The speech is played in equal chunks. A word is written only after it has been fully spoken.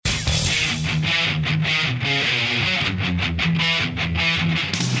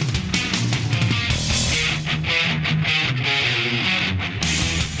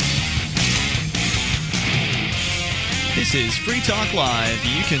This is Free Talk Live.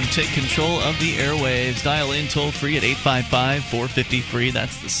 You can take control of the airwaves. Dial in toll-free at 855-450-FREE.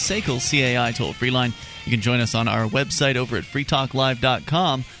 That's the SACL CAI toll-free line. You can join us on our website over at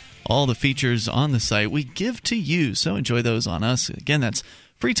freetalklive.com. All the features on the site we give to you, so enjoy those on us. Again, that's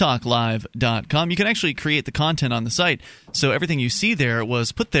freetalklive.com. You can actually create the content on the site, so everything you see there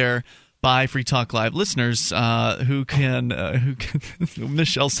was put there by Free Talk Live listeners who can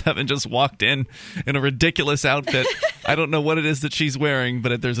Michelle Seven just walked in a ridiculous outfit. I don't know what it is that she's wearing,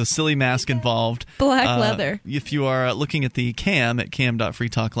 but there's a silly mask involved. Black leather. If you are looking at the cam at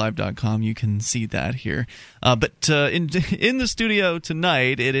cam.freetalklive.com, you can see that here. But in the studio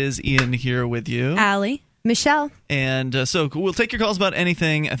tonight, it is Ian here with you. Allie. Michelle. And so we'll take your calls about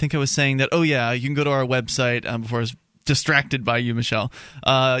anything. I think I was saying that, you can go to our website before I was distracted by you, Michelle.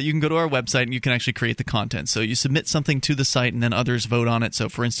 You can go to our website and you can actually create the content. So you submit something to the site and then others vote on it. So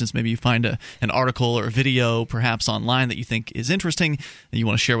for instance, maybe you find an article or a video perhaps online that you think is interesting and you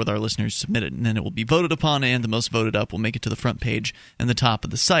want to share with our listeners, submit it, and then it will be voted upon, and the most voted up will make it to the front page and the top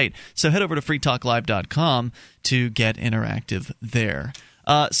of the site. So head over to freetalklive.com to get interactive there.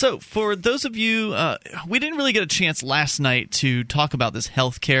 So for those of you, we didn't really get a chance last night to talk about this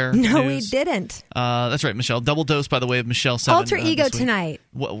healthcare news. No, we didn't. That's right, Michelle. Double dose, by the way, of Michelle 7. Alter ego tonight.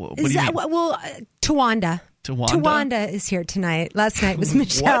 What do you mean? Well, Tawanda. Tawanda is here tonight. Last night was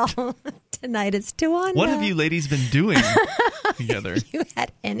Michelle. Tonight it's Tawanda. What have you ladies been doing together? You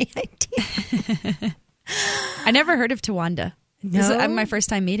had any idea? I never heard of Tawanda. No? This is my first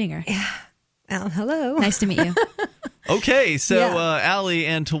time meeting her. Well, hello. Nice to meet you. Okay, so Allie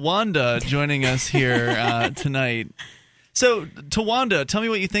and Tawanda joining us here tonight. So, Tawanda, tell me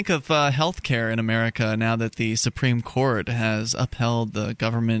what you think of healthcare in America now that the Supreme Court has upheld the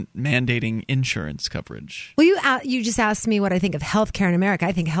government mandating insurance coverage. Well, you just asked me what I think of healthcare in America.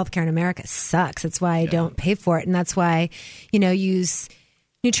 I think healthcare in America sucks. That's why I don't pay for it, and that's why use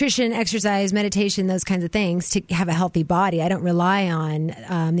nutrition, exercise, meditation, those kinds of things to have a healthy body. I don't rely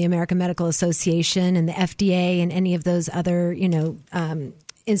on the American Medical Association and the FDA and any of those other,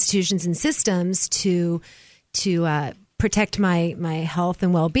 institutions and systems to protect my health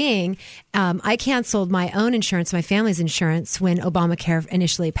and well-being. I canceled my own insurance, my family's insurance, when Obamacare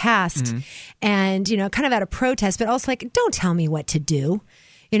initially passed, and kind of out of protest, but also like, don't tell me what to do.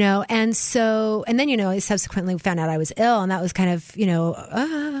 And then, I subsequently found out I was ill, and that was kind of,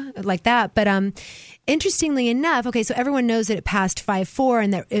 like that. But interestingly enough, okay, so everyone knows that it passed 5-4,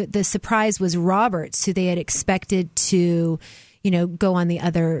 and the surprise was Roberts, who they had expected to, go on the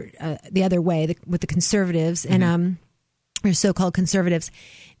other way with the conservatives and or so-called conservatives.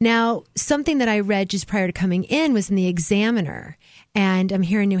 Now, something that I read just prior to coming in was in the Examiner. And I'm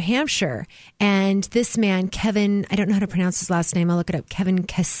here in New Hampshire. And this man, Kevin, I don't know how to pronounce his last name. I'll look it up. Kevin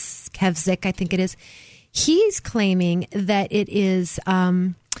Kevzik, I think it is. He's claiming that it is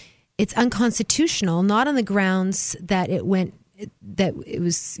it's unconstitutional, not on the grounds that it was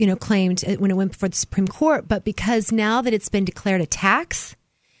claimed when it went before the Supreme Court, but because now that it's been declared a tax,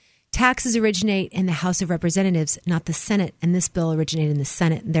 taxes originate in the House of Representatives, not the Senate, and this bill originated in the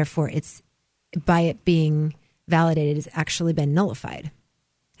Senate, and therefore it's by it being validated, has actually been nullified.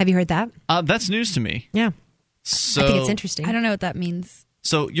 Have you heard that? That's news to me. Yeah. So, I think it's interesting. I don't know what that means.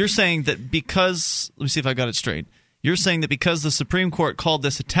 So you're saying that because, let me see if I got it straight. You're saying that because the Supreme Court called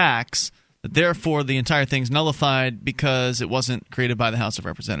this a tax, that therefore the entire thing's nullified because it wasn't created by the House of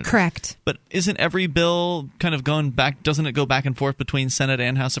Representatives. Correct. But isn't every bill kind of going back, doesn't it go back and forth between Senate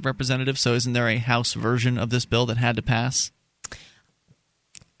and House of Representatives? So isn't there a House version of this bill that had to pass?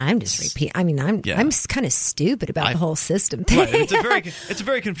 I'm just repeating. I mean, I'm kind of stupid about the whole system thing. Right. It's a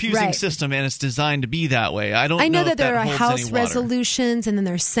very confusing system, and it's designed to be that way. I know that there are House resolutions and then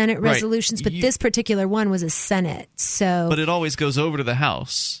there are Senate resolutions, but this particular one was a Senate. But it always goes over to the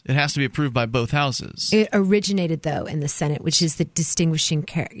House. It has to be approved by both houses. It originated though in the Senate, which is the distinguishing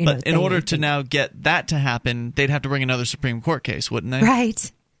character. But in order to now get that to happen, they'd have to bring another Supreme Court case, wouldn't they?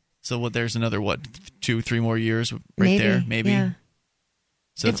 Right. So there's another 2-3 more years there, maybe. Yeah.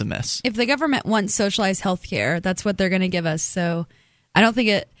 So it's a mess. If the government wants socialized health care, that's what they're going to give us. So I don't think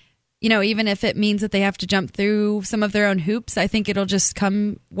it, even if it means that they have to jump through some of their own hoops, I think it'll just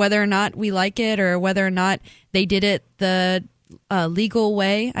come whether or not we like it or whether or not they did it the legal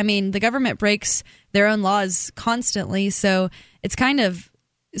way. I mean, the government breaks their own laws constantly. So it's kind of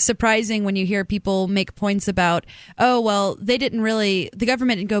surprising when you hear people make points about, the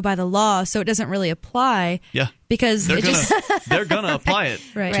government didn't go by the law, so it doesn't really apply. Yeah. Because they're gonna apply it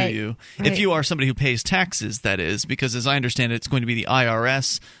right. to you. Right. If you are somebody who pays taxes, that is, because as I understand it, it's going to be the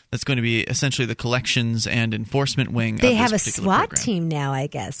IRS that's going to be essentially the collections and enforcement wing of this particular program. They have a SWAT team now, I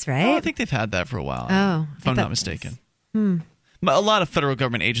guess, right? I think they've had that for a while, if I'm not mistaken. A lot of federal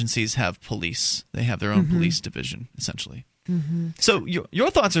government agencies have police. They have their own police division, essentially. So your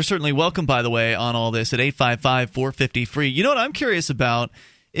thoughts are certainly welcome, by the way, on all this at 855-450-FREE. You know what I'm curious about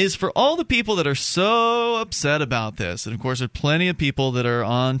is for all the people that are so upset about this, and of course there are plenty of people that are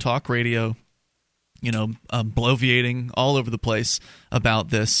on talk radio, bloviating all over the place about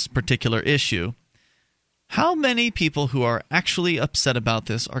this particular issue. How many people who are actually upset about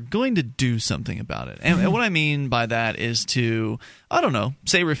this are going to do something about it? And what I mean by that is to,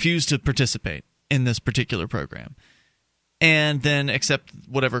 say refuse to participate in this particular program and then accept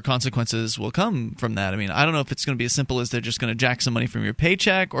whatever consequences will come from that. I mean, I don't know if it's going to be as simple as they're just going to jack some money from your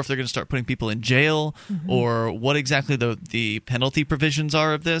paycheck, or if they're going to start putting people in jail, or what exactly the penalty provisions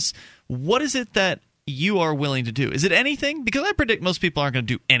are of this. What is it that you are willing to do? Is it anything? Because I predict most people aren't going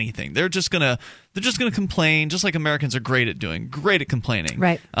to do anything. They're just going to complain, just like Americans are great at complaining.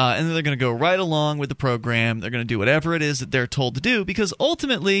 Right. And then they're going to go right along with the program. They're going to do whatever it is that they're told to do, because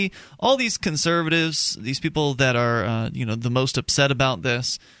ultimately all these conservatives, these people that are the most upset about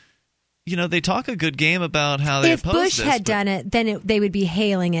this, they talk a good game about how they oppose this. If Bush had done it, then they would be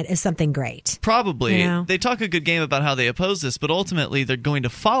hailing it as something great. Probably. They talk a good game about how they oppose this, but ultimately they're going to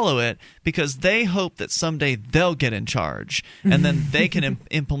follow it because they hope that someday they'll get in charge, and then they can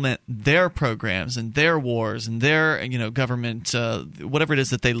implement their programs and their wars and their government, whatever it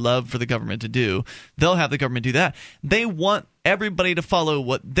is that they love for the government to do. They'll have the government do that. They want everybody to follow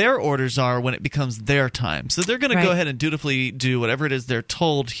what their orders are when it becomes their time. So they're going to go ahead and dutifully do whatever it is they're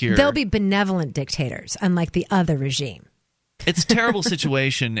told here. They'll be benevolent dictators, unlike the other regime. It's a terrible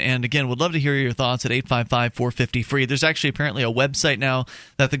situation, and again, would love to hear your thoughts at 855-450-FREE. There's actually apparently a website now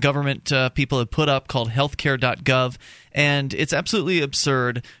that the government people have put up called healthcare.gov, and it's absolutely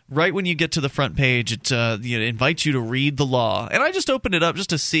absurd. Right when you get to the front page, it invites you to read the law. And I just opened it up just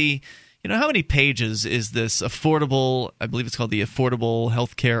to see, how many pages is this affordable, I believe it's called the Affordable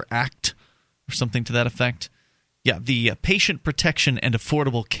Health Care Act or something to that effect. Yeah, the Patient Protection and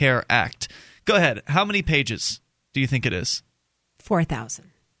Affordable Care Act. Go ahead. How many pages do you think it is? 4,000.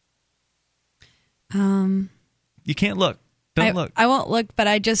 You can't look. Don't look. I won't look, but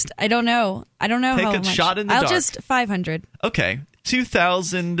I don't know. I don't know how much. Take a shot in the dark. I'll just 500. Okay.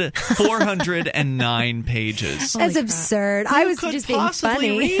 2,409 pages. That's absurd. I was just being funny. Who could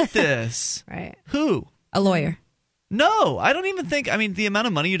possibly read this? Right. Who? A lawyer. No, I don't even think. I mean, the amount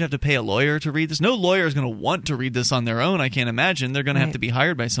of money you'd have to pay a lawyer to read this. No lawyer is going to want to read this on their own. I can't imagine. They're going to have to be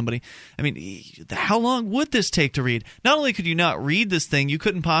hired by somebody. I mean, how long would this take to read? Not only could you not read this thing, you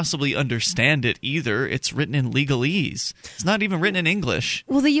couldn't possibly understand it either. It's written in legalese. It's not even written in English.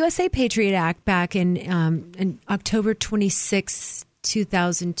 Well, the USA Patriot Act back in October 26,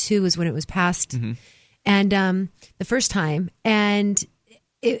 2002 is when it was passed, and the first time, and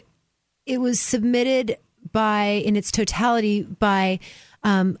it was submitted in its totality by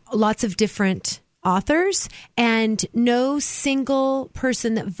lots of different authors, and no single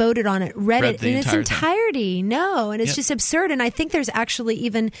person that voted on it read it in its entirety. No, and it's just absurd. And I think there's actually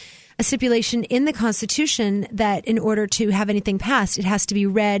even a stipulation in the Constitution that in order to have anything passed, it has to be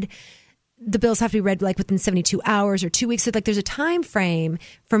read. The bills have to be read like within 72 hours or 2 weeks. So like there's a time frame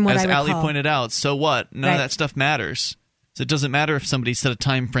from what I recall. As Ali pointed out, so what? None of that stuff matters. So it doesn't matter if somebody set a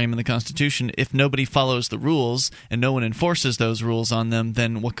time frame in the Constitution. If nobody follows the rules and no one enforces those rules on them,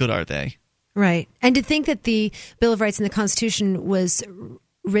 then what good are they? Right. And to think that the Bill of Rights in the Constitution was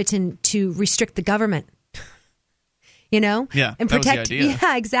written to restrict the government. Yeah, and protect. That was the idea.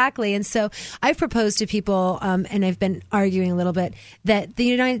 Yeah, exactly. And so I've proposed to people, and I've been arguing a little bit, that the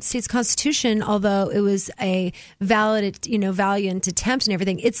United States Constitution, although it was a valiant attempt and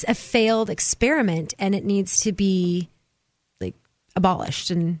everything, it's a failed experiment, and it needs to be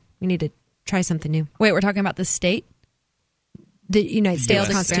abolished, and we need to try something new. Wait, we're talking about the state? The United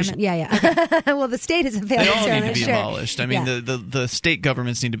States Constitution. Yeah. Well, the state is a failed experiment. They all need to be abolished. I mean, the state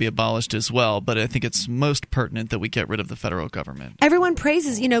governments need to be abolished as well, but I think it's most pertinent that we get rid of the federal government. Everyone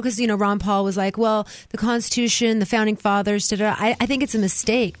praises, because, Ron Paul was like, well, the Constitution, the Founding Fathers, I think it's a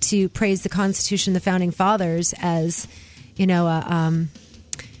mistake to praise the Constitution, the Founding Fathers as, a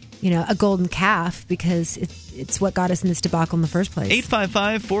golden calf, because it's what got us in this debacle in the first place.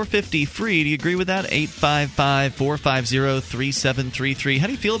 855-450-FREE. Do you agree with that? 855-450-3733. How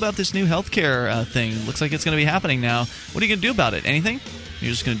do you feel about this new healthcare thing? Looks like it's going to be happening now. What are you going to do about it? Anything?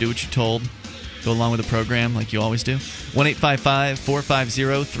 You're just going to do what you're told? Go along with the program like you always do?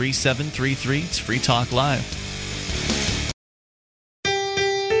 1-855-450-3733. It's Free Talk Live.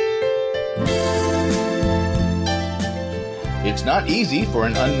 It's not easy for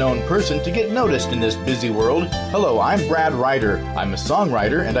an unknown person to get noticed in this busy world. Hello, I'm Brad Ryder. I'm a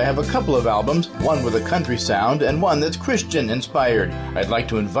songwriter, and I have a couple of albums, one with a country sound and one that's Christian-inspired. I'd like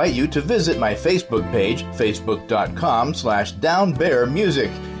to invite you to visit my Facebook page,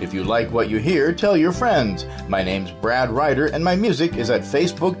 facebook.com/downbearmusic. If you like what you hear, tell your friends. My name's Brad Ryder, and my music is at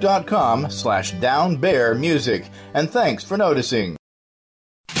facebook.com/downbearmusic. And thanks for noticing.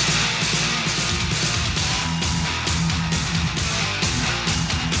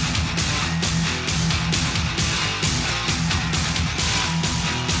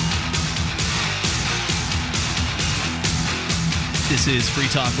 This is Free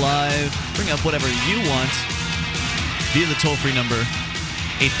Talk Live. Bring up whatever you want via the toll-free number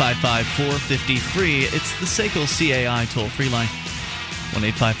 855-450-FREE. It's the SACL CAI toll-free line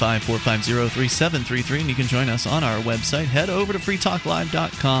 1-855-450-3733, and you can join us on our website. Head over to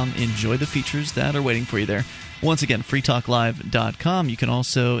freetalklive.com. Enjoy the features that are waiting for you there. Once again, freetalklive.com. You can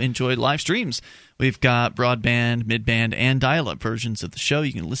also enjoy live streams. We've got broadband, midband, and dial-up versions of the show.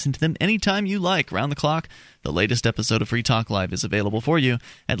 You can listen to them anytime you like, round the clock. The latest episode of Free Talk Live is available for you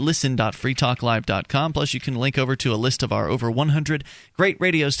at listen.freetalklive.com. Plus, you can link over to a list of our over 100 great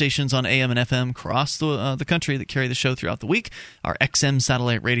radio stations on AM and FM across the country that carry the show throughout the week. Our XM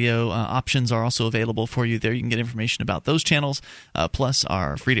satellite radio options are also available for you there. You can get information about those channels, plus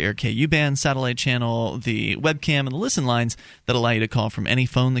our free-to-air KU-band satellite channel, the webcam, and the listen lines that allow you to call from any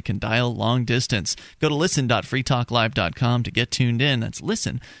phone that can dial long distance. Go to listen.freetalklive.com to get tuned in. That's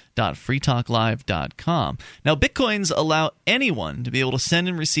listen.freetalklive.com. Now, Bitcoins allow anyone to be able to send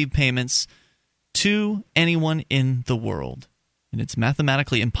and receive payments to anyone in the world. And it's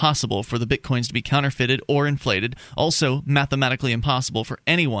mathematically impossible for the Bitcoins to be counterfeited or inflated. Also, mathematically impossible for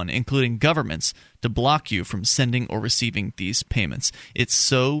anyone, including governments, to block you from sending or receiving these payments. It's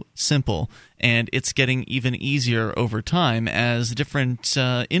so simple, and it's getting even easier over time as different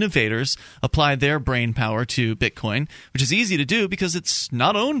innovators apply their brain power to Bitcoin, which is easy to do because it's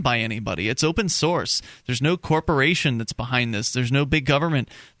not owned by anybody. It's open source. There's no corporation that's behind this. There's no big government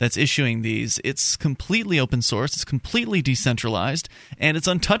that's issuing these. It's completely open source. It's completely decentralized, and it's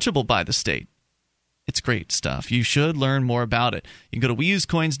untouchable by the state. It's great stuff. You should learn more about it. You can go to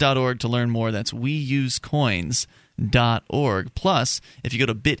weusecoins.org to learn more. That's weusecoins.org. Plus, if you go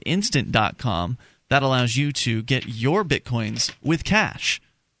to bitinstant.com, that allows you to get your Bitcoins with cash.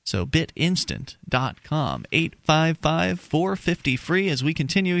 So bitinstant.com, 855-450-FREE. As we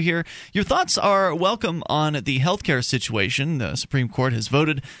continue here, your thoughts are welcome on the healthcare situation. The Supreme Court has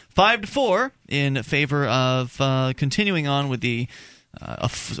voted 5-4 in favor of continuing on with the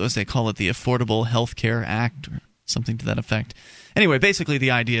as they call it, the Affordable Health Care Act, or something to that effect. Anyway, basically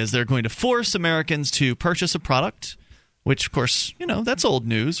the idea is they're going to force Americans to purchase a product, which, of course, that's old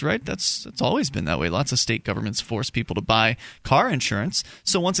news, right? It's always been that way. Lots of state governments force people to buy car insurance.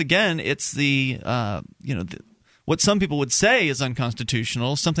 So once again, it's what some people would say is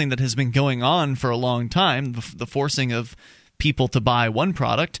unconstitutional, something that has been going on for a long time, the forcing of people to buy one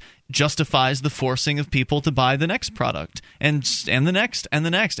product justifies the forcing of people to buy the next product and the next and the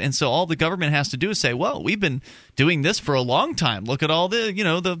next. And so all the government has to do is say, well, we've been doing this for a long time. Look at all the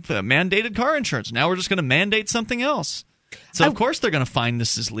mandated car insurance. Now we're just going to mandate something else. So of course they're going to find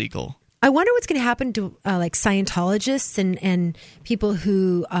this is legal. I wonder what's going to happen to like Scientologists and people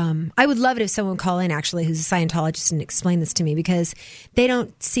who I would love it if someone would call in actually who's a Scientologist and explain this to me, because they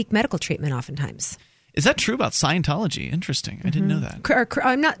don't seek medical treatment oftentimes. Is that true about Scientology? Interesting. I didn't know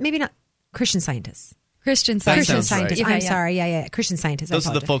that. Maybe not Christian Scientists. Christian Scientists. Right. I'm sorry. Yeah. Christian Scientists. Those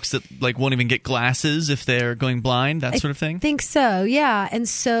are the folks that won't even get glasses if they're going blind, that sort of thing? I think so, yeah. And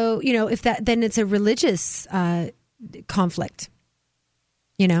so, if that, then it's a religious conflict,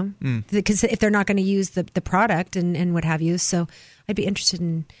 because if they're not going to use the product and what have you. So I'd be interested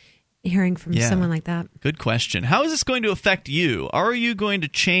in hearing from someone like that. Good question. How is this going to affect you? Are you going to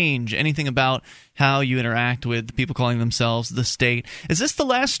change anything about how you interact with people calling themselves the state? Is this the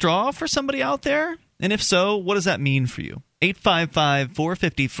last straw for somebody out there? And if so, what does that mean for you?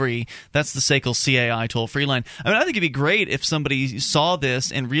 855-450-FREE. That's the SACL CAI toll-free line. I think it'd be great if somebody saw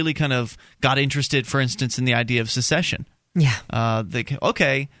this and really kind of got interested, for instance, in the idea of secession. Yeah.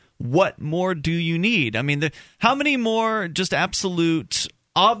 Okay, what more do you need? How many more just absolute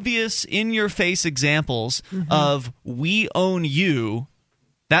obvious in-your-face examples of "we own you,"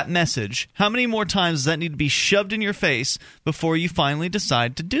 that message, how many more times does that need to be shoved in your face before you finally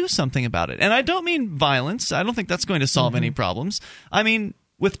decide to do something about it? And I don't mean violence. I don't think that's going to solve any problems. I mean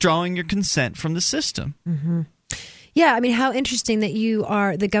withdrawing your consent from the system. Yeah, how interesting that you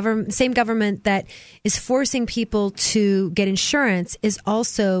are the same government that is forcing people to get insurance is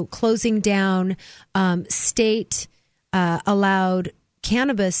also closing down state allowed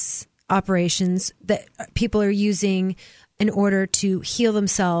cannabis operations that people are using in order to heal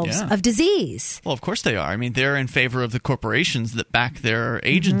themselves of disease. Well, of course they are. I mean, they're in favor of the corporations that back their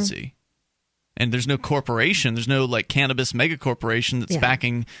agency. And there's no corporation, there's no like cannabis mega corporation that's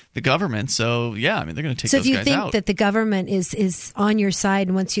backing the government. So, yeah, I mean, they're going to take those guys out. So if you think that the government is on your side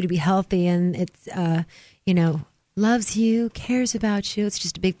and wants you to be healthy and it's, loves you, cares about you, it's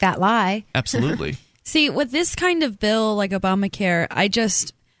just a big fat lie. Absolutely. See, with this kind of bill like Obamacare,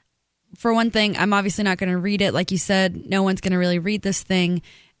 for one thing, I'm obviously not going to read it. Like you said, no one's going to really read this thing.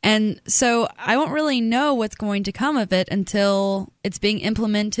 And so I won't really know what's going to come of it until it's being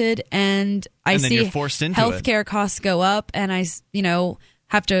implemented and I see healthcare costs go up and I,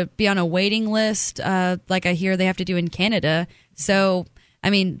 have to be on a waiting list like I hear they have to do in Canada. So,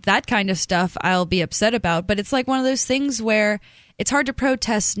 I mean, that kind of stuff I'll be upset about. But it's like one of those things where it's hard to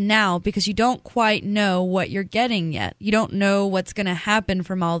protest now because you don't quite know what you're getting yet. You don't know what's going to happen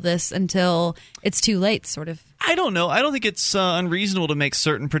from all this until it's too late, sort of. I don't know. I don't think it's unreasonable to make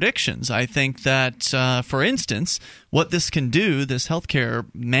certain predictions. I think that, for instance, what this can do, this healthcare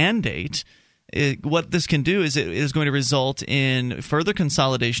mandate, what this can do is it is going to result in further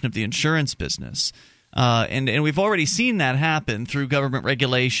consolidation of the insurance business. And we've already seen that happen through government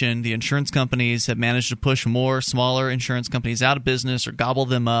regulation. The insurance companies have managed to push more smaller insurance companies out of business or gobble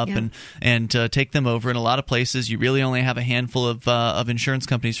them up and take them over. In a lot of places, you really only have a handful of insurance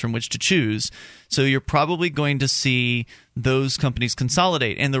companies from which to choose. So you're probably going to see those companies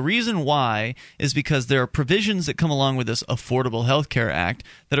consolidate. And the reason why is because there are provisions that come along with this Affordable Health Care Act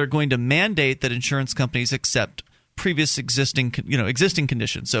that are going to mandate that insurance companies accept previous existing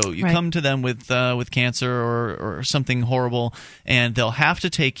conditions. So you come to them with cancer or something horrible, and they'll have to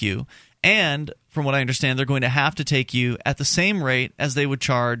take you. And from what I understand, they're going to have to take you at the same rate as they would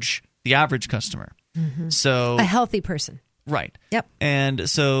charge the average customer. Mm-hmm. So a healthy person. Right. Yep. And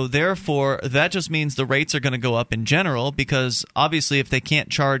so therefore, that just means the rates are going to go up in general because obviously if they can't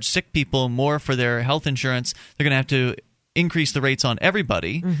charge sick people more for their health insurance, they're going to have to increase the rates on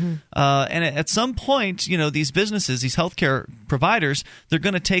everybody. Mm-hmm. And at some point, these businesses, these healthcare providers, they're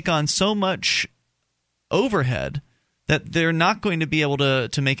going to take on so much overhead that they're not going to be able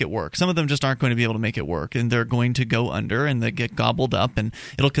to make it work. Some of them just aren't going to be able to make it work, and they're going to go under, and they get gobbled up, and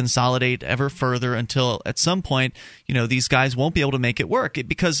it'll consolidate ever further until at some point, these guys won't be able to make it work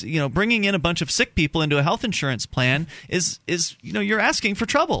because, bringing in a bunch of sick people into a health insurance plan is you're asking for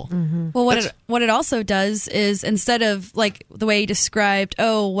trouble. Mm-hmm. Well, what it also does is instead of like the way you described,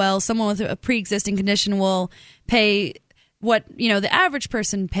 someone with a pre-existing condition will pay what, the average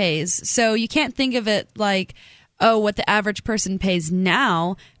person pays. So you can't think of it like, what the average person pays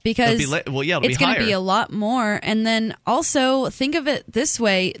now because it's going to be a lot more. And then also think of it this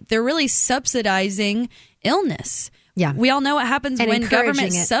way. They're really subsidizing illness. Yeah. We all know what happens when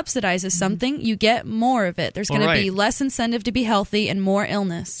government subsidizes something. You get more of it. There's going to be less incentive to be healthy and more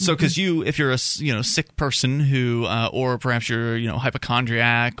illness. So because if you're a sick person who or perhaps you're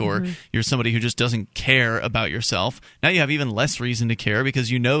hypochondriac or you're somebody who just doesn't care about yourself, now you have even less reason to care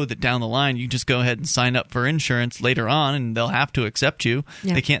because you know that down the line you just go ahead and sign up for insurance later on and they'll have to accept you.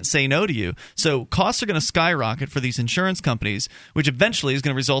 Yeah. They can't say no to you. So costs are going to skyrocket for these insurance companies, which eventually is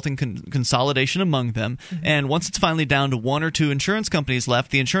going to result in consolidation among them. Mm-hmm. And once it's finally down to one or two insurance companies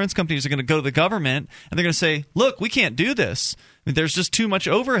left, the insurance companies are going to go to the government and they're going to say, look, we can't do this. I mean, there's just too much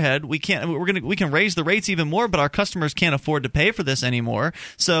overhead. We can raise the rates even more, but our customers can't afford to pay for this anymore.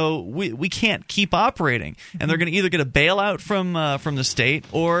 So we can't keep operating. And they're going to either get a bailout from the state,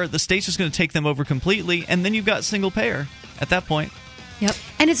 or the state's just going to take them over completely, and then you've got single payer at that point. Yep.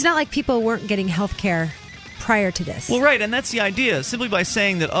 And it's not like people weren't getting health care prior to this. Well, right, and that's the idea. Simply by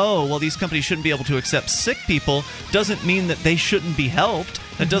saying that, these companies shouldn't be able to accept sick people doesn't mean that they shouldn't be helped.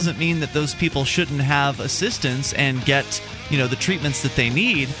 That doesn't mean that those people shouldn't have assistance and get, the treatments that they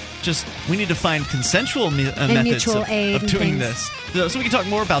need. Just, we need to find consensual methods of doing this. So we can talk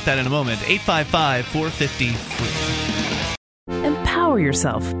more about that in a moment. 855-450-FREE. Empower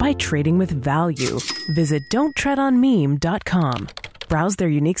yourself by trading with value. Visit don'ttreadonmeme.com. Browse their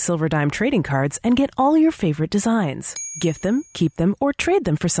unique Silver Dime trading cards and get all your favorite designs. Gift them, keep them, or trade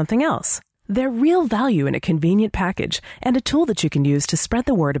them for something else. They're real value in a convenient package and a tool that you can use to spread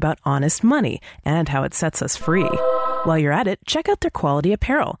the word about honest money and how it sets us free. While you're at it, check out their quality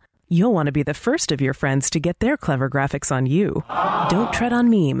apparel. You'll want to be the first of your friends to get their clever graphics on you. Don't tread on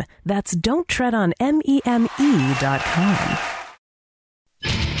meme. That's don'ttreadonmeme.com.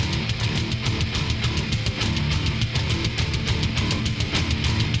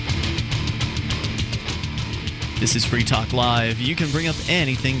 This is Free Talk Live. You can bring up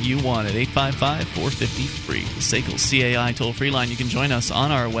anything you want at 855-450-FREE. The SACL CAI toll-free line. You can join us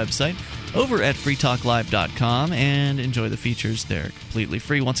on our website over at freetalklive.com and enjoy the features there completely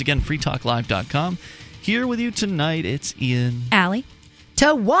free. Once again, freetalklive.com. Here with you tonight, it's Ian. Allie.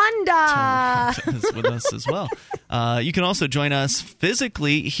 Tawanda is with us as well. You can also join us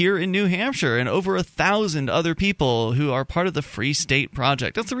physically here in New Hampshire and over 1,000 other people who are part of the Free State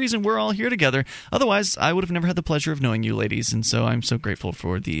Project. That's the reason we're all here together. Otherwise, I would have never had the pleasure of knowing you ladies, and so I'm so grateful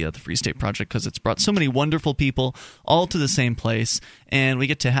for the Free State Project because it's brought so many wonderful people all to the same place, and we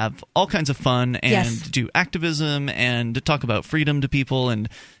get to have all kinds of fun and do activism and to talk about freedom to people and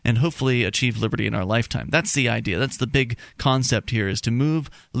hopefully achieve liberty in our lifetime. That's the idea. That's the big concept here, is to move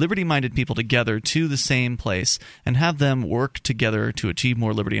liberty-minded people together to the same place and have them work together to achieve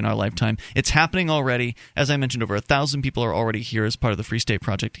more liberty in our lifetime. It's happening already. As I mentioned, over 1,000 people are already here as part of the Free State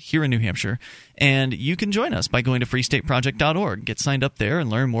Project here in New Hampshire. And you can join us by going to freestateproject.org. Get signed up there and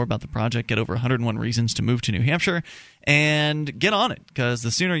learn more about the project. Get over 101 reasons to move to New Hampshire. And get on it, because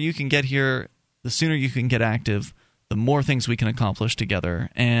the sooner you can get here, the sooner you can get active, the more things we can accomplish together,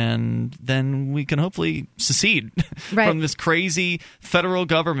 and then we can hopefully secede from this crazy federal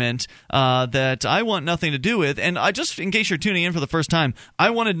government that I want nothing to do with. And I just, in case you're tuning in for the first time,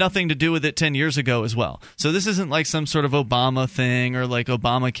 I wanted nothing to do with it 10 years ago as well. So this isn't like some sort of Obama thing or like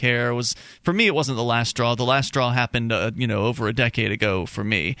Obamacare. For me, it wasn't the last straw. The last straw happened over a decade ago for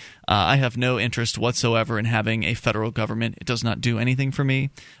me. I have no interest whatsoever in having a federal government. It does not do anything for me.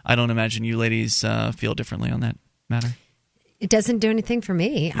 I don't imagine you ladies feel differently on that matter. It doesn't do anything for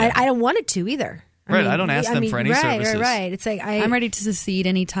me. Yeah. I don't want it to I mean, I don't ask them for any services. Right. It's like I'm ready to secede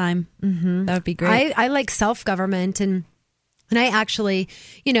anytime. Mm-hmm. That would be great. I like self-government, and I actually,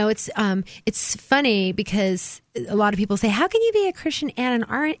 it's funny because a lot of people say, "How can you be a Christian and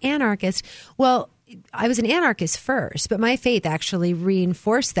an anarchist?" Well, I was an anarchist first, but my faith actually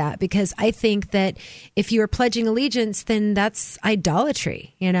reinforced that, because I think that if you are pledging allegiance, then that's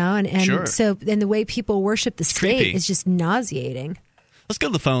idolatry, and sure. So the way people worship the state is just nauseating. Let's go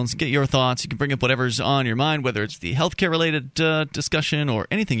to the phones, get your thoughts. You can bring up whatever's on your mind, whether it's the healthcare-related discussion or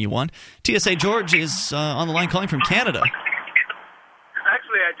anything you want. TSA George is on the line calling from Canada.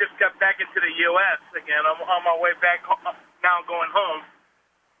 Actually, I just got back into the U.S. again. I'm on my way back now, going home.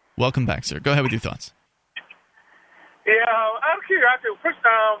 Welcome back, sir. Go ahead with your thoughts. Yeah, I'm curious. First,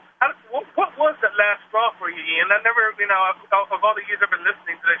 what was that last straw for you, Ian? I never, of all the years I've been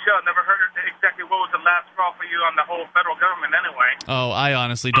listening to the show, I never heard exactly what was the last straw for you on the whole federal government anyway. Oh, I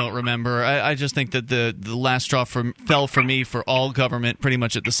honestly don't remember. I just think that the last straw fell for me for all government pretty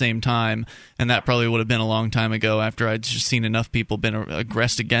much at the same time, and that probably would have been a long time ago after I'd just seen enough people been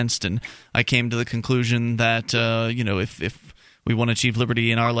aggressed against, and I came to the conclusion that, if we want to achieve liberty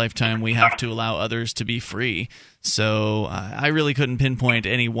in our lifetime, we have to allow others to be free. So I really couldn't pinpoint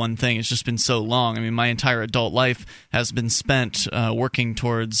any one thing. It's just been so long. I mean, my entire adult life has been spent working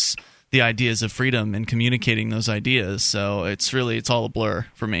towards the ideas of freedom and communicating those ideas. So it's all a blur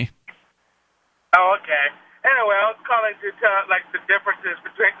for me. Oh, okay. Anyway, I was calling to tell the differences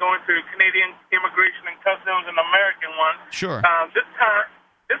between going through Canadian immigration and customs and American one. Sure. This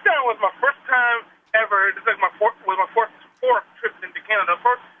time was my first time ever. This is my fourth trip into Canada.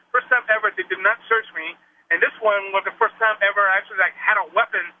 First time ever they did not search me, and this one was the first time ever I actually had a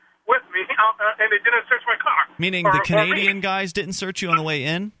weapon with me, and they didn't search my car. Meaning the Canadian guys didn't search you on the way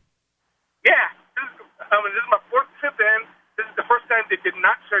in? Yeah. This is my fourth trip in. This is the first time they did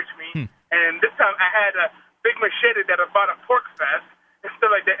not search me, and this time I had a big machete that I bought at Pork Fest and stuff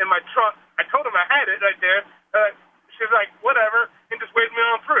like that in my trunk. I told them I had it right there. She's like, whatever, and just waved me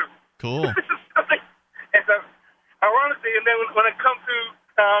on through. Cool. And so, ironically, and then when I come to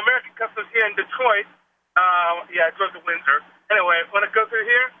American Customs here in Detroit, I drove to Windsor. Anyway, when I go through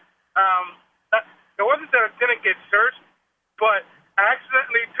here, it wasn't that I didn't get searched, but I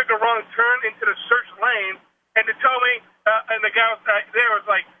accidentally took a wrong turn into the search lane, and they told me, and the guy was there was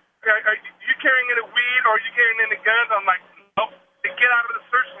like, are you carrying any weed or are you carrying any guns? I'm like, nope. Get out of the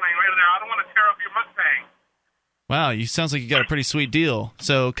search lane right now. I don't want to tear up your Mustang. Wow, sounds like you got a pretty sweet deal.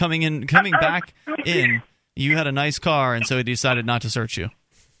 So coming back in, you had a nice car, and so he decided not to search you.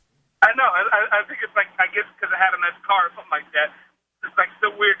 I know. I think it's I guess because I had a nice car or something like that. It's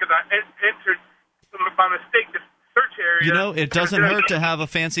so weird because I entered by mistake this search area. It doesn't hurt to have a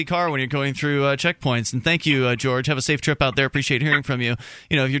fancy car when you're going through checkpoints. And thank you, George. Have a safe trip out there. Appreciate hearing from you.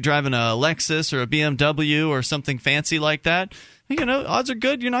 If you're driving a Lexus or a BMW or something fancy like that, odds are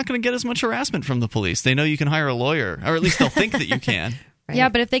good you're not going to get as much harassment from the police. They know you can hire a lawyer, or at least they'll think that you can. Right. Yeah,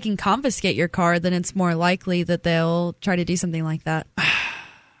 but if they can confiscate your car, then it's more likely that they'll try to do something like that.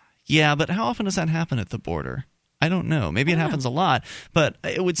 Yeah, but how often does that happen at the border? I don't know. Maybe it happens a lot. But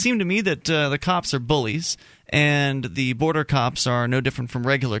it would seem to me that the cops are bullies, and the border cops are no different from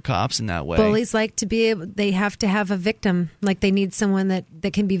regular cops in that way. Bullies like to be able, they have to have a victim. Like they need someone that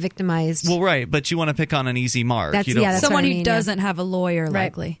can be victimized. Well, right, but you want to pick on an easy mark. That's someone what I who mean, doesn't have a lawyer,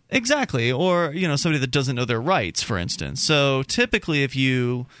 likely. Exactly, or somebody that doesn't know their rights, for instance. So typically, if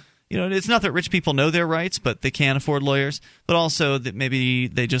it's not that rich people know their rights, but they can't afford lawyers. But also that maybe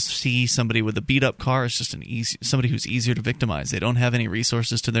they just see somebody with a beat-up car as just somebody who's easier to victimize. They don't have any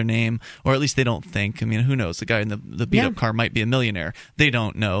resources to their name, or at least they don't think. I mean, who knows? The guy in the beat-up car might be a millionaire. They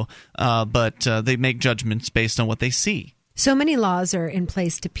don't know, but they make judgments based on what they see. So many laws are in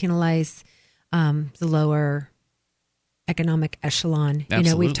place to penalize the lower economic echelon.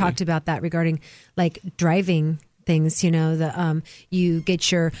 Absolutely. We've talked about that regarding like driving things, I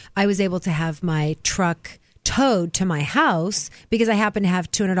was able to have my truck towed to my house because I happened to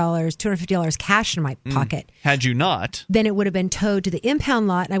have $250 cash in my pocket. Had you not, then it would have been towed to the impound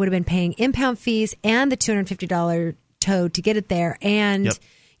lot, and I would have been paying impound fees and the $250 towed to get it there, and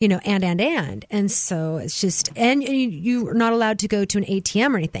and so it's just, and you're not allowed to go to an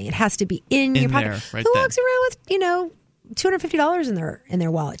ATM or anything. It has to be in your pocket. Who walks around with $250 in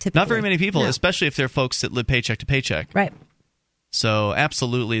their wallet? Typically, not very many people, especially if they're folks that live paycheck to paycheck. Right. So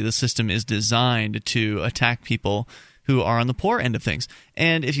absolutely, the system is designed to attack people who are on the poor end of things.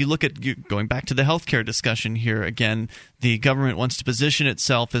 And if you look at, going back to the healthcare discussion here again, the government wants to position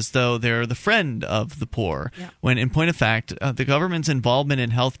itself as though they're the friend of the poor, when in point of fact, the government's involvement in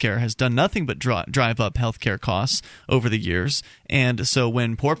healthcare has done nothing but drive up healthcare costs over the years. And so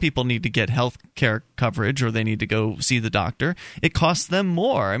when poor people need to get healthcare coverage or they need to go see the doctor, it costs them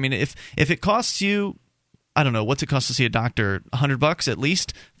more. I mean, if it costs you, I don't know, what's it cost to see a doctor? $100 at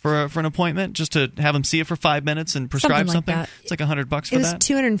least for an appointment, just to have him see it for 5 minutes and prescribe something? It's like $100 for that. It was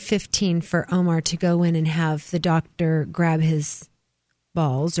 $215 for Omar to go in and have the doctor grab his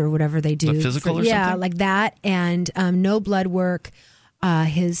balls or whatever they do. The physical or something? Yeah, like that, and no blood work,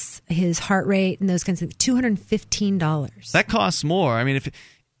 his heart rate and those kinds of things. $215. That costs more. I mean,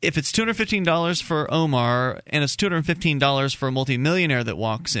 if it's $215 for Omar and it's $215 for a multimillionaire that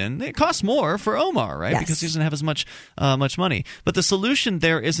walks in, it costs more for Omar, right? Yes. Because he doesn't have as much money. But the solution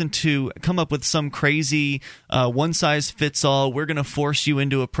there isn't to come up with some crazy one-size-fits-all, we're going to force you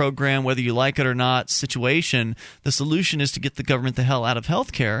into a program whether you like it or not situation. The solution is to get the government the hell out of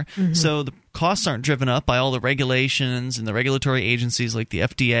healthcare, so the costs aren't driven up by all the regulations and the regulatory agencies like the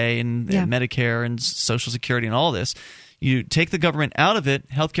FDA and Medicare and Social Security and all this. You take the government out of it,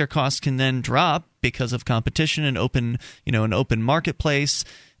 healthcare costs can then drop because of competition and an open marketplace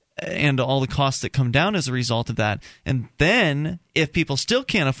and all the costs that come down as a result of that. And then if people still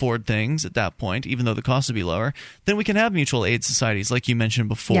can't afford things at that point, even though the cost would be lower, then we can have mutual aid societies like you mentioned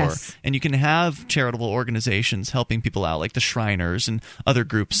before. Yes. And you can have charitable organizations helping people out like the Shriners and other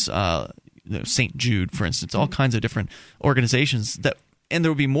groups, St. Jude, for instance, all kinds of different organizations that – and there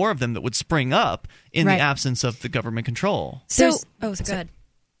would be more of them that would spring up in the absence of the government control. So go ahead.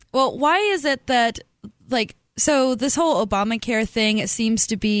 Well, why is it that, so this whole Obamacare thing, it seems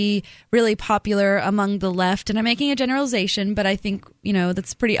to be really popular among the left, and I'm making a generalization, but I think,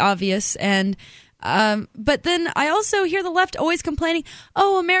 that's pretty obvious. And but then I also hear the left always complaining,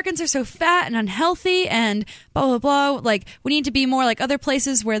 oh, Americans are so fat and unhealthy and blah, blah, blah. Like, we need to be more like other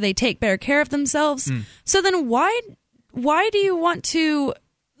places where they take better care of themselves. So then why do you want to,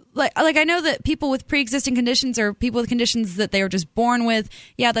 like I know that people with pre-existing conditions or people with conditions that they were just born with,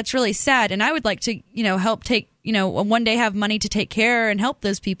 that's really sad. And I would like to, help take, one day have money to take care and help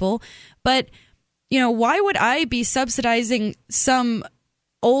those people. But, why would I be subsidizing some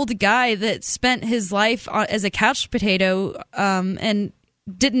old guy that spent his life as a couch potato and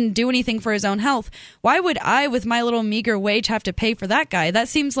didn't do anything for his own health? Why would I, with my little meager wage, have to pay for that guy? That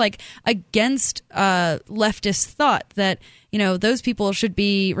seems like against leftist thought that, those people should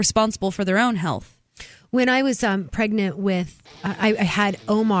be responsible for their own health. When I was pregnant with, I had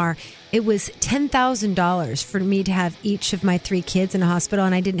Omar, it was $10,000 for me to have each of my 3 kids in a hospital,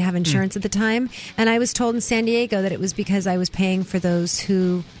 and I didn't have insurance at the time. And I was told in San Diego that it was because I was paying for those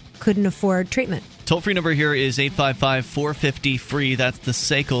who couldn't afford treatment. Toll-free number here is 855-450-FREE. That's the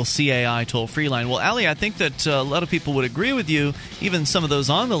SACL CAI toll-free line. Well, Ali, I think that a lot of people would agree with you, even some of those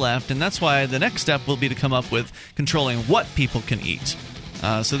on the left, and that's why the next step will be to come up with controlling what people can eat.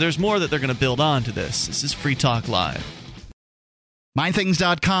 So there's more that they're going to build on to this. This is Free Talk Live.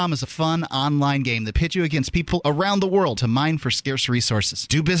 MineThings.com is a fun online game that pits you against people around the world to mine for scarce resources.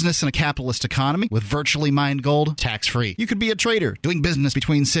 Do business in a capitalist economy with virtually mined gold, tax-free. You could be a trader doing business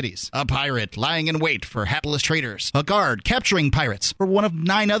between cities, a pirate lying in wait for hapless traders, a guard capturing pirates, or one of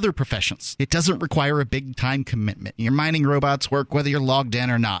 9 other professions. It doesn't require a big-time commitment. Your mining robots work whether you're logged in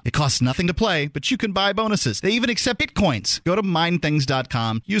or not. It costs nothing to play, but you can buy bonuses. They even accept bitcoins. Go to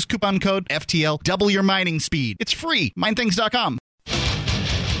MineThings.com. Use coupon code FTL. Double your mining speed. It's free. MineThings.com.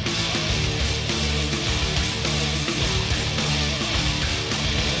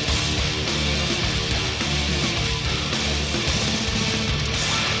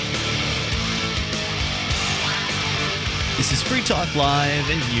 This is Free Talk Live,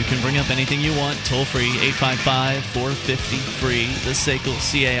 and you can bring up anything you want, toll-free, 855-450-FREE, the SACL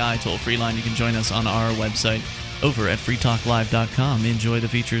CAI toll-free line. You can join us on our website over at freetalklive.com. Enjoy the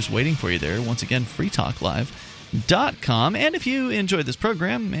features waiting for you there. Once again, freetalklive.com. And if you enjoyed this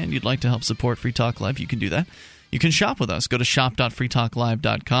program and you'd like to help support Free Talk Live, you can do that. You can shop with us. Go to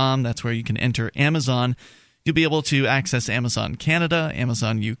shop.freetalklive.com. That's where you can enter Amazon. You'll be able to access Amazon Canada,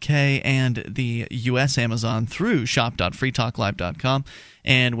 Amazon UK, and the US Amazon through shop.freetalklive.com.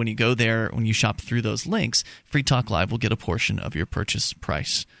 And when you go there, when you shop through those links, Free Talk Live will get a portion of your purchase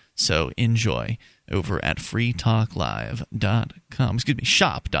price. So enjoy over at freetalklive.com. Excuse me,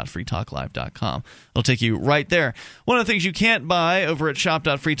 shop.freetalklive.com. It'll take you right there. One of the things you can't buy over at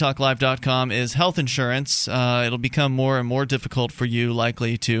shop.freetalklive.com is health insurance. It'll become more and more difficult for you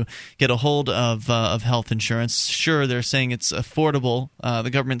likely to get a hold of health insurance. Sure, they're saying it's affordable.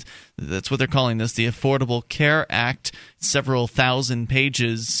 The government, that's what they're calling this, the Affordable Care Act. Several thousand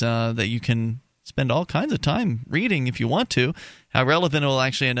pages that you can spend all kinds of time reading if you want to. How relevant it will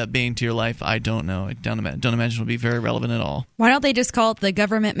actually end up being to your life, I don't know. I don't imagine it'll be very relevant at all. Why don't they just call it the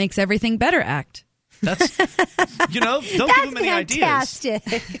Government Makes Everything Better Act? That's, don't give them any fantastic.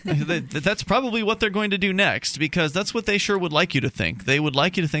 ideas. That's probably what they're going to do next, because that's what they sure would like you to think. They would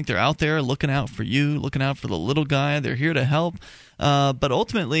like you to think they're out there looking out for you, looking out for the little guy. They're here to help. But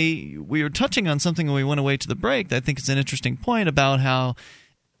ultimately, we were touching on something when we went away to the break that I think is an interesting point about how,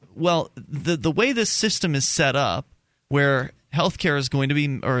 well, the way this system is set up, where healthcare is going to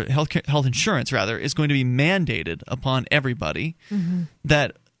be, or health insurance rather, is going to be mandated upon everybody,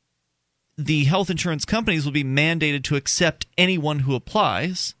 that the health insurance companies will be mandated to accept anyone who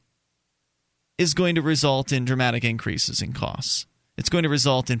applies, is going to result in dramatic increases in costs. It's going to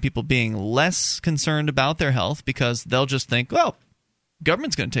result in people being less concerned about their health because they'll just think, well,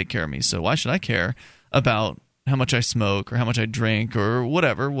 government's going to take care of me, so why should I care about how much I smoke or how much I drink or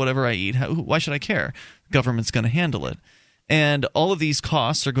whatever I eat? Why should I care? Government's going to handle it. And all of these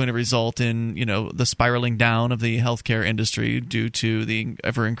costs are going to result in, the spiraling down of the healthcare industry due to the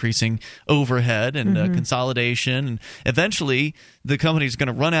ever-increasing overhead and consolidation. And eventually, the company's going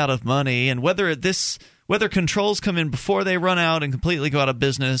to run out of money. And whether controls come in before they run out and completely go out of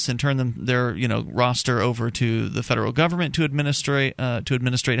business and turn their roster over to the federal government to administrate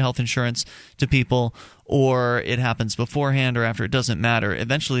health insurance to people, or it happens beforehand or after, it doesn't matter.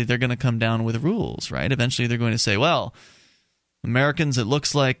 Eventually, they're going to come down with rules, right? Eventually, they're going to say, well, Americans, it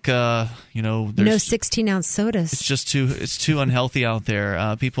looks like there's no 16-ounce sodas. It's too unhealthy out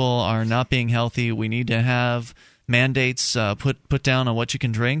there. People are not being healthy. We need to have mandates put down on what you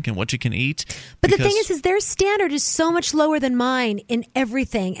can drink and what you can eat. But the thing is their standard is so much lower than mine in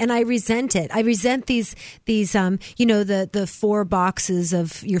everything, and I resent it. I resent these the 4 boxes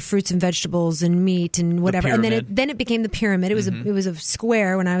of your fruits and vegetables and meat and whatever, and then it became the pyramid. It was it was a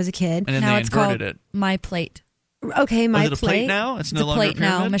square when I was a kid. And then now they it's called it. My Plate. Okay, my Is it a plate now? It's no a longer plate a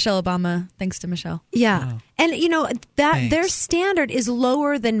pyramid? now. Michelle Obama, thanks to Michelle. Yeah. Oh. And that Thanks. their standard is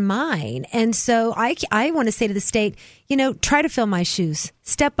lower than mine. And so I want to say to the state, try to fill my shoes.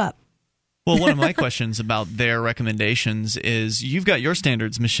 Step up. Well, one of my questions about their recommendations is you've got your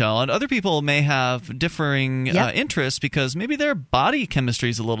standards, Michelle, and other people may have differing interests because maybe their body chemistry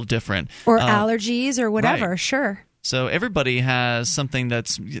is a little different. Or allergies or whatever, right. Sure. So everybody has something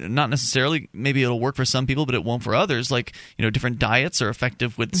that's not necessarily, maybe it'll work for some people, but it won't for others. Like, different diets are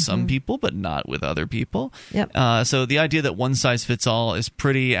effective with some people, but not with other people. Yep. So the idea that one size fits all is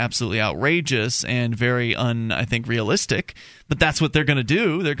pretty absolutely outrageous and very I think, realistic. But that's what they're going to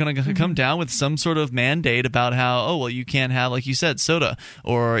do. They're going to come down with some sort of mandate about how, you can't have, like you said, soda,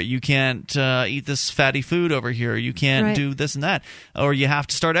 or you can't eat this fatty food over here, or you can't do this and that, or you have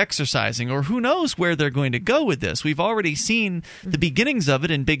to start exercising, or who knows where they're going to go with this. We've already seen the beginnings of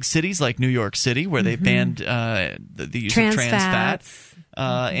it in big cities like New York City, where they've banned the use of trans fats.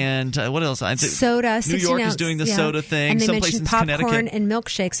 And what else? Soda. New York is doing the soda thing. And they some mentioned places in popcorn Connecticut. and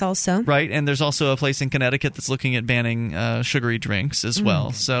milkshakes also. Right, and there's also a place in Connecticut that's looking at banning sugary drinks as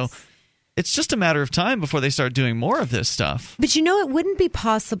well. So it's just a matter of time before they start doing more of this stuff. But it wouldn't be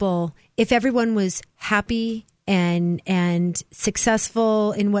possible if everyone was happy and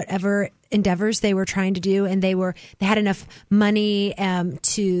successful in whatever endeavors they were trying to do, and they had enough money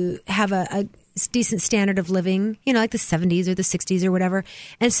to have a decent standard of living, like the 70s or the 60s or whatever.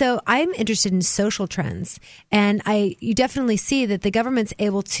 And so I'm interested in social trends. And you definitely see that the government's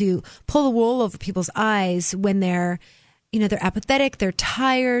able to pull the wool over people's eyes when they're apathetic, they're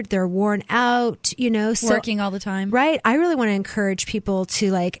tired, they're worn out, working all the time. Right. I really want to encourage people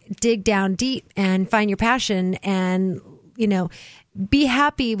to dig down deep and find your passion and, be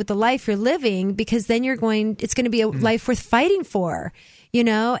happy with the life you're living, because then it's going to be a life worth fighting for.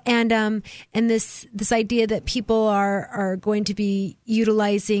 And this idea that people are going to be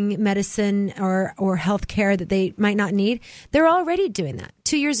utilizing medicine or health care that they might not need, they're already doing that.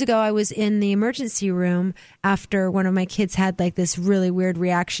 2 years ago, I was in the emergency room after one of my kids had this really weird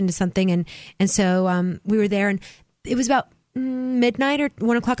reaction to something. And so we were there, and it was about midnight or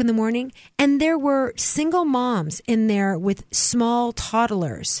 1 o'clock in the morning. And there were single moms in there with small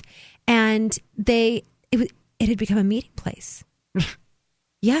toddlers, and it had become a meeting place.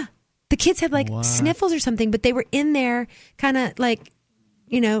 Yeah. The kids had sniffles or something, but they were in there kind of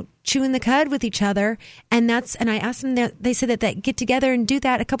chewing the cud with each other. And I asked them, they said that they get together and do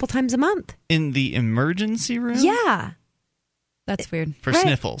that a couple times a month. In the emergency room? Yeah. That's weird. For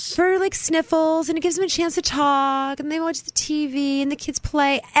sniffles. For sniffles, and it gives them a chance to talk, and they watch the TV, and the kids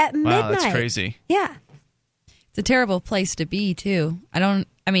play at midnight. Wow, that's crazy. Yeah. It's a terrible place to be, too. It's I've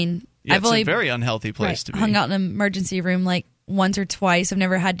only a very unhealthy place to be. Hung out in an emergency room once or twice. I've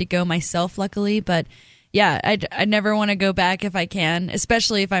never had to go myself, luckily, but yeah, I'd never want to go back if I can,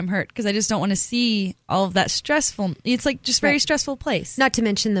 especially if I'm hurt, because I just don't want to see all of that stressful. It's just very stressful place. Not to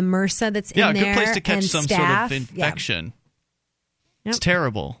mention the MRSA that's in there. Yeah, a good place to catch and some staff. sort of infection. Yep. It's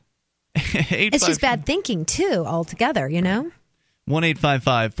terrible. It's just bad thinking, too, altogether,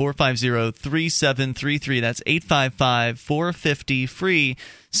 1-855-450-3733. That's 855-450-FREE.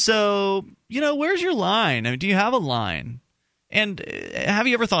 So, where's your line? Do you have a line? And have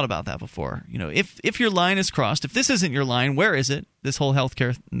you ever thought about that before? If your line is crossed, if this isn't your line, where is it, this whole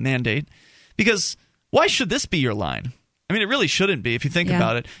healthcare mandate? Because why should this be your line? It really shouldn't be if you think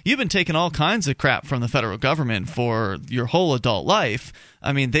about it. You've been taking all kinds of crap from the federal government for your whole adult life.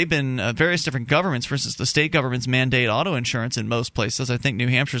 They've been various different governments. For instance, the state governments mandate auto insurance in most places. I think New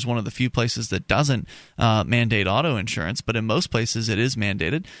Hampshire is one of the few places that doesn't mandate auto insurance, but in most places it is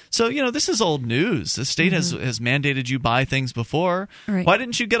mandated. So, this is old news. The state has mandated you buy things before. Right. Why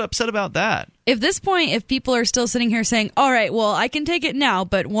didn't you get upset about that? At this point, if people are still sitting here saying, all right, well, I can take it now,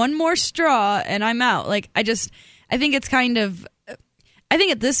 but one more straw and I'm out. I think it's I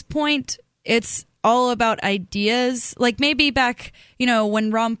think at this point, it's all about ideas. Maybe back,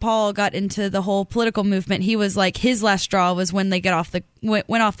 when Ron Paul got into the whole political movement, he was his last straw was when they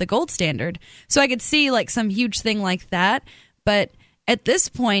went off the gold standard. So I could see some huge thing like that. But at this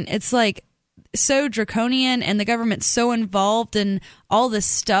point, it's so draconian, and the government's so involved in all this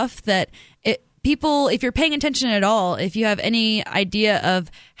stuff that people, if you're paying attention at all, if you have any idea of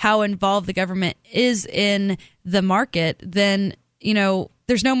how involved the government is in the market, then,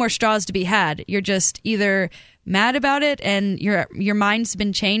 there's no more straws to be had. You're just either mad about it and your mind's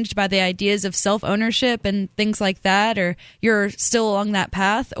been changed by the ideas of self-ownership and things like that, or you're still along that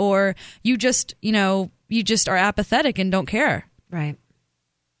path, or you just are apathetic and don't care. Right.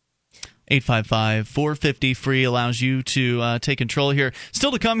 855-450-FREE allows you to take control here.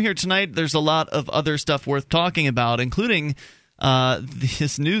 Still to come here tonight, there's a lot of other stuff worth talking about, including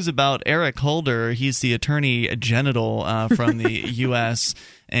this news about Eric Holder. He's the attorney general from the U.S.,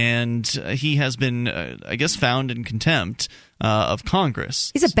 and he has been, I guess, found in contempt of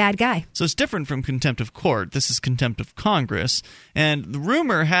Congress. He's a bad guy. So it's different from contempt of court. This is contempt of Congress. And the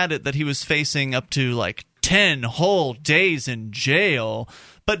rumor had it that he was facing up to 10 whole days in jail.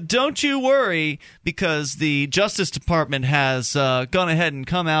 But don't you worry, because the Justice Department has gone ahead and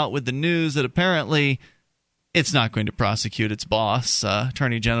come out with the news that apparently it's not going to prosecute its boss.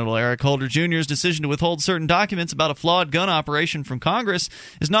 Attorney General Eric Holder Jr.'s decision to withhold certain documents about a flawed gun operation from Congress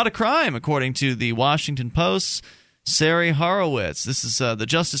is not a crime, according to the Washington Post's Sari Horowitz. This is the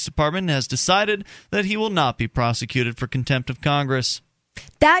Justice Department has decided that he will not be prosecuted for contempt of Congress.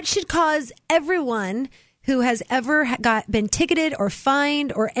 That should cause everyone who has ever been ticketed or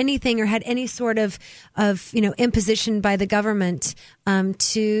fined or anything, or had any sort of imposition by the government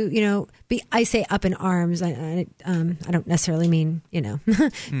to be, I say, up in arms. I don't necessarily mean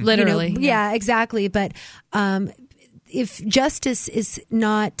literally. Yeah, exactly. But if justice is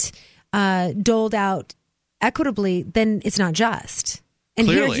not doled out equitably, then it's not just. And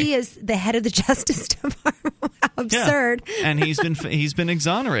Clearly. Here he is, the head of the Justice Department. How absurd! Yeah. And he's been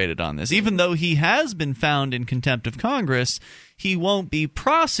exonerated on this, even though he has been found in contempt of Congress. He won't be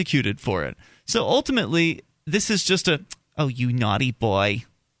prosecuted for it. So ultimately, this is just oh, you naughty boy.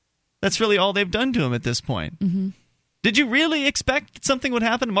 That's really all they've done to him at this point. Mm-hmm. Did you really expect that something would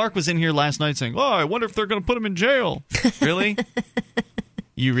happen? Mark was in here last night saying, "Oh, I wonder if they're going to put him in jail." Really?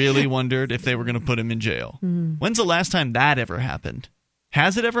 You really wondered if they were going to put him in jail? Mm-hmm. When's the last time that ever happened?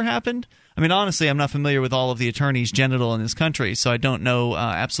 Has it ever happened? I mean, honestly, I'm not familiar with all of the attorneys general in this country, so I don't know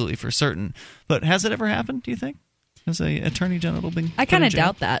absolutely for certain. But has it ever happened, do you think? Has an attorney general been I kind of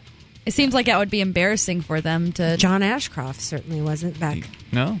doubt that. It seems like that would be embarrassing for them to... John Ashcroft certainly wasn't back.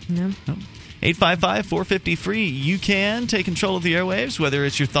 No. 855-450-FREE. You can take control of the airwaves, whether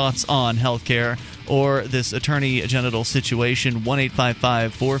it's your thoughts on healthcare or this attorney general situation.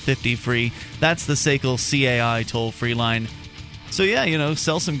 1-855-450-FREE. That's the SACL CAI toll-free line. So, yeah,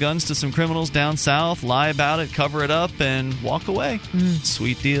 sell some guns to some criminals down south, lie about it, cover it up, and walk away.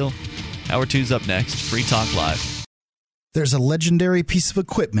 Sweet deal. Hour 2's up next. Free Talk Live. There's a legendary piece of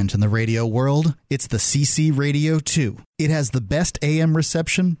equipment in the radio world. It's the CC Radio 2. It has the best AM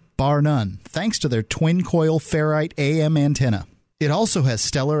reception, bar none, thanks to their twin-coil ferrite AM antenna. It also has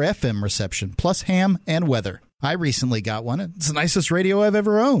stellar FM reception, plus ham and weather. I recently got one. It's the nicest radio I've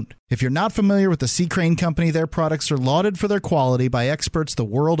ever owned. If you're not familiar with the C. Crane Company, their products are lauded for their quality by experts the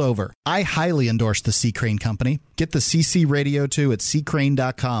world over. I highly endorse the C. Crane Company. Get the CC Radio 2 at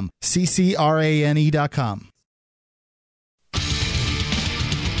ccrane.com. CCRANE.com.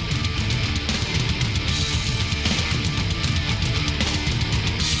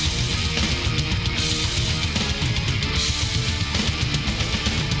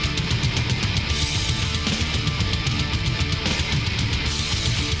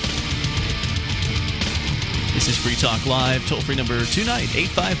 This is Free Talk Live, toll-free number tonight,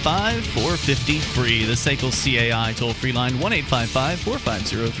 855-450-FREE. The SACL CAI toll-free line,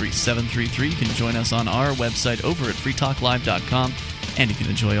 1-855-450-3733. You can join us on our website over at freetalklive.com, and you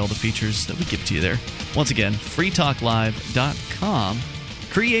can enjoy all the features that we give to you there. Once again, freetalklive.com.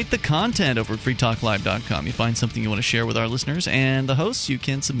 Create the content over at freetalklive.com. You find something you want to share with our listeners and the hosts, you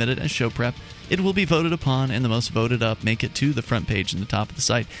can submit it as show prep. It will be voted upon, and the most voted up make it to the front page in the top of the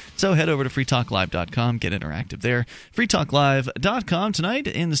site. So head over to freetalklive.com, get interactive there. freetalklive.com. Tonight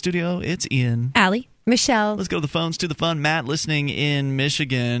in the studio, it's Ian. Allie. Michelle. Let's go to the phones, to the fun. Matt listening in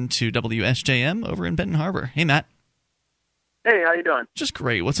Michigan to WSJM over in Benton Harbor. Hey, Matt. Hey, how you doing? Just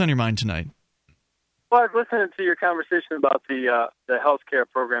great. What's on your mind tonight? Well, I was listening to your conversation about the health care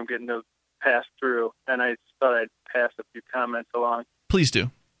program getting passed through, and I thought I'd pass a few comments along. Please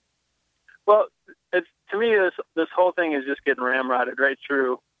do. Well, to me, this whole thing is just getting ramrodded right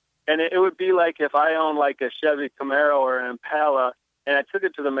through. And it would be like if I owned like a Chevy Camaro or an Impala, and I took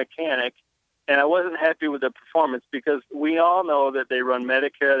it to the mechanic, and I wasn't happy with the performance, because we all know that they run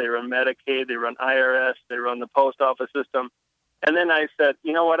Medicare, they run Medicaid, they run IRS, they run the post office system. And then I said,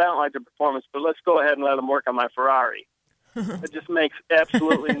 you know what, I don't like the performance, but let's go ahead and let them work on my Ferrari. It just makes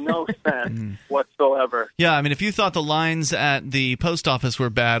absolutely no sense whatsoever. Yeah, I mean, if you thought the lines at the post office were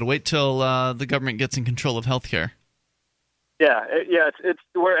bad, wait till the government gets in control of healthcare. Yeah,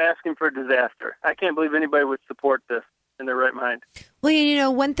 we're asking for disaster. I can't believe anybody would support this in their right mind.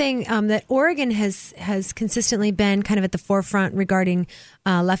 Well, one thing that Oregon has consistently been kind of at the forefront regarding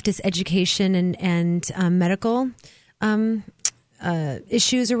leftist education and medical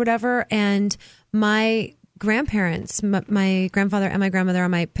issues or whatever. And my grandparents, my grandfather and my grandmother on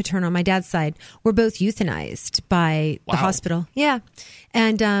my my dad's side, were both euthanized by the hospital. Yeah.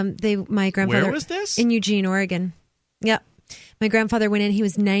 And my grandfather... Where was this? In Eugene, Oregon. Yep. My grandfather went in. He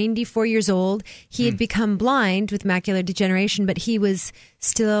was 94 years old. He had become blind with macular degeneration, but he was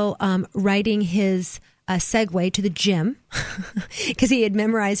still riding his Segway to the gym because he had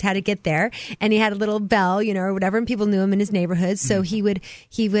memorized how to get there, and he had a little bell, or whatever, and people knew him in his neighborhood. So he would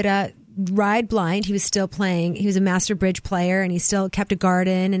ride blind. He was still playing. He was a master bridge player, and he still kept a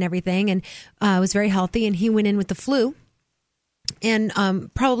garden and everything, and was very healthy. And he went in with the flu, and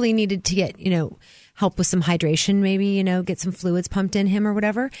probably needed to get help with some hydration, maybe get some fluids pumped in him or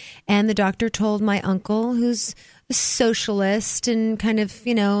whatever. And the doctor told my uncle, who's a socialist and kind of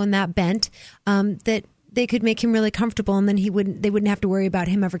in that bent, that they could make him really comfortable, and then they wouldn't have to worry about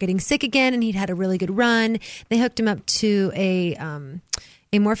him ever getting sick again, and he'd had a really good run. They hooked him up to a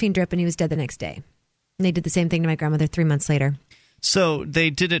morphine drip, and he was dead the next day. And they did the same thing to my grandmother 3 months later. So they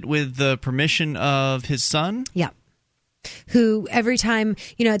did it with the permission of his son? Yeah. Who every time,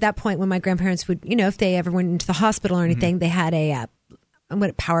 at that point when my grandparents would, if they ever went into the hospital or anything, they had a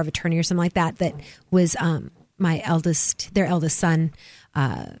power of attorney or something like that was their eldest son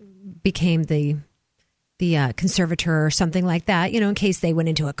became the conservator or something like that, in case they went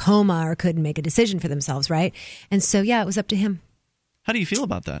into a coma or couldn't make a decision for themselves, right? And so, it was up to him. How do you feel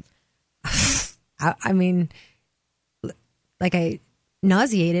about that? I mean,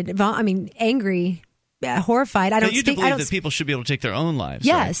 nauseated, angry, horrified. You believe that people should be able to take their own lives.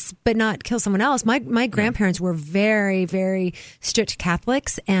 Yes, right? but not kill someone else. My grandparents were very, very strict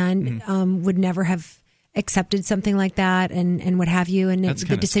Catholics and would never have accepted something like that and what have you. And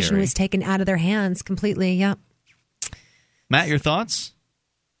the decision scary. was taken out of their hands completely. Yeah. Matt, your thoughts?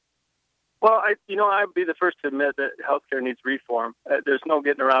 Well, I'd be the first to admit that healthcare needs reform. There's no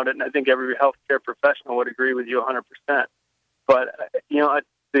getting around it, and I think every healthcare professional would agree with you 100%. But,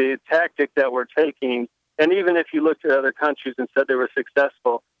 the tactic that we're taking, and even if you looked at other countries and said they were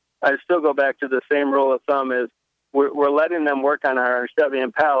successful, I still go back to the same rule of thumb is we're letting them work on our Chevy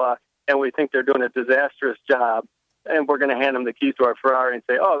Impala, and we think they're doing a disastrous job, and we're going to hand them the keys to our Ferrari and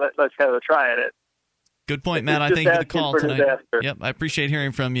say, let's have a try at it. Good point, Matt. I thank you for the call tonight. Disaster. Yep, I appreciate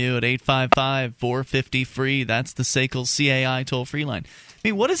hearing from you at 855-450-FREE. That's the SACL CAI toll-free line. I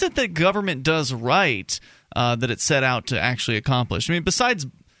mean, what is it that government does right that it's set out to actually accomplish? I mean, besides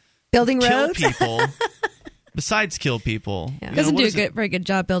building roads? Besides kill people. Yeah. Doesn't do a very good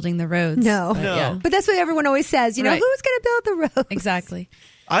job building the roads. No. Yeah. But that's what everyone always says. Who's going to build the roads? Exactly.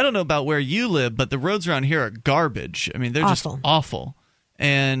 I don't know about where you live, but the roads around here are garbage. I mean, they're just awful.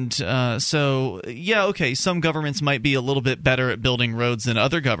 And some governments might be a little bit better at building roads than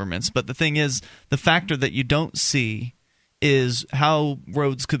other governments. But the thing is, the factor that you don't see is how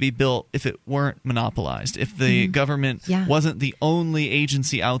roads could be built if it weren't monopolized, if the government wasn't the only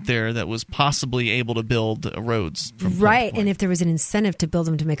agency out there that was possibly able to build roads. Right, and if there was an incentive to build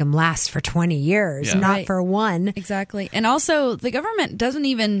them to make them last for 20 years, not for one. Exactly. And also, the government doesn't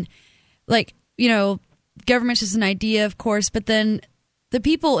even, government's just an idea, of course, but then the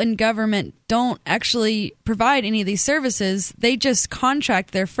people in government don't actually provide any of these services. They just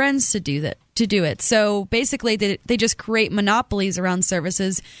contract their friends to do that. So basically, they just create monopolies around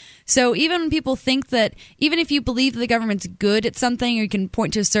services. So even when people think that, even if you believe that the government's good at something, or you can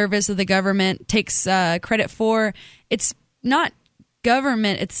point to a service that the government takes credit for, it's not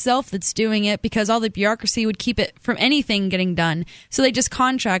government itself that's doing it, because all the bureaucracy would keep it from anything getting done. So they just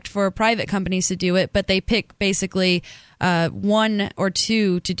contract for private companies to do it, but they pick basically one or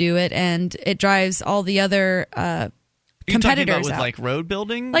two to do it, and it drives all the other competitors talking about with road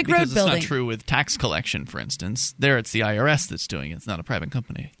building? Because it's not true with tax collection, for instance. There it's the IRS that's doing it. It's not a private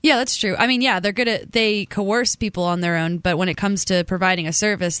company. Yeah, that's true. I mean, they coerce people on their own, but when it comes to providing a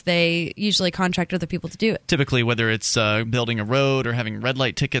service, they usually contract other people to do it. Typically, whether it's building a road or having red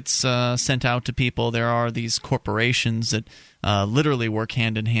light tickets sent out to people, there are these corporations that literally work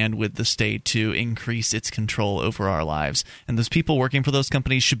hand in hand with the state to increase its control over our lives. And those people working for those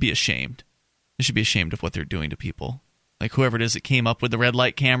companies should be ashamed. They should be ashamed of what they're doing to people. Like whoever it is that came up with the red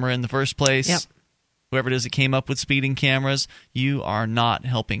light camera in the first place, whoever it is that came up with speeding cameras, you are not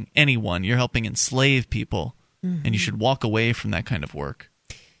helping anyone. You're helping enslave people, and you should walk away from that kind of work.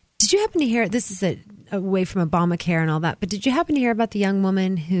 Did you happen to hear, this is away from Obamacare and all that, but did you happen to hear about the young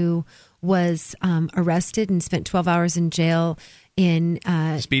woman who was arrested and spent 12 hours in jail in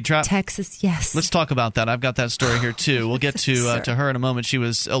Speed Trap? Texas? Yes. Let's talk about that. I've got that story here, too. We'll get to her in a moment. She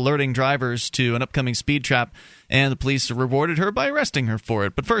was alerting drivers to an upcoming speed trap, and the police rewarded her by arresting her for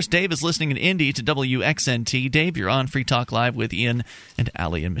it. But first, Dave is listening in Indy to WXNT. Dave, you're on Free Talk Live with Ian and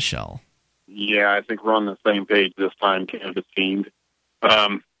Allie and Michelle. Yeah, I think we're on the same page this time, Cannabis Fiend.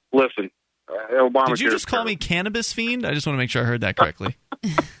 Listen, Obamacare. Did you just call me Cannabis Fiend? I just want to make sure I heard that correctly.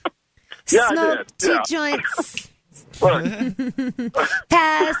 Yeah, Smoke I did. 2 joints. Look,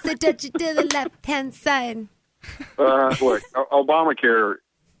 Pass the Dutchie to the left-hand side. look, Obamacare,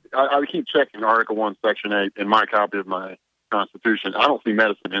 I keep checking Article 1, Section 8 in my copy of my Constitution. I don't see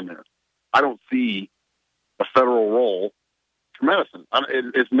medicine in there. I don't see a federal role for medicine.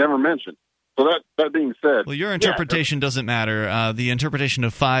 It's never mentioned. So that being said... Well, your interpretation doesn't matter. The interpretation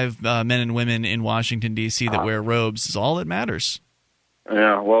of 5 men and women in Washington, D.C. that wear robes is all that matters.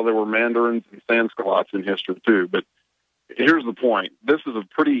 Yeah, well, there were mandarins and Sanskalots in history, too. But here's the point. This is a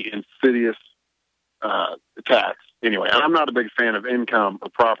pretty insidious tax. Anyway, I'm not a big fan of income or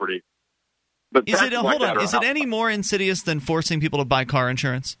property. But Is it taxes like hold on? that are Is it any more insidious than forcing people to buy car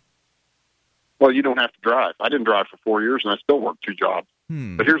insurance? Well, you don't have to drive. I didn't drive for 4 years, and I still worked 2 jobs.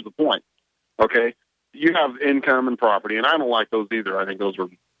 But here's the point, okay? You have income and property, and I don't like those either. I think those are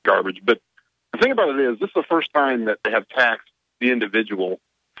garbage. But the thing about it is, this is the first time that they have taxed the individual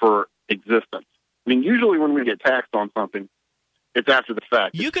for existence. I mean, usually when we get taxed on something, it's after the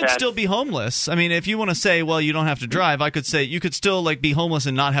fact. You could still be homeless. I mean, if you want to say, well, you don't have to drive, I could say you could still be homeless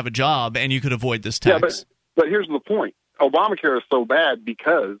and not have a job, and you could avoid this tax. Yeah, but here's the point. Obamacare is so bad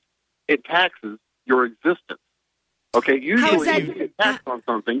because it taxes your existence. Okay, usually when you get taxed on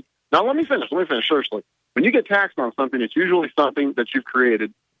something. Now, let me finish. Seriously. When you get taxed on something, it's usually something that you've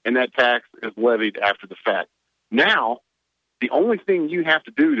created, and that tax is levied after the fact. Now, the only thing you have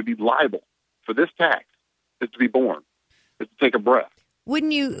to do to be liable for this tax is to be born, is to take a breath.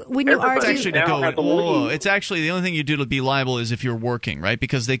 Wouldn't you argue? It's actually the only thing you do to be liable is if you're working, right?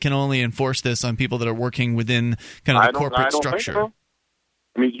 Because they can only enforce this on people that are working within kind of the corporate structure. Think so.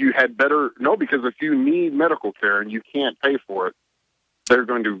 I mean, you had better no, because if you need medical care and you can't pay for it, you're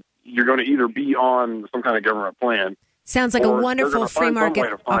going to either be on some kind of government plan. Sounds like a wonderful free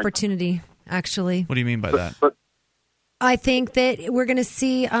market opportunity, actually. What do you mean by that? But I think that we're going to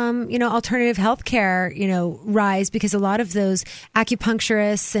see, alternative health care, rise because a lot of those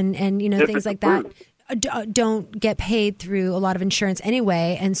acupuncturists and things like that don't get paid through a lot of insurance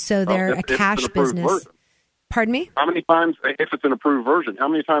anyway, and so they're a cash business. Version. Pardon me? How many times, if it's an approved version, how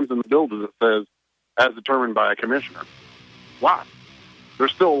many times in the bill does it say, as determined by a commissioner? Why?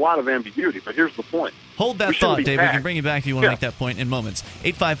 There's still a lot of ambiguity, but here's the point. Hold that thought, Dave. We can bring you back if you want to make that point in moments.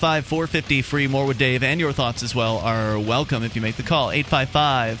 855-450-FREE. More with Dave, and your thoughts as well are welcome if you make the call.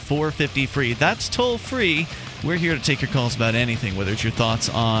 855-450-FREE. That's toll free. We're here to take your calls about anything, whether it's your thoughts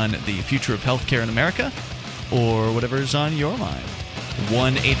on the future of healthcare in America or whatever's on your mind.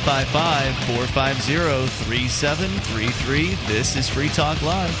 1-855-450-3733. This is Free Talk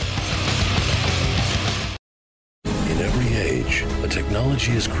Live. In every age, a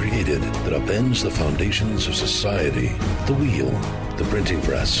technology is created that upends the foundations of society. The wheel, the printing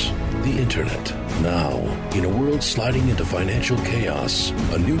press, the internet. Now, in a world sliding into financial chaos,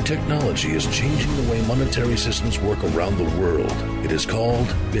 a new technology is changing the way monetary systems work around the world. It is called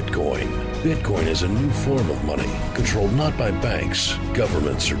Bitcoin. Bitcoin is a new form of money, controlled not by banks,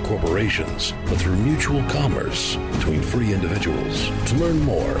 governments, or corporations, but through mutual commerce between free individuals. To learn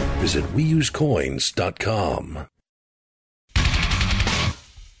more, visit WeUseCoins.com.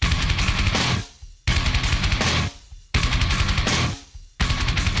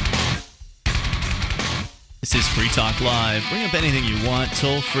 This is Free Talk Live. Bring up anything you want,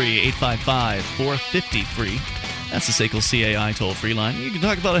 toll free, 855-450-FREE. That's the SACL CAI toll-free line. You can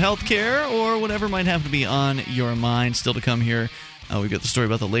talk about healthcare or whatever might have to be on your mind. Still to come here, we've got the story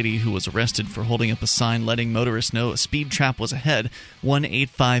about the lady who was arrested for holding up a sign letting motorists know a speed trap was ahead.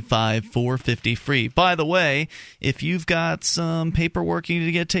 1-855-450-FREE. By the way, if you've got some paperwork you need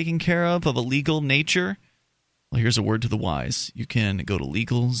to get taken care of a legal nature, well, here's a word to the wise. You can go to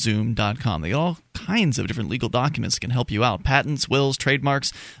LegalZoom.com. They got all kinds of different legal documents that can help you out. Patents, wills,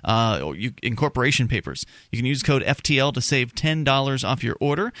 trademarks, incorporation papers. You can use code FTL to save $10 off your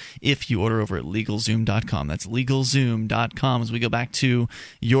order if you order over at LegalZoom.com. That's LegalZoom.com. As we go back to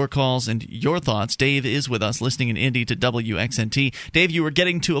your calls and your thoughts, Dave is with us, listening in Indy to WXNT. Dave, you were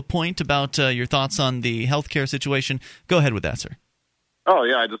getting to a point about your thoughts on the healthcare situation. Go ahead with that, sir. Oh,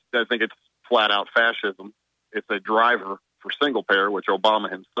 yeah. I think it's flat-out fascism. It's a driver for single payer, which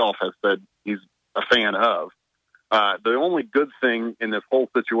Obama himself has said he's a fan of. The only good thing in this whole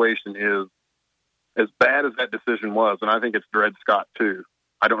situation is, as bad as that decision was, and I think it's Dred Scott too,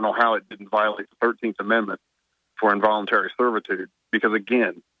 I don't know how it didn't violate the 13th Amendment for involuntary servitude, because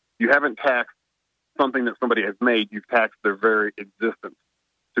again, you haven't taxed something that somebody has made, you've taxed their very existence.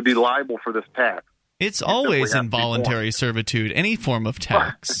 To be liable for this tax. It's always involuntary servitude, any form of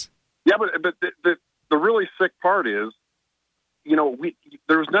tax. Yeah, but the really sick part is,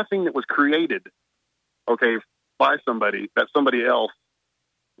 there was nothing that was created, by somebody that somebody else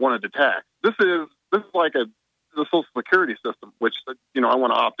wanted to tax. This is like the Social Security system, which I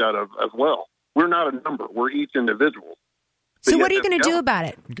want to opt out of as well. We're not a number; we're each individual. So what are you going to do about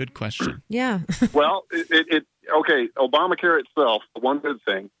it? Good question. Yeah. Well, Obamacare itself, the one good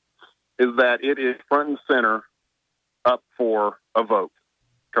thing is that it is front and center up for a vote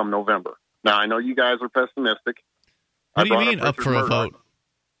come November. Now, I know you guys are pessimistic. What do you mean up for a vote?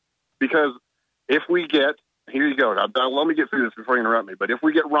 Because if we get, here you go, let me get through this before you interrupt me, but if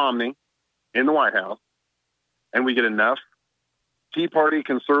we get Romney in the White House and we get enough Tea Party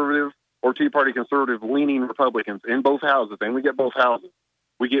conservative or Tea Party conservative leaning Republicans in both houses, and we get both houses,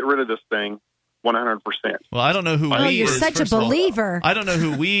 we get rid of this thing 100%. Well, I don't know who we is. Oh, you're such a believer. I don't know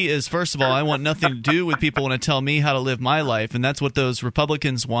who we is, first of all. I want nothing to do with people want to tell me how to live my life, and that's what those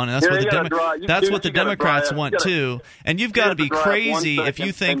Republicans want, and that's what the Democrats want, too. And you've got to be crazy if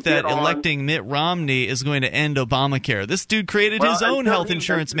you think that electing Mitt Romney is going to end Obamacare. This dude created his own health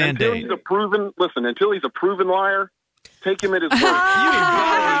insurance mandate. Until he's a proven liar, take him at his word. You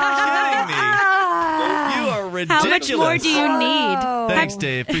gotta be kidding me. You are ridiculous. How much more do you need? Thanks,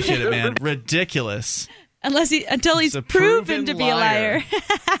 Dave. Appreciate it, man. Ridiculous. Until he's proven to be a liar.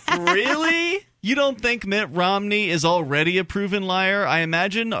 Really? You don't think Mitt Romney is already a proven liar? I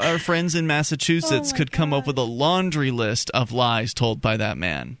imagine our friends in Massachusetts could come up with a laundry list of lies told by that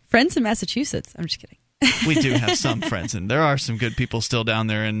man. Friends in Massachusetts? I'm just kidding. We do have some friends, and there are some good people still down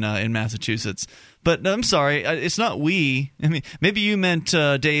there in Massachusetts. But I'm sorry, it's not we. I mean, maybe you meant,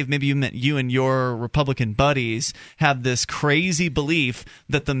 Dave, maybe you meant you and your Republican buddies have this crazy belief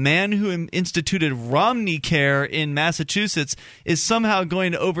that the man who instituted Romneycare in Massachusetts is somehow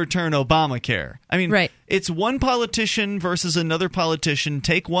going to overturn Obamacare. I mean, right. It's one politician versus another politician.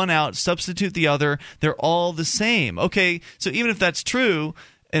 Take one out, substitute the other. They're all the same. Okay, so even if that's true,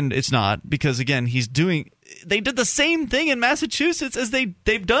 and it's not, because, again, they did the same thing in Massachusetts as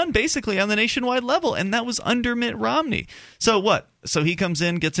they've done basically on the nationwide level, and that was under Mitt Romney. So what? So he comes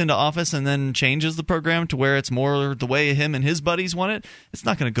in, gets into office, and then changes the program to where it's more the way him and his buddies want it? It's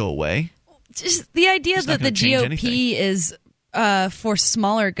not going to go away. Just the idea that the GOP is for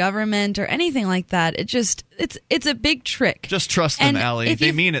smaller government or anything like that, it's a big trick. Just trust them, Allie.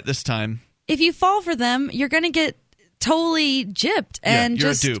 They mean it this time. If you fall for them, you're going to get totally gypped, and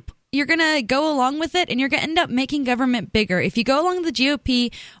you're a dupe. You're going to go along with it, and you're going to end up making government bigger. If you go along with the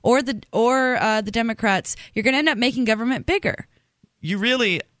GOP or the Democrats, you're going to end up making government bigger.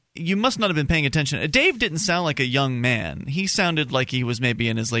 You must not have been paying attention. Dave didn't sound like a young man. He sounded like he was maybe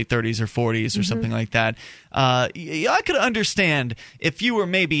in his late 30s or 40s or something like that. I could understand if you were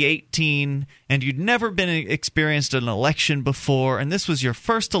maybe 18 and you'd never been experienced an election before, and this was your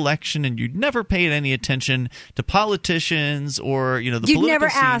first election, and you'd never paid any attention to politicians or the political You'd never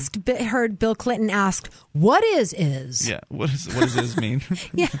scene. heard Bill Clinton ask, "What is?" Yeah, what does "is" mean?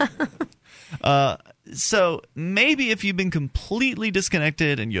 Yeah. So maybe if you've been completely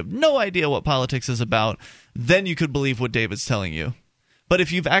disconnected and you have no idea what politics is about, then you could believe what David's telling you. But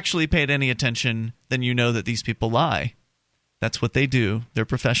if you've actually paid any attention, then you know that these people lie. That's what they do. They're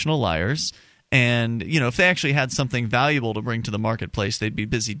professional liars. And, if they actually had something valuable to bring to the marketplace, they'd be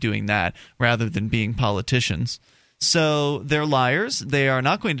busy doing that rather than being politicians. So they're liars. They are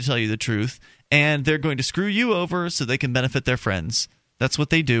not going to tell you the truth. And they're going to screw you over so they can benefit their friends. That's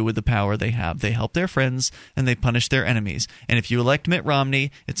what they do with the power they have. They help their friends, and they punish their enemies. And if you elect Mitt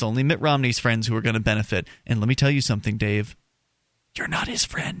Romney, it's only Mitt Romney's friends who are going to benefit. And let me tell you something, Dave. You're not his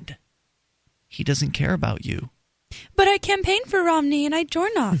friend. He doesn't care about you. But I campaigned for Romney, and I door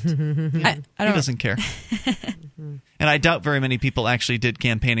knocked. He doesn't care. And I doubt very many people actually did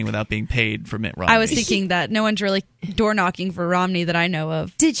campaigning without being paid for Mitt Romney. I was thinking that no one's really door knocking for Romney that I know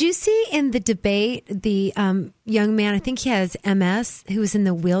of. Did you see in the debate the young man, I think he has MS, who was in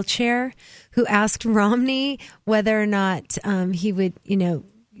the wheelchair, who asked Romney whether or not he would,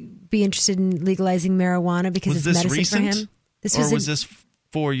 be interested in legalizing marijuana because it's medicine recent? for him? Was this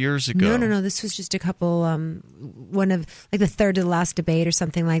 4 years ago? No. This was just a couple, one of the third to the last debate or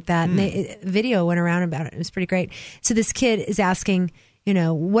something like that. And a video went around about it. It was pretty great. So this kid is asking,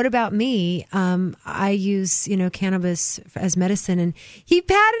 what about me? I use, cannabis as medicine. And he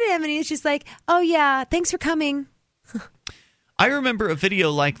patted him and he was just like, oh yeah, thanks for coming. I remember a video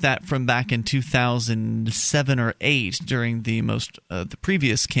like that from back in 2007 or 8 during the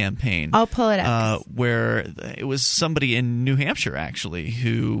previous campaign. I'll pull it up. Where it was somebody in New Hampshire, actually,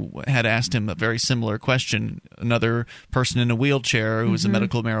 who had asked him a very similar question. Another person in a wheelchair who was a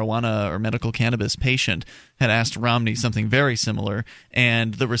medical marijuana or medical cannabis patient had asked Romney something very similar,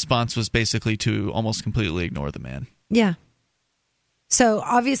 and the response was basically to almost completely ignore the man. Yeah. So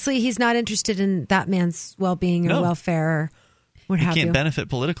obviously he's not interested in that man's well-being or welfare or what have you. He can't benefit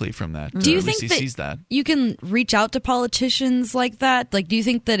politically from that. Do you think that you can reach out to politicians like that? Like, do you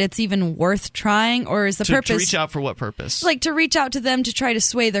think that it's even worth trying, or is the purpose to reach out for what purpose? Like to reach out to them to try to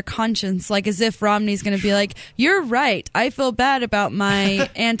sway their conscience, like as if Romney's going to be like, "You're right. I feel bad about my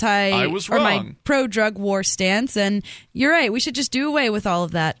I was wrong. or my pro-drug war stance, and you're right. We should just do away with all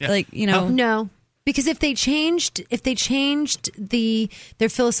of that." Yeah. No. Because if they changed their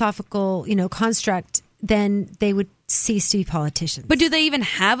philosophical, construct, then they would cease to be politicians. But do they even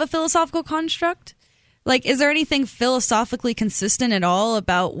have a philosophical construct? Like, is there anything philosophically consistent at all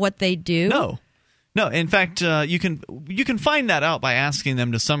about what they do? No, in fact, you can find that out by asking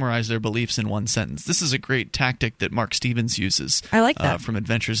them to summarize their beliefs in one sentence. This is a great tactic that Mark Stevens uses. I like that. From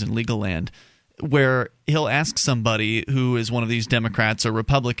Adventures in Legal Land, where he'll ask somebody who is one of these Democrats or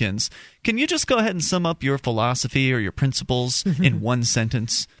Republicans, can you just go ahead and sum up your philosophy or your principles in one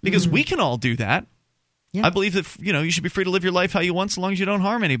sentence? Because we can all do that. Yeah. I believe that you should be free to live your life how you want, so long as you don't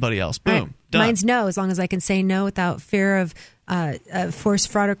harm anybody else. Boom. Right. Done. Mine's no. As long as I can say no without fear of force,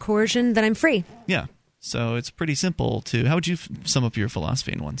 fraud, or coercion, then I'm free. Yeah. So it's pretty simple to. How would you sum up your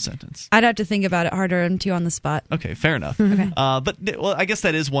philosophy in one sentence? I'd have to think about it harder. I'm too on the spot. Okay, fair enough. Okay. But I guess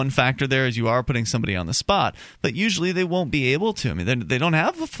that is one factor there, is you are putting somebody on the spot. But usually they won't be able to. I mean, they don't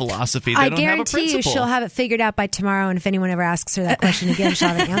have a philosophy. They don't have a principle. I guarantee you she'll have it figured out by tomorrow. And if anyone ever asks her that question again, she'll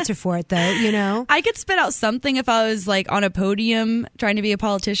have an answer for it, though. I could spit out something if I was like on a podium trying to be a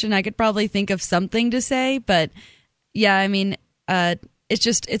politician. I could probably think of something to say. But yeah, I mean.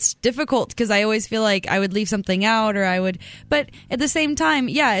 It's difficult because I always feel like I would leave something out but at the same time,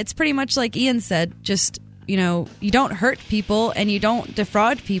 yeah, it's pretty much like Ian said, just, you don't hurt people and you don't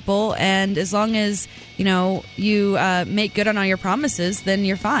defraud people. And as long as, you make good on all your promises, then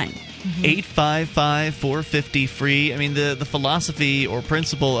you're fine. 855-450-FREE. I mean, the philosophy or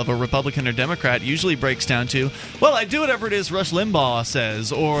principle of a Republican or Democrat usually breaks down to, well, I do whatever it is Rush Limbaugh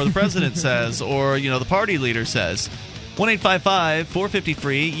says or the president says or, the party leader says.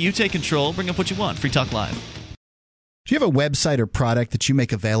 1-855-450-FREE. You take control. Bring up what you want. Free Talk Live. Do you have a website or product that you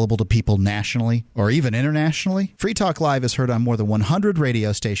make available to people nationally or even internationally? Free Talk Live is heard on more than 100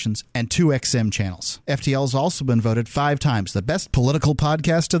 radio stations and 2 XM channels. FTL has also been voted 5 times the best political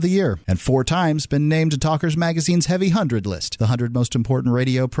podcast of the year and 4 times been named to Talkers Magazine's Heavy 100 list, the 100 most important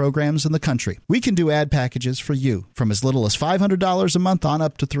radio programs in the country. We can do ad packages for you from as little as $500 a month on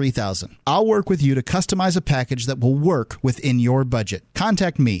up to $3,000. I'll work with you to customize a package that will work within your budget.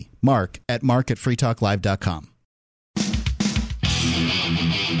 Contact me, Mark, at mark@freetalklive.com.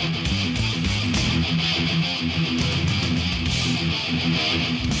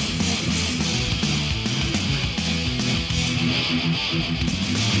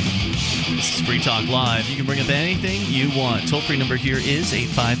 This is Free Talk Live. You can bring up anything you want. Toll-free number here is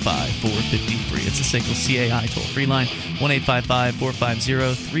 855-450-FREE. It's a SACL CAI toll-free line,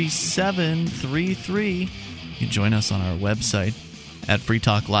 1-855-450-3733. You can join us on our website at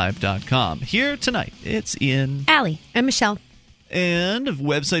freetalklive.com. Here tonight, it's Ian, Allie, and Michelle. And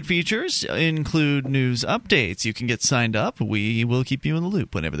website features include news updates. You can get signed up. We will keep you in the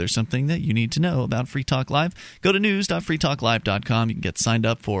loop whenever there's something that you need to know about Free Talk Live. Go to news.freetalklive.com. You can get signed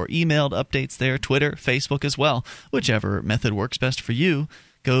up for emailed updates there, Twitter, Facebook as well. Whichever method works best for you.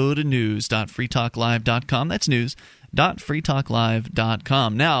 Go to news.freetalklive.com. That's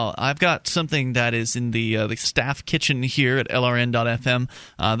news.freetalklive.com. Now, I've got something that is in the staff kitchen here at LRN.FM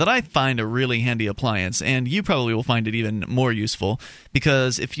that I find a really handy appliance, and you probably will find it even more useful,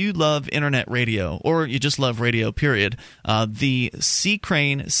 because if you love internet radio, or you just love radio, period, the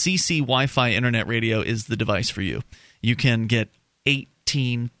C-Crane CC Wi-Fi internet radio is the device for you. You can get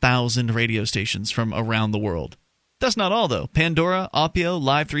 18,000 radio stations from around the world. That's not all, though. Pandora, Opio,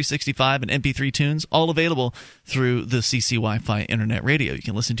 Live 365, and MP3 tunes, all available through the CC Wi-Fi internet radio. You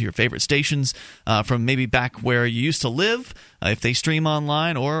can listen to your favorite stations from maybe back where you used to live, if they stream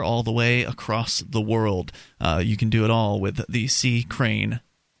online, or all the way across the world. You can do it all with the C-Crane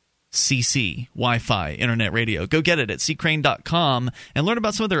CC Wi-Fi internet radio. Go get it at ccrane.com and learn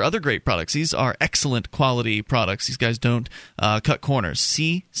about some of their other great products. These are excellent quality products. These guys don't cut corners.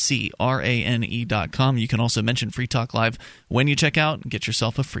 ccrane.com. You can also mention Free Talk Live when you check out and get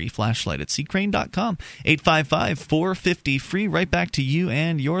yourself a free flashlight at ccrane.com. 855-450-FREE. Right back to you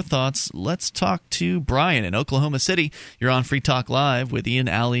and your thoughts. Let's talk to Brian in Oklahoma City. You're on Free Talk Live with Ian,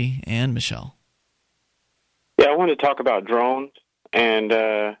 Allie, and Michelle. Yeah, I wanted to talk about drones,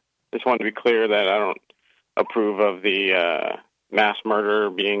 and just wanted to be clear that I don't approve of the mass murder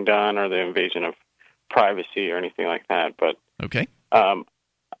being done or the invasion of privacy or anything like that. But okay, I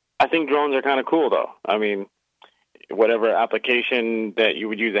think drones are kind of cool, though. I mean, whatever application that you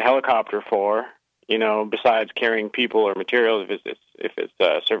would use a helicopter for, besides carrying people or materials, if it's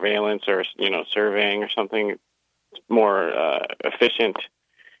surveillance or surveying or something, it's more efficient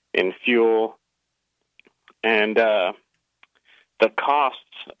in fuel, and the costs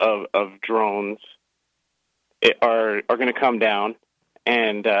of drones are going to come down,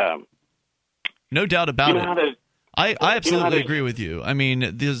 and no doubt about it. I absolutely agree with you. I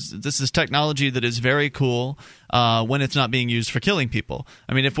mean, this is technology that is very cool. when it's not being used for killing people.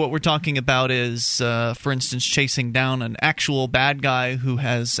 I mean, if what we're talking about is, for instance, chasing down an actual bad guy who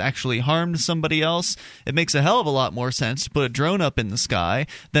has actually harmed somebody else, it makes a hell of a lot more sense to put a drone up in the sky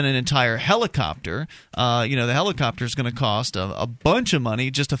than an entire helicopter. The helicopter is going to cost a bunch of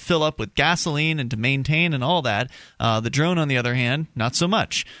money just to fill up with gasoline and to maintain and all that. The drone, on the other hand, not so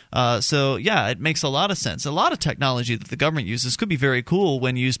much. So, yeah, it makes a lot of sense. A lot of technology that the government uses could be very cool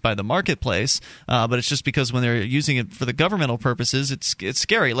when used by the marketplace, but it's just because when they're using it for the governmental purposes, it's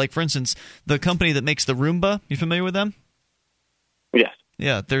scary. Like, for instance, the company that makes the Roomba, you familiar with them? Yes.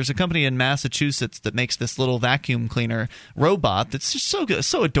 Yeah, there's a company in Massachusetts that makes this little vacuum cleaner robot that's just so good,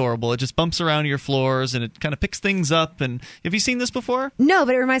 so adorable. It just bumps around your floors and it kind of picks things up. And have you seen this before? No,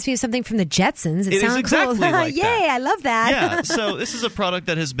 but it reminds me of something from the Jetsons. It sounds exactly cool. like Yay, that. I love that. Yeah, so this is a product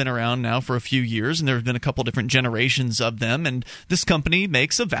that has been around now for a few years, and there have been a couple different generations of them. And this company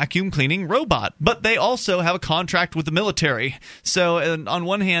makes a vacuum cleaning robot, but they also have a contract with the military. So on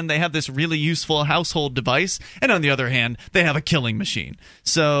one hand, they have this really useful household device, and on the other hand, they have a killing machine.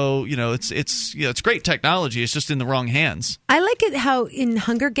 So, it's great technology. It's just in the wrong hands. I like it how in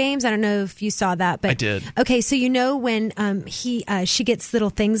Hunger Games, I don't know if you saw that, but I did. Okay, so when she gets little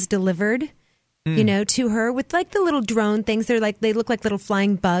things delivered, to her with like the little drone things. They look like little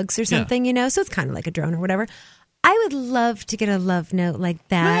flying bugs or something, so it's kind of like a drone or whatever. I would love to get a love note like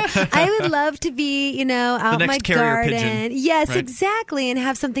that. I would love to be, out my garden. Pigeon, yes, right? Exactly. And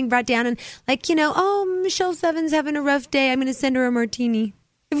have something brought down and Michelle Seven's having a rough day. I'm going to send her a martini.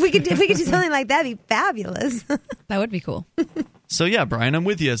 If we could do something like that, it'd be fabulous. That would be cool. So yeah, Brian, I'm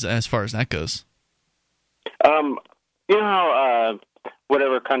with you as far as that goes. How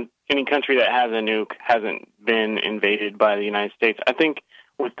any country that has a nuke hasn't been invaded by the United States. I think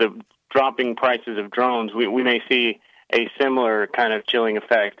with the dropping prices of drones, we may see a similar kind of chilling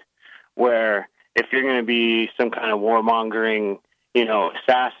effect where if you're going to be some kind of warmongering,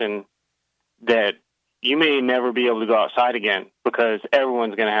 assassin, that you may never be able to go outside again because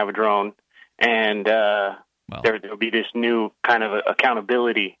everyone's going to have a drone, and there'll be this new kind of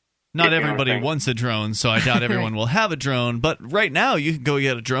accountability. Not everybody wants a drone, so I doubt everyone will have a drone. But right now, you can go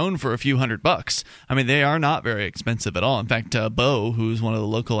get a drone for a few $100. I mean, they are not very expensive at all. In fact, Bo, who's one of the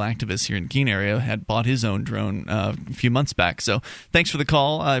local activists here in the Keene area, had bought his own drone a few months back. So thanks for the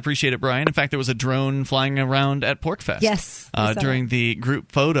call. I appreciate it, Brian. In fact, there was a drone flying around at PorcFest. Yes. During the group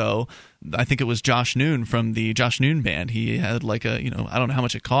photo. I think it was Josh Noon from the Josh Noon Band. He had I don't know how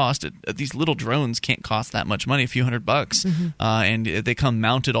much it cost. These little drones can't cost that much money, a few $100. Mm-hmm. And they come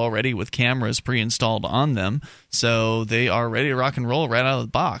mounted already with cameras pre-installed on them. So they are ready to rock and roll right out of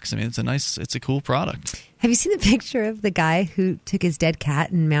the box. I mean, it's a cool product. Have you seen the picture of the guy who took his dead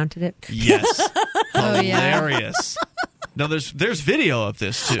cat and mounted it? Yes. Yeah. Hilarious. No, there's video of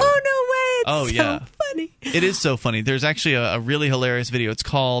this too. Oh, no way. It's so funny. It is so funny. There's actually a really hilarious video. It's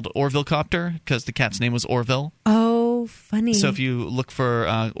called Orville Copter because the cat's name was Orville. Oh, funny. So if you look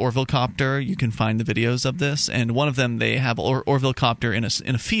for Orville Copter, you can find the videos of this. And one of them, they have Orville Copter in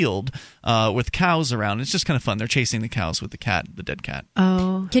a field with cows around. It's just kind of fun. They're chasing the cows with the dead cat.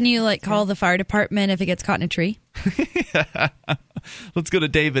 Oh. Can you call the fire department if it gets caught in a tree? Let's go to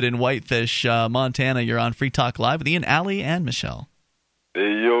David in Whitefish, Montana. You're on Free Talk Live with Ian, Allie, and Michelle.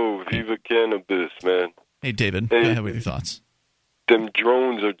 Hey, yo, Viva Cannabis, man. Hey, David. Hey, go ahead with your thoughts. Them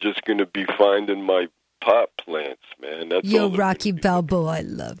drones are just going to be finding my pot plants, man. That's Yo, all Rocky Balboa, I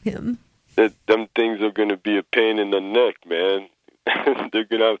love him. Them things are going to be a pain in the neck, man. They're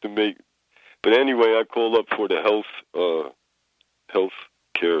going to have to make... But anyway, I call up for the health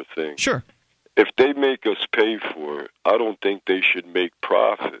care thing. Sure. If they make us pay for it, I don't think they should make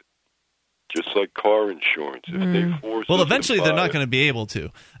profit. Just like car insurance. If they force us eventually to they're buy not it. going to be able to.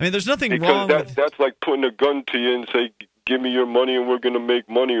 I mean, there's nothing Because wrong with... that's like putting a gun to you and say, give me your money and we're going to make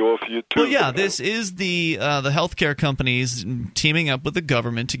money off you too. Well, yeah, this is the healthcare companies teaming up with the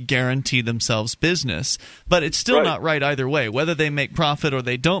government to guarantee themselves business. But it's still not right either way, whether they make profit or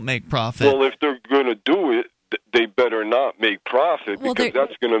they don't make profit. Well, if they're going to do it, they better not make profit because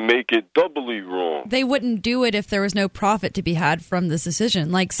that's going to make it doubly wrong. They wouldn't do it if there was no profit to be had from this decision.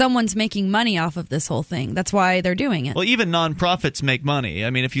 Like, someone's making money off of this whole thing. That's why they're doing it. Well, even nonprofits make money. I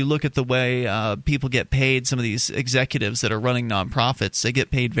mean, if you look at the way people get paid, some of these executives that are running nonprofits, they get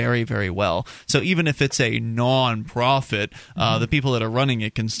paid very, very well. So even if it's a nonprofit, the people that are running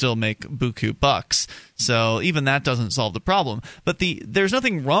it can still make buku bucks. So even that doesn't solve the problem. But there's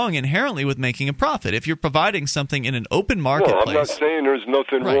nothing wrong inherently with making a profit. If you're providing something in an open marketplace... Well, I'm not saying there's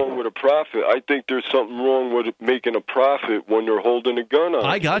nothing wrong with a profit. I think there's something wrong with making a profit when they're holding a gun on.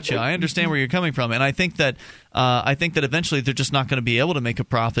 I got you. I understand where you're coming from. And I think that I think that eventually they're just not going to be able to make a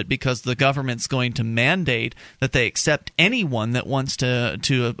profit because the government's going to mandate that they accept anyone that wants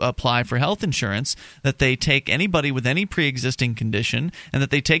to apply for health insurance, that they take anybody with any pre-existing condition, and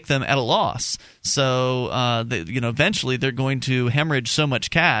that they take them at a loss. So eventually they're going to hemorrhage so much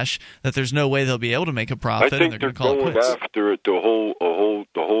cash that there's no way they'll be able to make a profit. I think and they're they're going after it the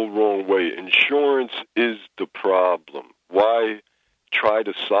whole wrong way. Insurance is the problem. Why try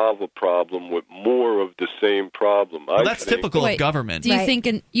to solve a problem with more of the same problem? Well, that's typical of government. Do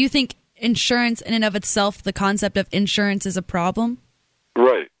you think insurance in and of itself, the concept of insurance, is a problem?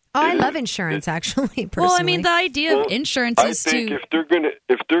 Right. Oh, I love insurance, actually, personally. Well, I mean, the idea of insurance is I think if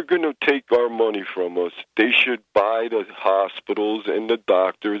they're gonna take our money from us, they should buy the hospitals and the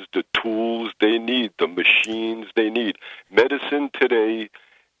doctors the tools they need, the machines they need. Medicine today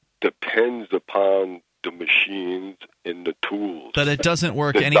depends upon the machines and the tools. But it doesn't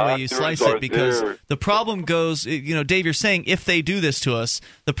work any way you slice it, because the problem goes, Dave, you're saying if they do this to us,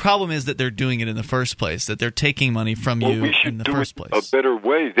 the problem is that they're doing it in the first place, that they're taking money from you in the first place. A better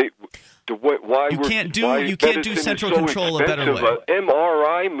way. You can't do central control a better way. An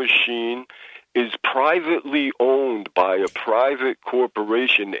MRI machine is privately owned by a private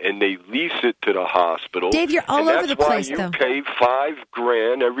corporation, and they lease it to the hospital. Dave, you're all over the place, though. That's why you pay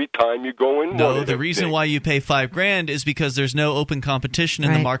 $5,000 every time you go in. No, the reason why you pay $5,000 is because there's no open competition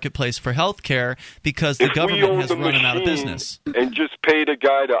in the marketplace for health care, because the government has run them out of business. And just pay the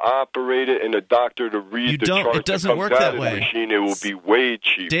guy to operate it and the doctor to read the chart. It doesn't work that way. Machine, it will be way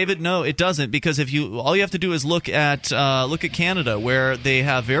cheaper. David, no, it doesn't, because all you have to do is look at Canada, where they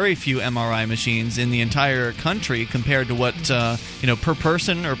have very few MRI machines in the entire country compared to what per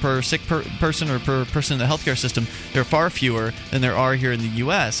person or per sick person or per person in the healthcare system. There are far fewer than there are here in the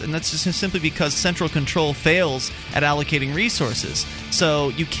U.S., and that's just simply because central control fails at allocating resources. So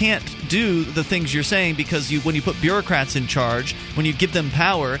you can't do the things you're saying, because when you put bureaucrats in charge, when you give them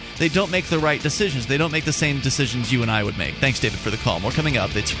power, they don't make the right decisions. They don't make the same decisions you and I would make. Thanks, David, for the call. More coming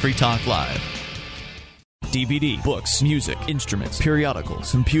up. It's Free Talk Live. DVD, books, music, instruments,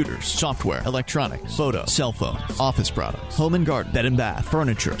 periodicals, computers, software, electronics, photo, cell phones, office products, home and garden, bed and bath,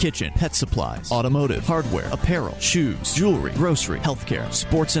 furniture, kitchen, pet supplies, automotive, hardware, apparel, shoes, jewelry, grocery, healthcare,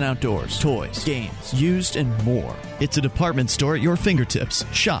 sports and outdoors, toys, games, used, and more. It's a department store at your fingertips.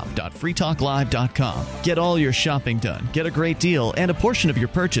 Shop.freetalklive.com. Get all your shopping done, get a great deal, and a portion of your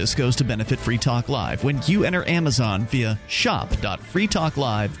purchase goes to benefit Free Talk Live when you enter Amazon via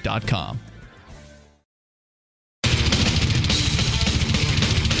shop.freetalklive.com.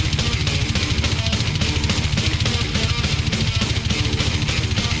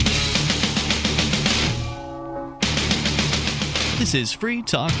 This is Free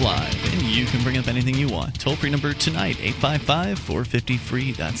Talk Live, and you can bring up anything you want. Toll-free number tonight,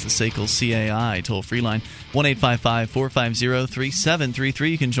 855-450-FREE. That's the SACL CAI toll-free line,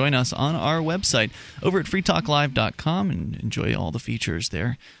 1-855-450-3733. You can join us on our website over at freetalklive.com and enjoy all the features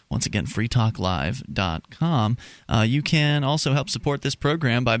there. Once again, freetalklive.com. You can also help support this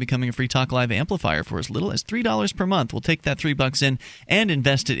program by becoming a Free Talk Live amplifier for as little as $3 per month. We'll take that $3 in and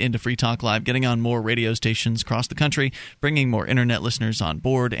invest it into Free Talk Live, getting on more radio stations across the country, bringing more internet listeners on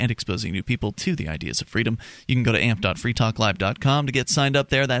board, and exposing new people to the ideas of freedom. You can go to amp.freetalklive.com to get signed up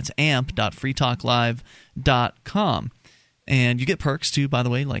there. That's amp.freetalklive.com. And you get perks, too, by the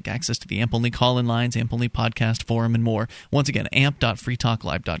way, like access to the AMP-only call-in lines, AMP-only podcast forum, and more. Once again,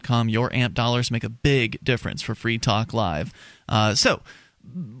 amp.freetalklive.com. Your AMP dollars make a big difference for Free Talk Live. So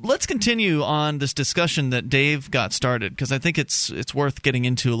let's continue on this discussion that Dave got started, because I think it's worth getting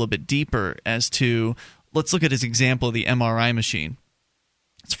into a little bit deeper as to, let's look at his example of the MRI machine.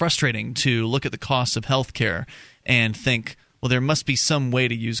 It's frustrating to look at the costs of healthcare and think, well, there must be some way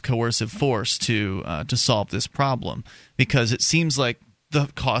to use coercive force to solve this problem, because it seems like the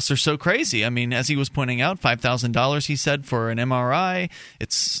costs are so crazy. I mean, as he was pointing out, $5,000, he said, for an MRI,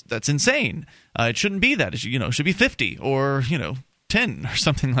 that's insane. It shouldn't be that. It should be $50 or 10 or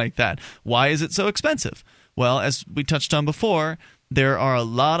something like that. Why is it so expensive? Well, as we touched on before, there are a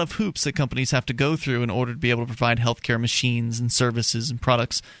lot of hoops that companies have to go through in order to be able to provide healthcare machines and services and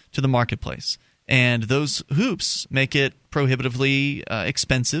products to the marketplace. And those hoops make it prohibitively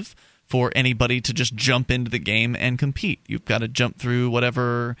expensive for anybody to just jump into the game and compete. You've got to jump through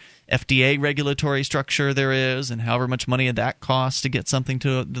whatever FDA regulatory structure there is and however much money that costs to get something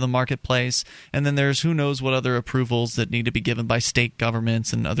to the marketplace. And then there's who knows what other approvals that need to be given by state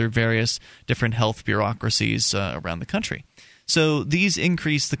governments and other various different health bureaucracies around the country. So these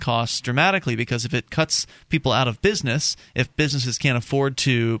increase the costs dramatically because if it cuts people out of business, if businesses can't afford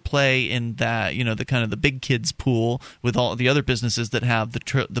to play in that, the kind of the big kids pool with all the other businesses that have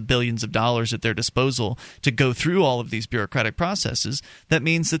the billions of dollars at their disposal to go through all of these bureaucratic processes, that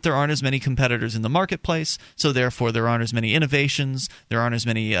means that there aren't as many competitors in the marketplace. So therefore, there aren't as many innovations. There aren't as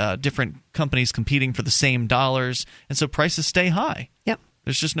many different companies competing for the same dollars, and so prices stay high. Yep.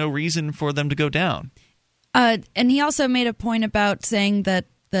 There's just no reason for them to go down. And he also made a point about saying that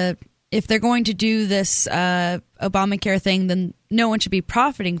if they're going to do this Obamacare thing, then no one should be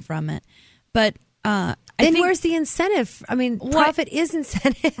profiting from it. But then where's the incentive? I mean, profit is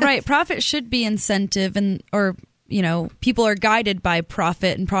incentive. Right. Profit should be incentive, or people are guided by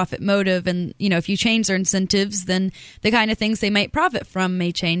profit and profit motive. And, if you change their incentives, then the kind of things they might profit from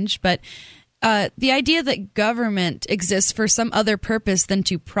may change. But the idea that government exists for some other purpose than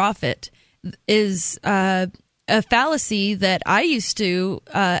to profit is a fallacy that I used to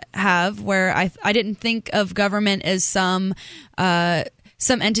have, where I didn't think of government as some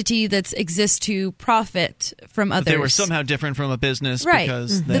entity that exists to profit from others. But they were somehow different from a business, right,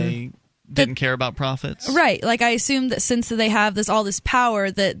 because they didn't care about profits. Right. Like, I assumed that since they have all this power,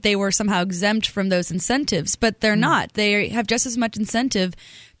 that they were somehow exempt from those incentives, but they're not. They have just as much incentive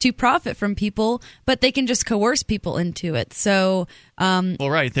to profit from people, but they can just coerce people into it. So,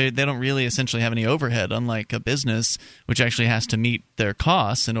 right, they don't really essentially have any overhead, unlike a business, which actually has to meet their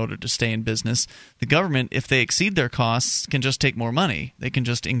costs in order to stay in business. The government, if they exceed their costs, can just take more money. They can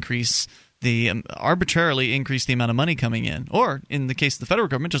just arbitrarily increase the amount of money coming in, or in the case of the federal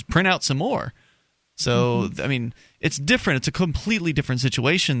government, just print out some more. So, I mean, it's different. It's a completely different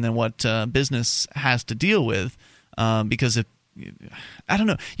situation than what business has to deal with, because if I don't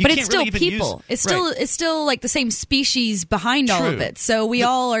know. But it's still people. It's still like the same species behind all of it. So we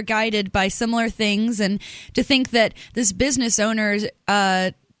all are guided by similar things, and to think that this business owner,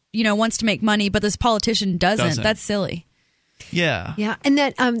 wants to make money, but this politician doesn't. That's silly. Yeah. Yeah, and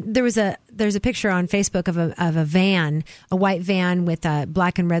that there's a picture on Facebook of a van, a white van with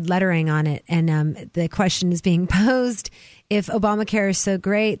black and red lettering on it, and the question is being posed: if Obamacare is so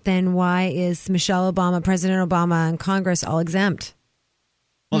great, then why is Michelle Obama, President Obama, and Congress all exempt?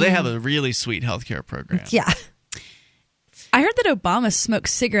 Well, they have a really sweet healthcare program. Yeah. I heard that Obama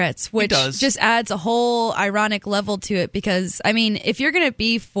smokes cigarettes, which just adds a whole ironic level to it, because, I mean, if you're going to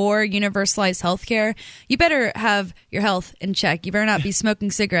be for universalized health care, you better have your health in check. You better not be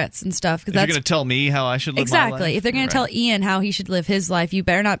smoking cigarettes and stuff. If you're going to tell me how I should live my life? Exactly. If they're going to tell Ian how he should live his life, you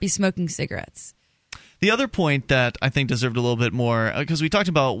better not be smoking cigarettes. The other point that I think deserved a little bit more, because we talked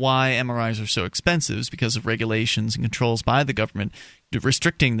about why MRIs are so expensive, is because of regulations and controls by the government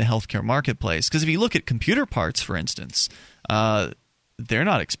restricting the healthcare marketplace. Because if you look at computer parts, for instance, they're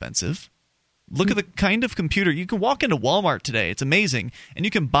not expensive. Look at the kind of computer. You can walk into Walmart today. It's amazing. And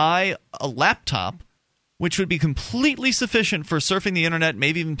you can buy a laptop which would be completely sufficient for surfing the internet,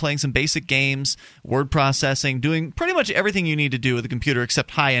 maybe even playing some basic games, word processing, doing pretty much everything you need to do with a computer except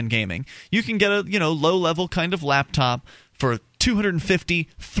high-end gaming. You can get a low-level kind of laptop for $250,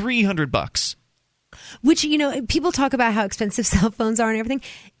 $300. Which, people talk about how expensive cell phones are and everything.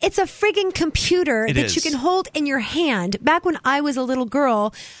 It's a friggin' computer you can hold in your hand. Back when I was a little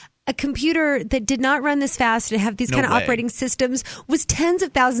girl, a computer that did not run this fast and have these kind of operating systems was tens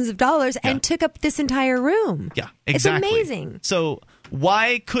of thousands of dollars and took up this entire room. Yeah, exactly. It's amazing. So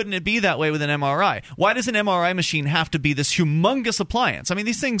why couldn't it be that way with an MRI? Why does an MRI machine have to be this humongous appliance? I mean,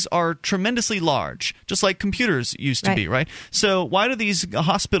 these things are tremendously large, just like computers used to be, right? So why do these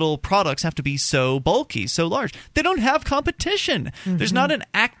hospital products have to be so bulky, so large? They don't have competition. Mm-hmm. There's not an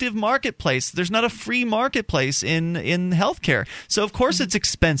active marketplace. There's not a free marketplace in healthcare. So of course it's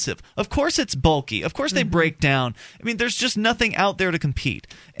expensive. Of course it's bulky. Of course they break down. I mean, there's just nothing out there to compete.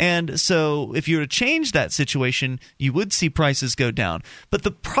 And so if you were to change that situation, you would see prices go down. But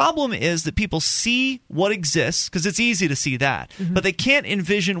the problem is that people see what exists, because it's easy to see that, but they can't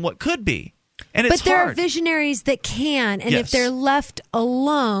envision what could be. And it's But there hard. are visionaries that can, and if they're left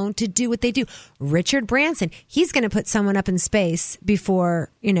alone to do what they do. Richard Branson, he's going to put someone up in space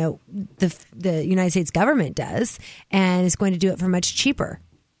before, the United States government does, and is going to do it for much cheaper.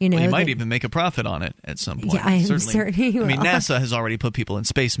 He might even make a profit on it at some point. Yeah, I'm certain he will. I mean, NASA has already put people in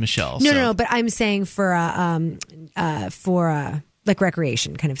space, Michelle. No, but I'm saying for like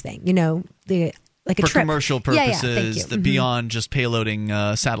recreation kind of thing, like a for trip. Commercial purposes, beyond just payloading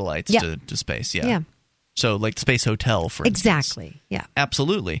satellites to space. Yeah. So like the Space Hotel, for instance. Exactly. Yeah.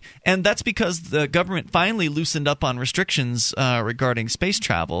 Absolutely. And that's because the government finally loosened up on restrictions regarding space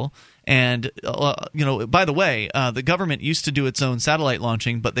travel. And, by the way, the government used to do its own satellite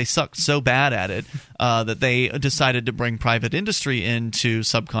launching, but they sucked so bad at it that they decided to bring private industry in to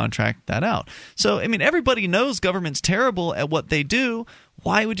subcontract that out. So, I mean, everybody knows government's terrible at what they do.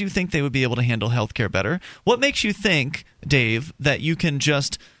 Why would you think they would be able to handle healthcare better? What makes you think, Dave, that we can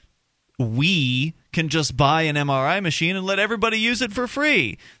just buy an MRI machine and let everybody use it for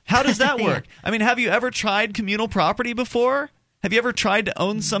free? How does that work? I mean, have you ever tried communal property before? Have you ever tried to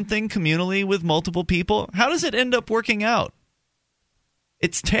own something communally with multiple people? How does it end up working out?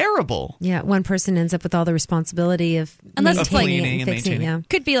 It's terrible. Yeah, one person ends up with all the responsibility of cleaning and fixing it. maintaining.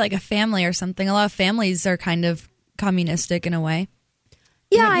 Could be like a family or something. A lot of families are kind of communistic in a way.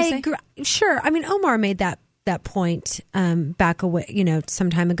 Yeah, I agree. Sure. I mean, Omar made that point back away, some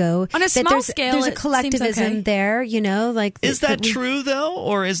time ago. On a small scale, there's a it collectivism seems okay. there, like is that true though,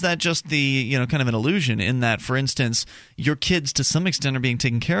 or is that just the kind of an illusion? In that, for instance, your kids to some extent are being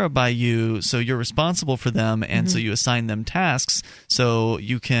taken care of by you, so you're responsible for them, and so you assign them tasks, so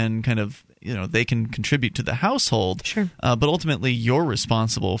you can kind of. They can contribute to the household, sure. But ultimately you're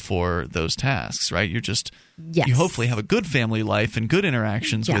responsible for those tasks, right? You're just yes. You hopefully have a good family life and good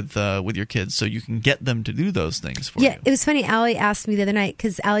interactions with your kids, so you can get them to do those things for you. Yeah, it was funny. Allie asked me the other night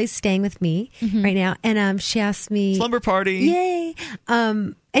because Allie's staying with me right now, and she asked me slumber party, yay!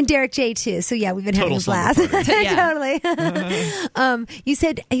 And Derek J too. So yeah, we've been having a blast. Totally.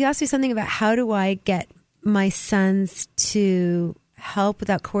 You asked me something about how do I get my sons to help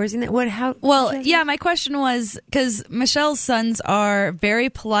without coercing that? My question was because Michelle's sons are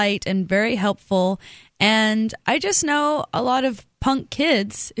very polite and very helpful, and I just know a lot of punk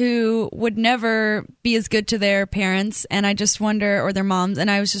kids who would never be as good to their parents, and I just wonder, or their moms,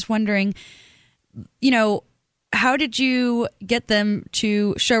 and I was just wondering, how did you get them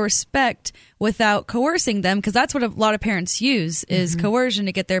to show respect without coercing them? Because that's what a lot of parents use is coercion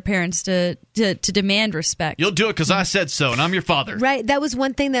to get their parents to demand respect. You'll do it because I said so, and I'm your father. Right. That was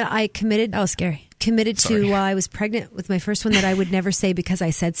one thing that I committed. Oh, scary. Committed to while I was pregnant with my first one that I would never say because I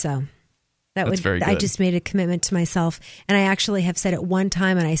said so. That's very good. I just made a commitment to myself, and I actually have said it one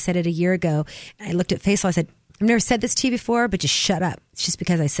time, and I said it a year ago. And I looked at Faisal. I said, I've never said this to you before, but just shut up. It's just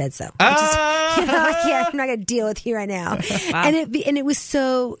because I said so. I'm not going to deal with you right now. Wow. And it was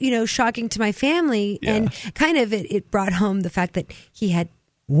so, shocking to my family. Yeah. And kind of it brought home the fact that he had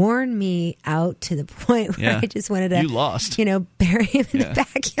worn me out to the point where I just wanted to, you lost. Bury him in the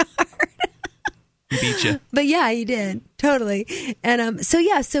backyard. He beat you. But yeah, he did. Totally. And so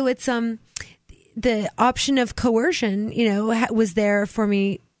it's the option of coercion, was there for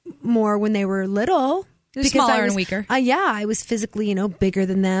me more when they were little. Smaller and weaker. I was physically, bigger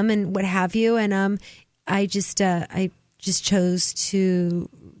than them and what have you. And I just chose to,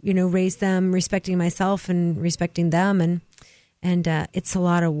 raise them respecting myself and respecting them. And it's a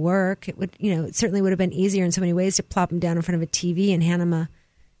lot of work. It would, it certainly would have been easier in so many ways to plop them down in front of a TV and hand them a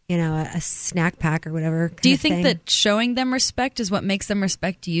snack pack or whatever. Do you think that showing them respect is what makes them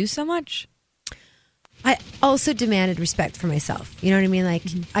respect you so much? I also demanded respect for myself. You know what I mean? Like,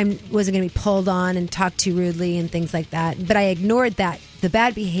 I wasn't going to be pulled on and talked to rudely and things like that. But I ignored the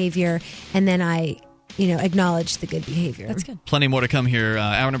bad behavior, and then I, acknowledged the good behavior. That's good. Plenty more to come here.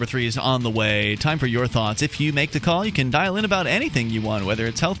 Hour number 3 is on the way. Time for your thoughts. If you make the call, you can dial in about anything you want, whether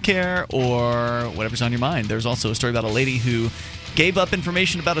it's healthcare or whatever's on your mind. There's also a story about a lady who gave up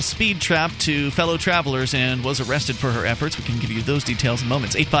information about a speed trap to fellow travelers and was arrested for her efforts. We can give you those details in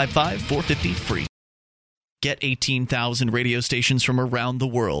moments. 855-450-FREE. Get 18,000 radio stations from around the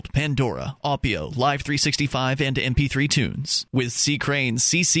world. Pandora, Opio, Live 365, and MP3 tunes. With C. Crane's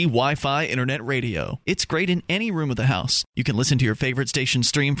CC Wi-Fi Internet Radio. It's great in any room of the house. You can listen to your favorite station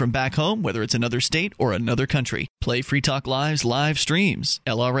stream from back home, whether it's another state or another country. Play Free Talk Live's live streams,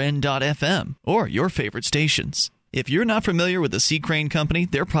 LRN.FM, or your favorite stations. If you're not familiar with the C. Crane Company,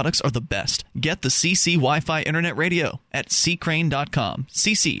 their products are the best. Get the CC Wi-Fi Internet Radio at ccrane.com.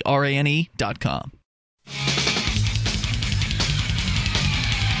 CCRANE.com.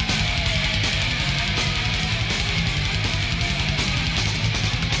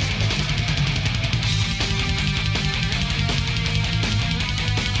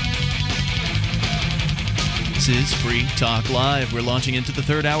 This is Free Talk Live. We're launching into the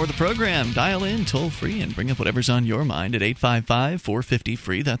third hour of the program. Dial in toll free and bring up whatever's on your mind at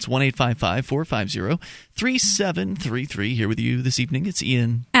 855-450-FREE. That's 1-855-450-3733. Here with you this evening, it's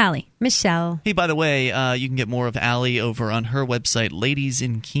Ian. Allie. Michelle. Hey, by the way, you can get more of Allie over on her website,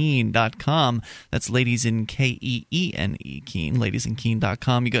 ladiesinkeene.com. That's ladies in K-E-E-N-E, Keene,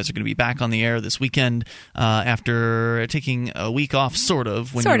 ladiesinkeene.com. You guys are going to be back on the air this weekend after taking a week off, sort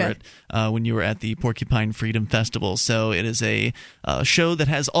of, when you were at the Porcupine Freedom Festival festival. So it is a show that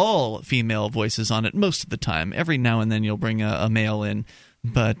has all female voices on it most of the time. Every now and then you'll bring a male in.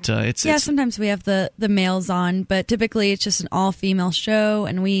 But it's sometimes we have the males on, but typically it's just an all-female show,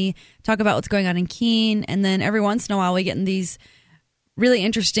 and we talk about what's going on in Keene, and then every once in a while we get in these really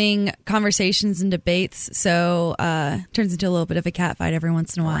interesting conversations and debates, so it turns into a little bit of a catfight every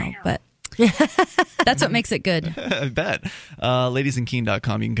once in a while, but that's what makes it good. I bet.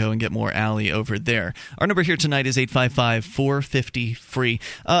 Ladiesinkeene.com, you can go and get more Allie over there. Our number here tonight is 855-450-FREE.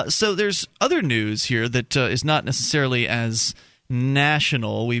 So there's other news here that is not necessarily as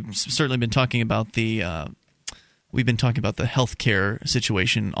national. We've certainly been talking about the healthcare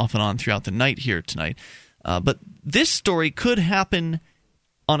situation off and on throughout the night here tonight. But this story could happen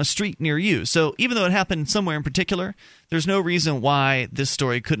on a street near you. So even though it happened somewhere in particular, there's no reason why this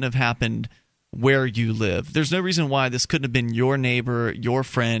story couldn't have happened where you live. There's no reason why this couldn't have been your neighbor, your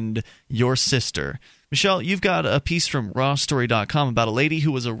friend, your sister. Michelle, you've got a piece from rawstory.com about a lady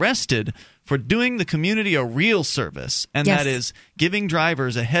who was arrested for doing the community a real service, and that is giving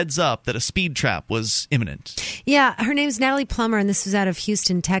drivers a heads up that a speed trap was imminent. Yeah, her name's Natalie Plummer, and this was out of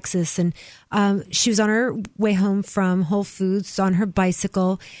Houston, Texas. And she was on her way home from Whole Foods on her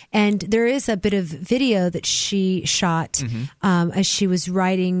bicycle, and there is a bit of video that she shot as she was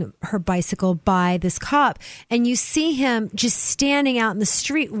riding her bicycle by this cop, and you see him just standing out in the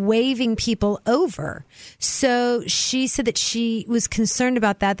street waving people over. So she said that she was concerned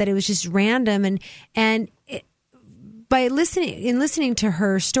about that it was just random, and by listening to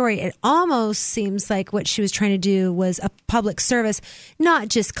her story, it almost seems like what she was trying to do was a public service, not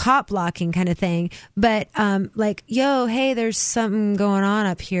just cop blocking kind of thing, but like, yo, hey, there's something going on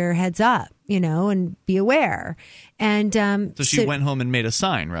up here, heads up, and be aware. And so she went home and made a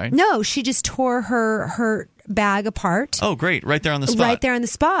sign, right? No, she just tore her bag apart. Oh, great. Right there on the spot. Right there on the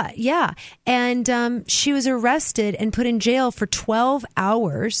spot, yeah. And she was arrested and put in jail for 12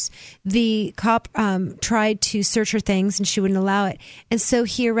 hours. The cop tried to search her things, and she wouldn't allow it. And so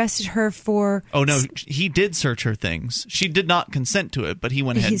he arrested her for... Oh, no, he did search her things. She did not consent to it, but he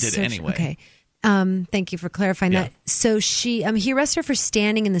went ahead and did it anyway. Okay. Thank you for clarifying that. So he arrested her for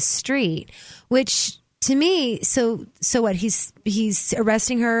standing in the street, which... To me, so what? He's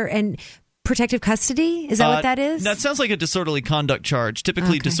arresting her and protective custody? Is that what that is? That sounds like a disorderly conduct charge.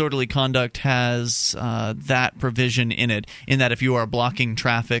 Typically, disorderly conduct has that provision in it, in that if you are blocking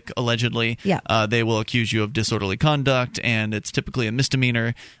traffic, allegedly, they will accuse you of disorderly conduct, and it's typically a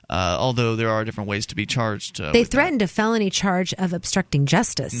misdemeanor, although there are different ways to be charged. They threatened a felony charge of obstructing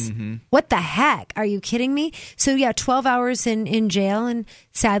justice. Mm-hmm. What the heck? Are you kidding me? So, 12 hours in jail, and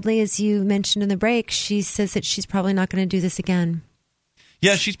sadly, as you mentioned in the break, she says that she's probably not going to do this again.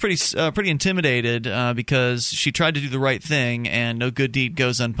 Yeah, she's pretty intimidated because she tried to do the right thing, and no good deed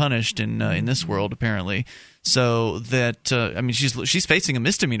goes unpunished in this world, apparently. So that she's facing a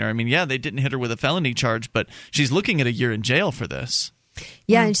misdemeanor. I mean, they didn't hit her with a felony charge, but she's looking at a year in jail for this.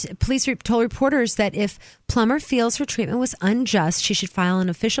 Yeah, and police told reporters that if Plummer feels her treatment was unjust, she should file an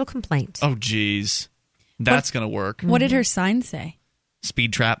official complaint. Oh, geez, that's going to work. What did her sign say?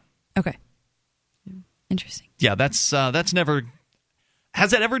 Speed trap. Okay, interesting. Yeah, that's never.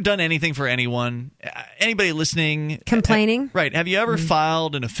 Has that ever done anything for anyone? Anybody listening? Complaining? Right. Have you ever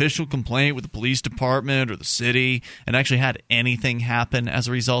filed an official complaint with the police department or the city and actually had anything happen as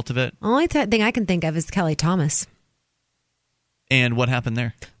a result of it? The only thing I can think of is Kelly Thomas. And what happened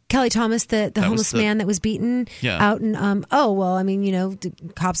there? Kelly Thomas, the homeless man that was beaten out in, the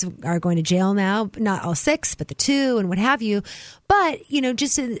cops are going to jail now, not all 6, but the 2 and what have you. But,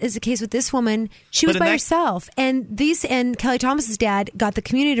 just as the case with this woman, she was by herself. And Kelly Thomas's dad got the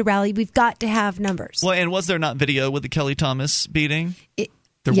community to rally. We've got to have numbers. Well, and was there not video with the Kelly Thomas beating?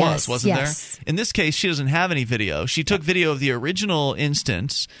 There wasn't there? In this case, she doesn't have any video. She took video of the original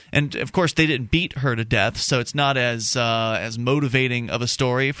instance, and of course, they didn't beat her to death, so it's not as motivating of a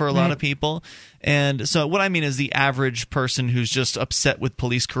story for a lot of people. And so what I mean is the average person who's just upset with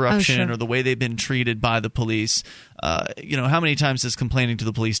police corruption or the way they've been treated by the police. How many times has complaining to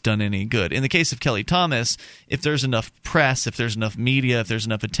the police done any good? In the case of Kelly Thomas, if there's enough press, if there's enough media, if there's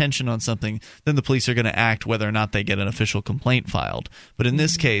enough attention on something, then the police are going to act whether or not they get an official complaint filed. But in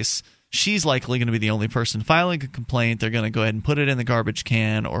this case, she's likely going to be the only person filing a complaint. They're going to go ahead and put it in the garbage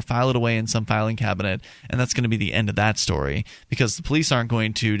can or file it away in some filing cabinet, and that's going to be the end of that story because the police aren't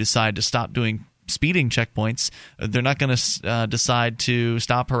going to decide to stop doing speeding checkpoints. They're not going to decide to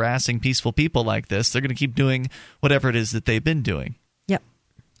stop harassing peaceful people like this. They're going to keep doing whatever it is that they've been doing. Yep.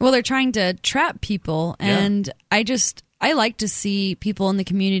 Well, they're trying to trap people, and I like to see people in the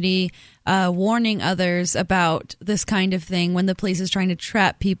community warning others about this kind of thing when the police is trying to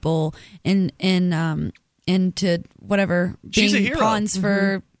trap people in into whatever She's a being hero. pawns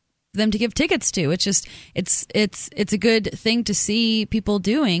for them to give tickets to. It's just it's a good thing to see people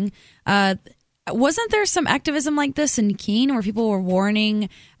doing. Wasn't there some activism like this in Keene where people were warning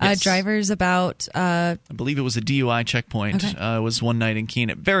drivers about... I believe it was a DUI checkpoint. Okay. It was one night in Keene.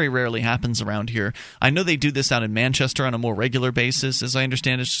 It very rarely happens around here. I know they do this out in Manchester on a more regular basis. As I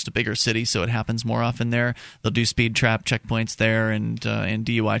understand, it's just a bigger city, so it happens more often there. They'll do speed trap checkpoints there and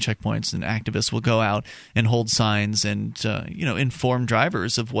DUI checkpoints, and activists will go out and hold signs and inform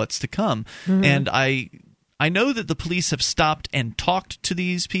drivers of what's to come. And I know that the police have stopped and talked to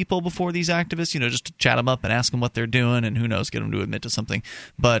these people before, these activists, just to chat them up and ask them what they're doing and who knows, get them to admit to something.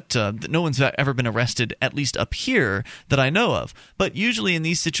 But no one's ever been arrested, at least up here, that I know of. But usually in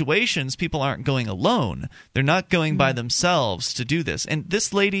these situations, people aren't going alone. They're not going by themselves to do this. And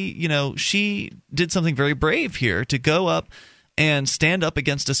this lady, she did something very brave here to go up and stand up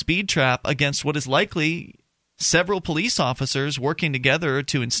against a speed trap against what is likely several police officers working together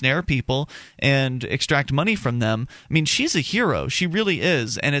to ensnare people and extract money from them. I mean, she's a hero. She really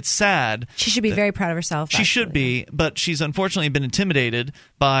is, and it's sad. She should be very proud of herself. She should be, but she's unfortunately been intimidated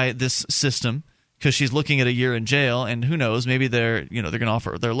by this system because she's looking at a year in jail, and who knows, maybe they're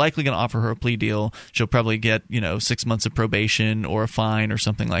likely going to offer her a plea deal. She'll probably get 6 months of probation or a fine or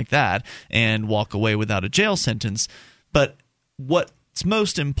something like that and walk away without a jail sentence. But what's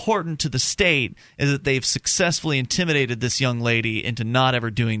most important to the state is that they've successfully intimidated this young lady into not ever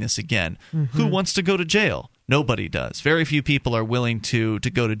doing this again. Who wants to go to jail? Nobody does. Very few people are willing to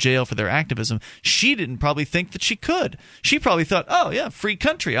go to jail for their activism. She didn't probably think that she could. She probably thought, oh, yeah, free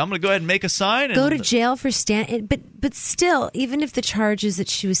country. I'm going to go ahead and make a sign. Go to jail for but still, even if the charge is that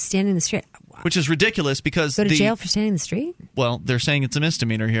she was standing in the street. Which is ridiculous because go to jail for standing in the street? Well, they're saying it's a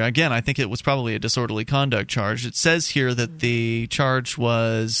misdemeanor here. Again, I think it was probably a disorderly conduct charge. It says here that the charge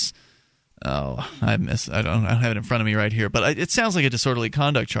was... I don't have it in front of me right here, but it sounds like a disorderly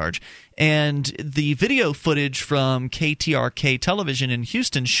conduct charge. And the video footage from KTRK television in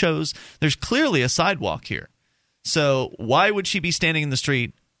Houston shows there's clearly a sidewalk here. So why would she be standing in the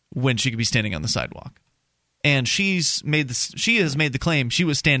street when she could be standing on the sidewalk? And she has made the claim she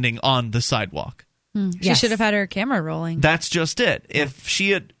was standing on the sidewalk. She should have had her camera rolling. That's just it. If she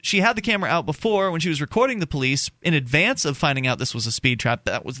had the camera out before when she was recording the police in advance of finding out this was a speed trap,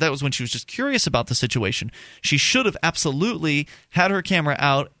 that was when she was just curious about the situation. She should have absolutely had her camera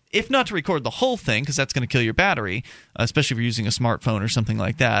out, if not to record the whole thing, because that's going to kill your battery, especially if you're using a smartphone or something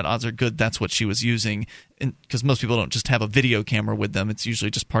like that. Odds are good that's what she was using, because most people don't just have a video camera with them. It's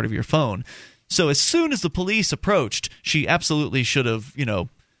usually just part of your phone. So as soon as the police approached, she absolutely should have,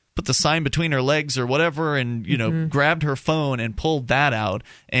 put the sign between her legs or whatever and, grabbed her phone and pulled that out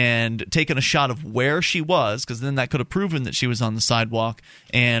and taken a shot of where she was, because then that could have proven that she was on the sidewalk,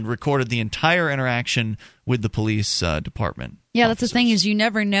 and recorded the entire interaction with the police department. Yeah, that's the thing, is you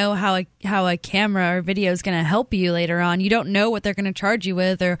never know how a camera or video is going to help you later on. You don't know what they're going to charge you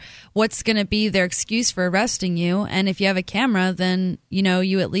with or what's going to be their excuse for arresting you. And if you have a camera, then,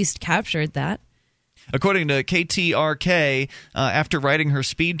 you at least captured that. According to KTRK, after writing her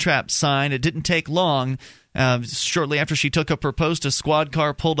speed trap sign, it didn't take long. Shortly after she took up her post, a squad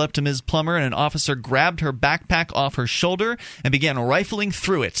car pulled up to Ms. Plummer, and an officer grabbed her backpack off her shoulder and began rifling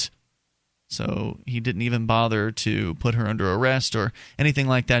through it. So he didn't even bother to put her under arrest or anything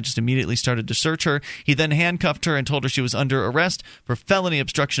like that, just immediately started to search her. He then handcuffed her and told her she was under arrest for felony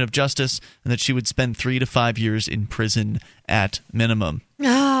obstruction of justice and that she would spend 3 to 5 years in prison at minimum.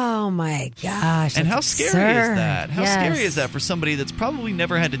 Oh, my gosh. And how scary is that? How Yes. scary is that for somebody that's probably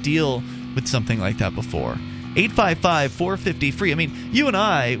never had to deal with something like that before? 855-450-FREE. I mean, you and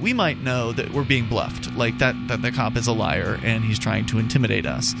I, we might know that we're being bluffed, like that the cop is a liar and he's trying to intimidate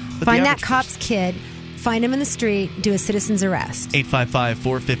us. But Find that cop's kid, find him in the street, do a citizen's arrest.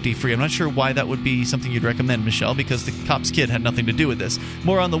 855-450-FREE. I'm not sure why that would be something you'd recommend, Michelle, because the cop's kid had nothing to do with this.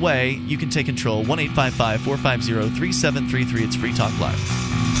 More on the way. You can take control. 1-855-450-3733. It's Free Talk Live.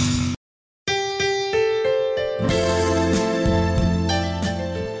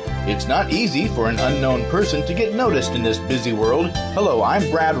 It's not easy for an unknown person to get noticed in this busy world. Hello,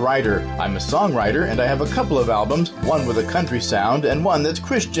 I'm Brad Ryder. I'm a songwriter, and I have a couple of albums, one with a country sound and one that's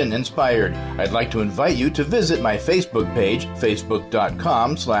Christian-inspired. I'd like to invite you to visit my Facebook page,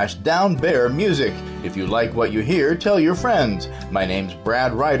 facebook.com/downbearmusic. If you like what you hear, tell your friends. My name's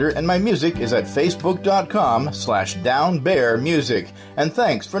Brad Ryder, and my music is at facebook.com/downbearmusic. And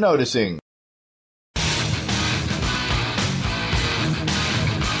thanks for noticing.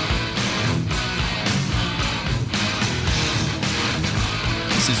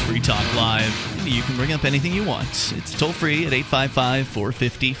 This is Free Talk Live. You can bring up anything you want. It's toll-free at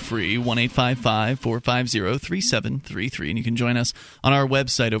 855-450-FREE, 1-855-450-3733. And you can join us on our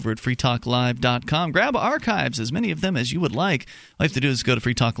website over at freetalklive.com. Grab archives, as many of them as you would like. All you have to do is go to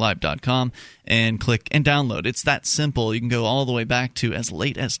freetalklive.com and click and download. It's that simple. You can go all the way back to as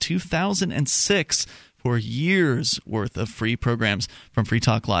late as 2006 for years worth of free programs from Free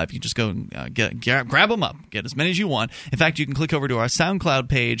Talk Live. You just go and grab them up, get as many as you want. In fact, you can click over to our SoundCloud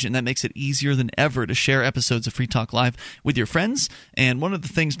page, and that makes it easier than ever to share episodes of Free Talk Live with your friends. And one of the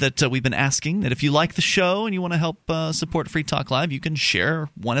things that we've been asking, that if you like the show and you want to help support Free Talk Live, you can share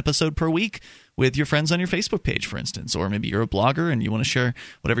one episode per week with your friends on your Facebook page, for instance. Or maybe you're a blogger and you want to share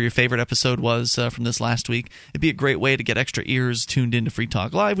whatever your favorite episode was from this last week. It'd be a great way to get extra ears tuned into Free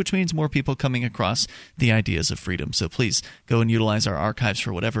Talk Live, which means more people coming across the ideas of freedom. So please go and utilize our archives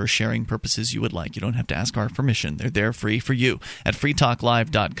for whatever sharing purposes you would like. You don't have to ask our permission. They're there free for you at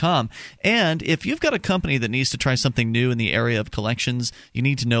freetalklive.com. And if you've got a company that needs to try something new in the area of collections, you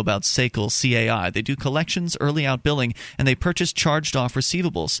need to know about SACL CAI. They do collections, early out billing, and they purchase charged-off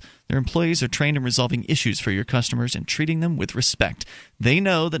receivables. Their employees are trained in resolving issues for your customers and treating them with respect. They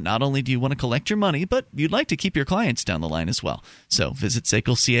know that not only do you want to collect your money, but you'd like to keep your clients down the line as well. So visit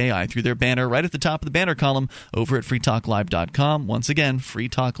SACL CAI through their banner right at the top of the banner column over at freetalklive.com. Once again,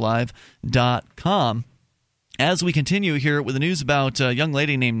 freetalklive.com. As we continue here with the news about a young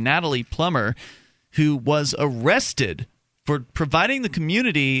lady named Natalie Plummer, who was arrested for providing the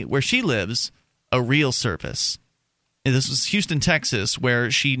community where she lives a real service. This was Houston, Texas, where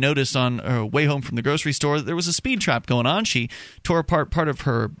she noticed on her way home from the grocery store that there was a speed trap going on. She tore apart part of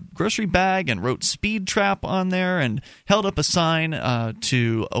her grocery bag and wrote "speed trap" on there and held up a sign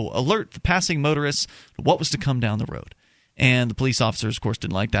to alert the passing motorists what was to come down the road. And the police officers, of course,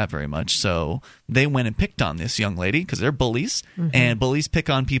 didn't like that very much, so they went and picked on this young lady because they're bullies, and bullies pick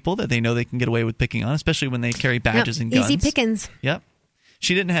on people that they know they can get away with picking on, especially when they carry badges and guns. Easy pickings. Yep.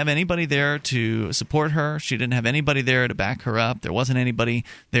 She didn't have anybody there to support her. She didn't have anybody there to back her up. There wasn't anybody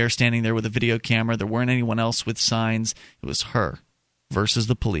there standing there with a video camera. There weren't anyone else with signs. It was her versus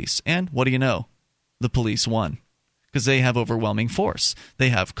the police. And what do you know? The police won because they have overwhelming force. They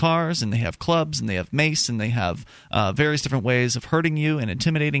have cars, and they have clubs, and they have mace, and they have various different ways of hurting you and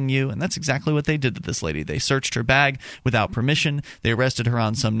intimidating you, and that's exactly what they did to this lady. They searched her bag without permission. They arrested her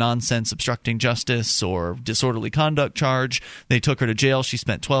on some nonsense obstructing justice or disorderly conduct charge. They took her to jail. She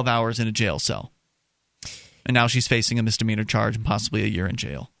spent 12 hours in a jail cell. And now she's facing a misdemeanor charge and possibly a year in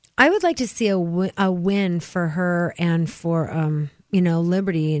jail. I would like to see a win for her and for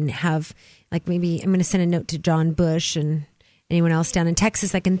liberty, and have, like, maybe I'm going to send a note to John Bush and anyone else down in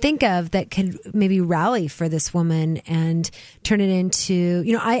Texas I can think of that could maybe rally for this woman and turn it into,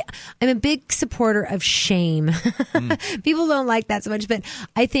 I'm a big supporter of shame. People don't like that so much, but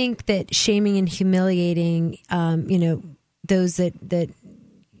I think that shaming and humiliating, those that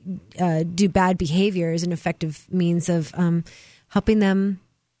do bad behavior is an effective means of helping them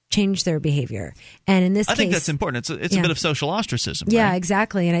change their behavior. And in this case, I think that's important. It's a bit of social ostracism. Yeah, right?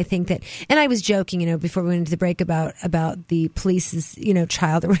 exactly. And I think that, and I was joking, before we went into the break about the police's,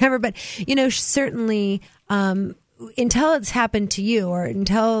 child or whatever, but, certainly, until it's happened to you, or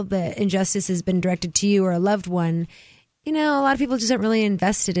until the injustice has been directed to you or a loved one, a lot of people just aren't really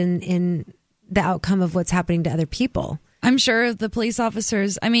invested in the outcome of what's happening to other people. I'm sure the police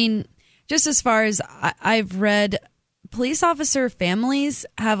officers, just as far as I've read, police officer families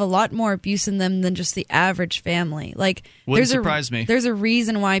have a lot more abuse in them than just the average family. Wouldn't surprise me. There's a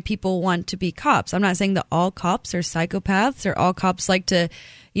reason why people want to be cops. I'm not saying that all cops are psychopaths or all cops like to,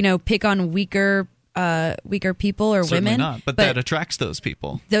 pick on weaker people or Certainly women. Not, but that attracts those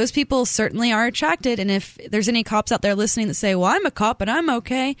people. Those people certainly are attracted. And if there's any cops out there listening that say, well, I'm a cop and I'm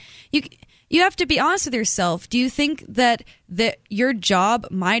okay, you have to be honest with yourself. Do you think that your job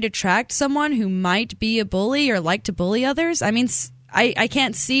might attract someone who might be a bully or like to bully others? I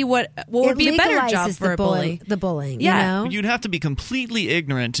can't see what would be a better job for a bully. The bullying, yeah. You'd have to be completely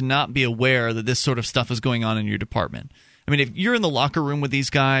ignorant to not be aware that this sort of stuff is going on in your department. If you're in the locker room with these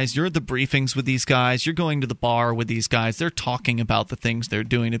guys, you're at the briefings with these guys, you're going to the bar with these guys, they're talking about the things they're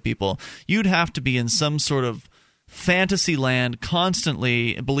doing to people, you'd have to be in some sort of fantasy land,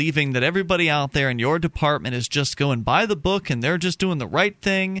 constantly believing that everybody out there in your department is just going by the book and they're just doing the right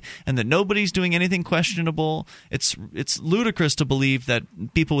thing and that nobody's doing anything questionable. It's ludicrous to believe that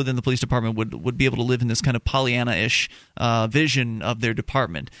people within the police department would be able to live in this kind of Pollyanna-ish vision of their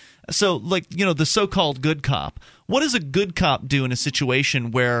department. So, the so-called good cop. What does a good cop do in a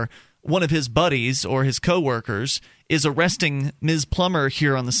situation where one of his buddies or his coworkers is arresting Ms. Plummer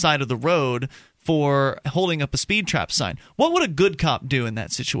here on the side of the road for holding up a speed trap sign? What would a good cop do in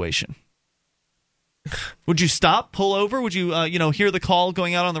that situation? Would you stop, pull over? Would you, hear the call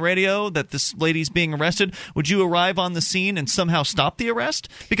going out on the radio that this lady's being arrested? Would you arrive on the scene and somehow stop the arrest?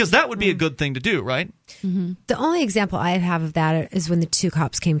 Because that would be a good thing to do, right? Mm-hmm. The only example I have of that is when the two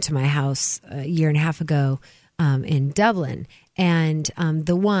cops came to my house a year and a half ago in Dublin. And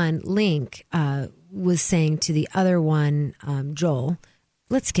the one, Link, was saying to the other one, Joel,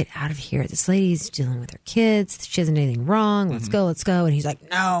 let's get out of here. This lady's dealing with her kids. She hasn't done anything wrong. Let's go. And he's like,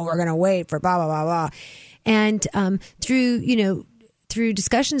 no, we're going to wait for blah, blah, blah, blah. And through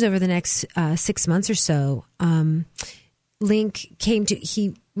discussions over the next 6 months or so, Link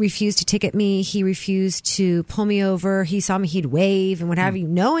he refused to ticket me. He refused to pull me over. He saw me, he'd wave and what have you,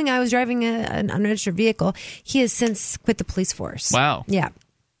 knowing I was driving an unregistered vehicle. He has since quit the police force. Wow. Yeah.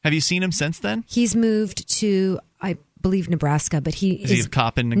 Have you seen him since then? He's moved to, I believe, Nebraska, but he is he a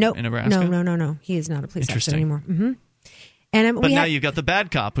cop in Nebraska? No. He is not a police officer anymore. Mm-hmm. And but now you've got the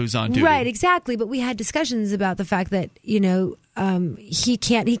bad cop who's on duty. Right, exactly. But we had discussions about the fact that, he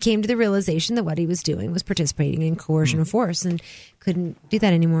came to the realization that what he was doing was participating in coercion of force and couldn't do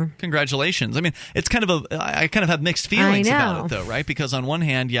that anymore. Congratulations. I mean, it's I kind of have mixed feelings about it, though, right? Because on one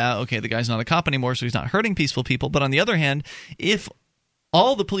hand, the guy's not a cop anymore, so he's not hurting peaceful people. But on the other hand, if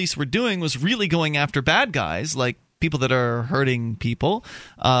all the police were doing was really going after bad guys, like people that are hurting people,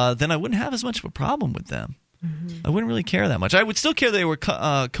 then I wouldn't have as much of a problem with them. Mm-hmm. I wouldn't really care that much. I would still care they were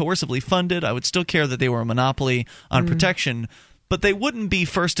coercively funded. I would still care that they were a monopoly on protection, but they wouldn't be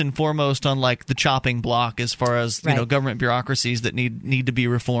first and foremost on like the chopping block as far as government bureaucracies that need to be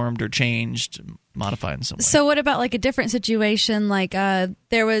reformed or changed, modified in some way. So what about like a different situation? Like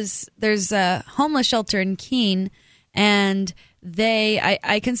there's a homeless shelter in Keene, and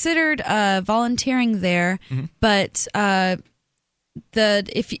I considered volunteering there, but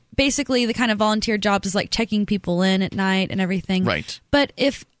basically the kind of volunteer jobs is like checking people in at night and everything. Right. But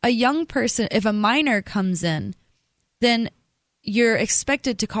if a minor comes in, then you're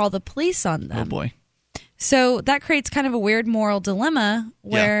expected to call the police on them. Oh boy. So that creates kind of a weird moral dilemma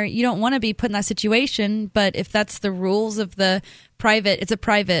where you don't want to be put in that situation, but if that's the rules of it's a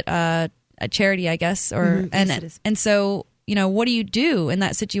private a charity, I guess, or yes, it is. And so what do you do in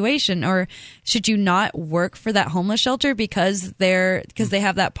that situation? Or should you not work for that homeless shelter because they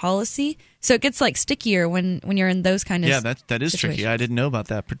have that policy? So it gets like stickier when you're in those kind of that is tricky. I didn't know about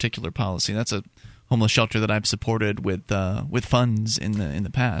that particular policy. That's a homeless shelter that I've supported with funds in the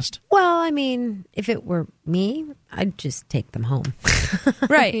past. Well, I mean, if it were me, I'd just take them home.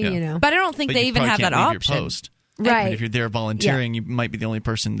 Right. But I don't think they even have that option. Your post. Right. I mean, if you're there volunteering, you might be the only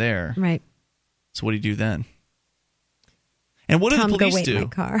person there. Right. So what do you do then? And what do the police go wait do? In my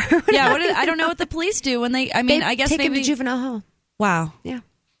car. I don't know what the police do when I guess take maybe him to juvenile hall. Wow. Yeah.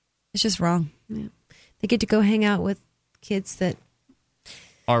 It's just wrong. Yeah. They get to go hang out with kids that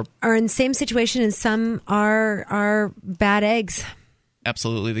are in the same situation, and some are bad eggs.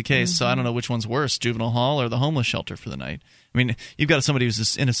 Absolutely the case. So I don't know which one's worse, juvenile hall or the homeless shelter for the night. I mean, you've got somebody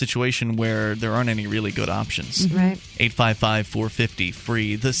who's in a situation where there aren't any really good options. Right.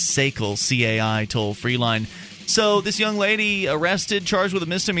 855-450-FREE, the SACL CAI toll-free line. So this young lady arrested, charged with a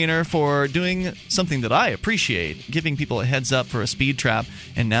misdemeanor for doing something that I appreciate, giving people a heads up for a speed trap,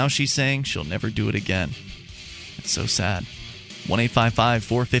 and now she's saying she'll never do it again. It's so sad.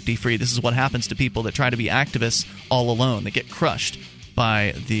 1-855-450-FREE. This is what happens to people that try to be activists all alone. They get crushed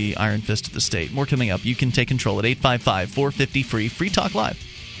by the iron fist of the state. More coming up. You can take control at 855-450-FREE. Free Talk Live.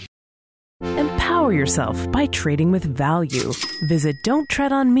 Empower yourself by trading with value. Visit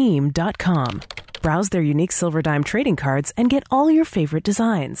don'ttreadonmeme.com. Browse their unique silver dime trading cards and get all your favorite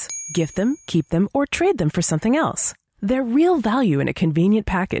designs. Gift them, keep them, or trade them for something else. They're real value in a convenient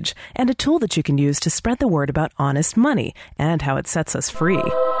package and a tool that you can use to spread the word about honest money and how it sets us free.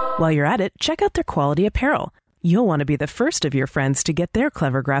 While you're at it, check out their quality apparel. You'll want to be the first of your friends to get their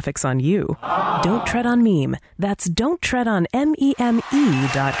clever graphics on you. Don't Tread on Meme. That's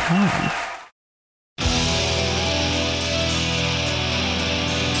don'ttreadonmeme.com.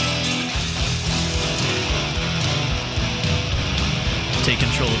 Take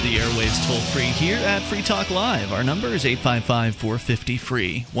control of the airwaves toll-free here at Free Talk Live. Our number is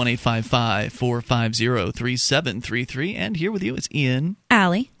 855-450-FREE, 1-855-450-3733. And here with you is Ian,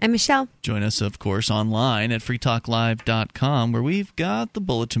 Allie, and Michelle. Join us, of course, online at freetalklive.com, where we've got the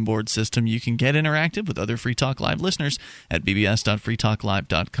bulletin board system. You can get interactive with other Free Talk Live listeners at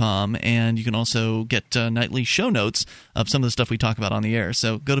bbs.freetalklive.com. And you can also get nightly show notes of some of the stuff we talk about on the air.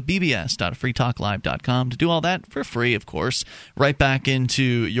 So go to bbs.freetalklive.com to do all that for free, of course. Right back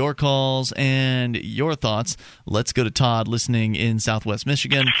into your calls and your thoughts. Let's go to Todd, listening in Southwest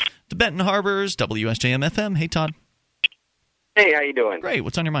Michigan, to Benton Harbor's WSJM FM. Hey, Todd. Hey, how you doing? Great.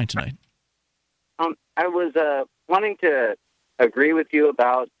 What's on your mind tonight? I was wanting to agree with you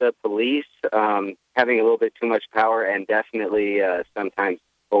about the police having a little bit too much power and definitely sometimes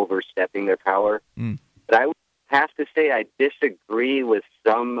overstepping their power. But I would have to say I disagree with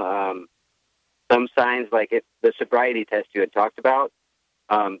some signs, like the sobriety test you had talked about.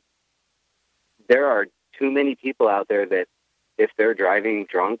 There are too many people out there that if they're driving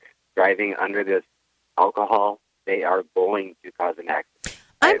drunk, driving under this alcohol, they are going to cause an accident.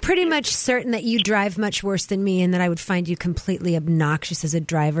 I'm pretty much certain that you drive much worse than me and that I would find you completely obnoxious as a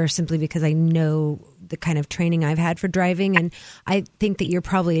driver simply because I know the kind of training I've had for driving. And I think that you're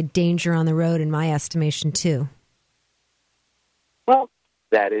probably a danger on the road in my estimation, too. Well,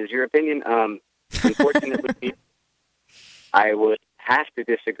 that is your opinion. Unfortunately, I would have to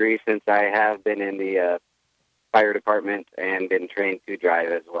disagree since I have been in the fire department and been trained to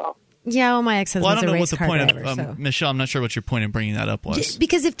drive as well. Yeah, well, my ex-husband's a race car driver. I don't know what the point of Michelle, I'm not sure what your point in bringing that up was.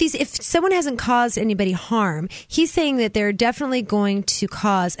 Because if someone hasn't caused anybody harm, he's saying that they're definitely going to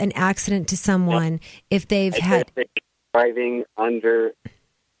cause an accident to someone if they've had driving under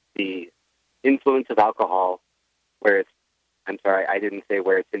the influence of alcohol, where it's. I'm sorry, I didn't say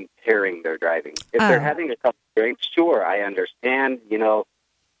where it's impairing their driving. If they're having a couple of drinks, sure, I understand.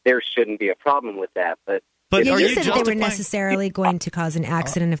 There shouldn't be a problem with that, but. But you are said that they were necessarily going to cause an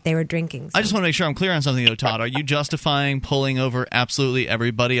accident if they were drinking. So. I just want to make sure I'm clear on something, though, Todd. Are you justifying pulling over absolutely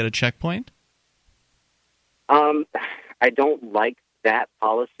everybody at a checkpoint? I don't like that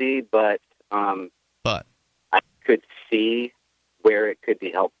policy, but I could see where it could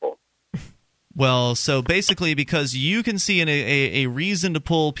be helpful. Well, so basically, because you can see a reason to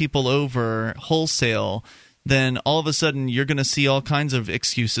pull people over wholesale, then all of a sudden you're going to see all kinds of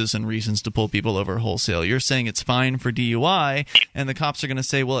excuses and reasons to pull people over wholesale. You're saying it's fine for DUI, and the cops are going to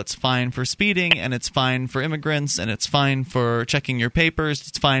say, well, it's fine for speeding, and it's fine for immigrants, and it's fine for checking your papers,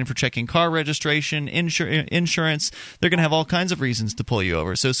 it's fine for checking car registration, insurance. They're going to have all kinds of reasons to pull you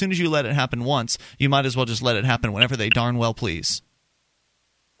over. So as soon as you let it happen once, you might as well just let it happen whenever they darn well please.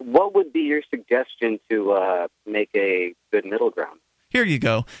 What would be your suggestion to make a good middle ground? Here you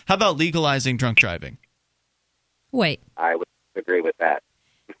go. How about legalizing drunk driving? Wait. I would agree with that.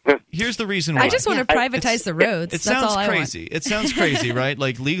 Here's the reason why. I just want to privatize the roads. It That's sounds all I crazy. want. It sounds crazy, right?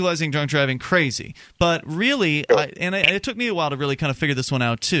 Like legalizing drunk driving, crazy. But really, it took me a while to really kind of figure this one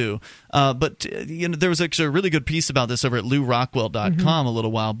out too. But there was actually a really good piece about this over at LouRockwell.com a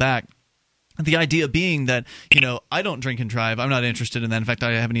little while back. The idea being that, I don't drink and drive. I'm not interested in that. In fact,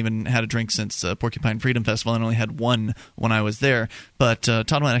 I haven't even had a drink since Porcupine Freedom Festival. I only had one when I was there. But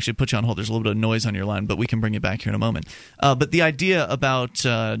Todd might actually put you on hold. There's a little bit of noise on your line, but we can bring you back here in a moment. But the idea about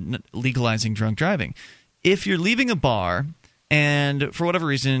legalizing drunk driving, if you're leaving a bar and for whatever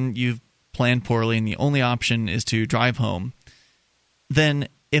reason you've planned poorly and the only option is to drive home, then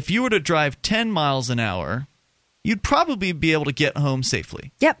if you were to drive 10 miles an hour, you'd probably be able to get home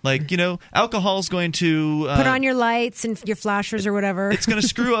safely. Yep. Like, alcohol's going to... put on your lights and your flashers or whatever. It's going to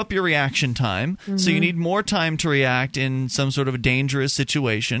screw up your reaction time, so you need more time to react in some sort of a dangerous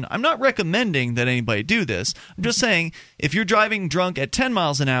situation. I'm not recommending that anybody do this. I'm just saying, if you're driving drunk at 10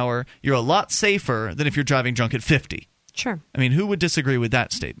 miles an hour, you're a lot safer than if you're driving drunk at 50. Sure. I mean, who would disagree with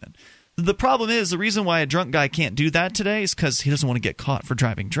that statement? The problem is, the reason why a drunk guy can't do that today is because he doesn't want to get caught for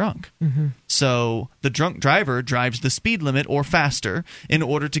driving drunk. So the drunk driver drives the speed limit or faster in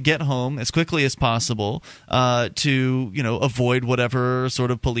order to get home as quickly as possible to avoid whatever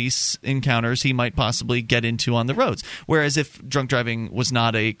sort of police encounters he might possibly get into on the roads. Whereas if drunk driving was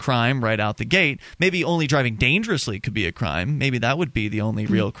not a crime right out the gate, maybe only driving dangerously could be a crime. Maybe that would be the only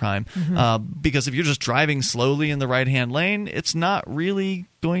real crime. Because if you're just driving slowly in the right-hand lane, it's not really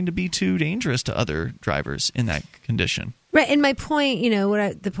going to be too dangerous to other drivers in that condition. Right, and my point,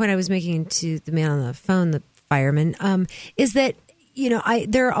 the point I was making to the man on the phone, the fireman, is that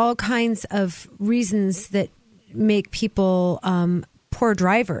there are all kinds of reasons that make people poor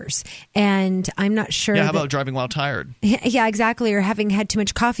drivers, and I'm not sure. Yeah, how about driving while tired? Yeah, exactly, or having had too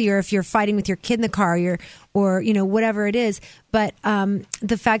much coffee, or if you're fighting with your kid in the car, or whatever it is. But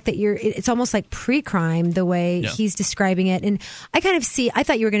the fact that it's almost like pre-crime the way he's describing it, and I kind of see. I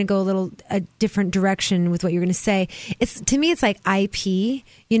thought you were going to go a different direction with what you're going to say. To me, it's like IP.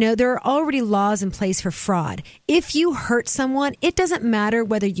 There are already laws in place for fraud. If you hurt someone, it doesn't matter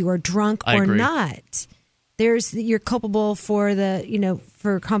whether you are drunk or not. You're culpable for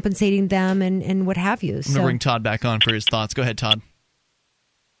for compensating them and what have you. I'm going to bring Todd back on for his thoughts. Go ahead, Todd.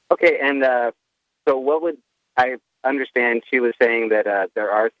 Okay, and so what would I understand? She was saying that there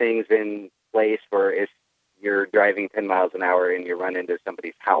are things in place for if you're driving 10 miles an hour and you run into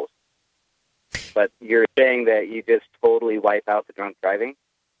somebody's house. But you're saying that you just totally wipe out the drunk driving?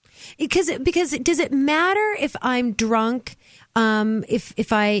 Because does it matter if I'm drunk?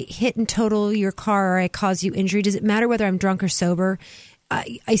 If I hit and total your car or I cause you injury, does it matter whether I'm drunk or sober?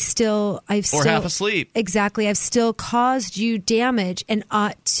 I've still half asleep. Exactly. I've still caused you damage and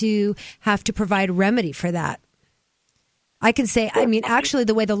ought to have to provide remedy for that. I can say, I mean, actually,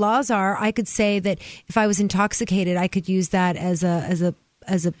 the way the laws are, I could say that if I was intoxicated, I could use that as a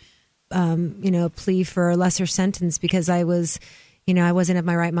plea for a lesser sentence because I was. I wasn't of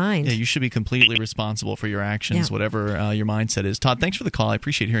my right mind. Yeah, you should be completely responsible for your actions, whatever your mindset is. Todd, thanks for the call. I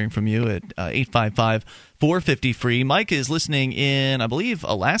appreciate hearing from you at 855-450-FREE. Mike is listening in, I believe,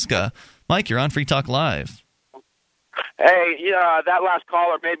 Alaska. Mike, you're on Free Talk Live. Hey, that last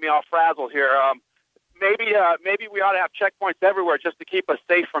caller made me all frazzled here. Maybe we ought to have checkpoints everywhere just to keep us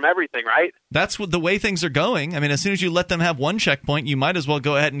safe from everything, right? That's the way things are going. I mean, as soon as you let them have one checkpoint, you might as well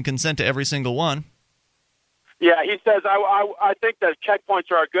go ahead and consent to every single one. Yeah, he says, I think that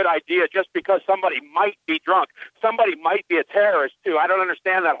checkpoints are a good idea just because somebody might be drunk. Somebody might be a terrorist, too. I don't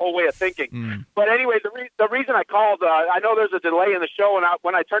understand that whole way of thinking. But anyway, the reason I called, I know there's a delay in the show, and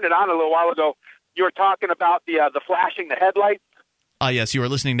when I turned it on a little while ago, you were talking about the flashing the headlights. Yes, you are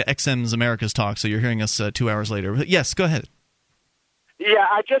listening to XM's America's Talk, so you're hearing us 2 hours later. But yes, go ahead. Yeah,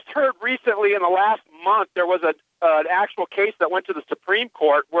 I just heard recently in the last month there was an actual case that went to the Supreme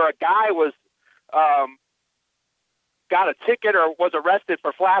Court where a guy was got a ticket or was arrested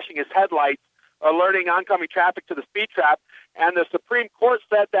for flashing his headlights, alerting oncoming traffic to the speed trap, and the Supreme Court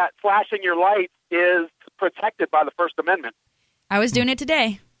said that flashing your lights is protected by the First Amendment. I was doing it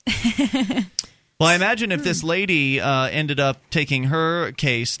today. Well, I imagine if this lady ended up taking her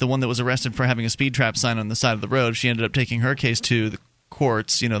case, the one that was arrested for having a speed trap sign on the side of the road, she ended up taking her case to the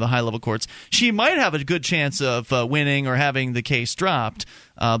courts, the high-level courts, she might have a good chance of winning or having the case dropped.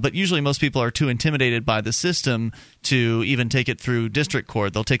 But usually most people are too intimidated by the system to even take it through district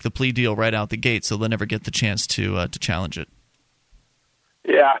court. They'll take the plea deal right out the gate, so they'll never get the chance to challenge it.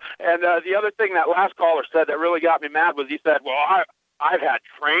 Yeah, and the other thing that last caller said that really got me mad was he said, well, I've had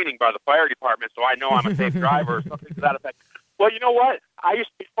training by the fire department, so I know I'm a safe driver or something to that effect. Well, you know what?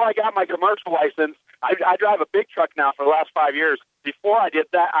 Before I got my commercial license, I drive a big truck now for the last 5 years. Before I did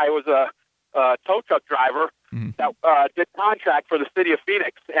that, I was a tow truck driver that did contract for the city of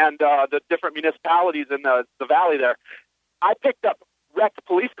Phoenix and the different municipalities in the valley there. I picked up wrecked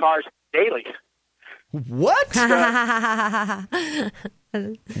police cars daily. What?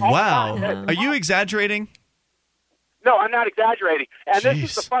 Wow. Are you exaggerating? No, I'm not exaggerating. And This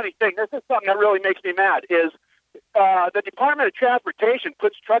is the funny thing. This is something that really makes me mad is the Department of Transportation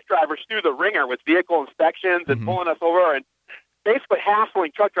puts truck drivers through the ringer with vehicle inspections and pulling us over and basically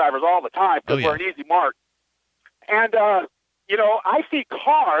hassling truck drivers all the time because we're an easy mark. And, I see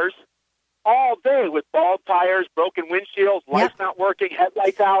cars all day with bald tires, broken windshields, lights not working,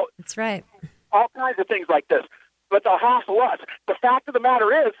 headlights out. That's right. All kinds of things like this. But they'll hassle us. The fact of the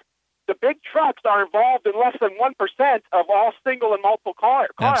matter is, the big trucks are involved in less than 1% of all single and multiple car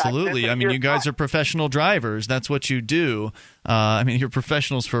Absolutely. I mean, you guys are professional drivers. That's what you do. You're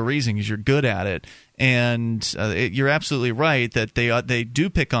professionals for a reason because you're good at it. And you're absolutely right that they do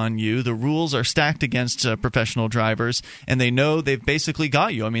pick on you. The rules are stacked against professional drivers, and they know they've basically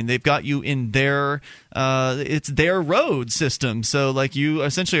got you. I mean, they've got you in it's their road system. So, like, you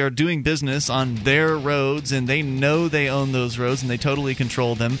essentially are doing business on their roads, and they know they own those roads, and they totally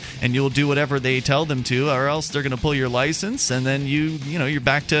control them. And you'll do whatever they tell them to, or else they're going to pull your license, and then you're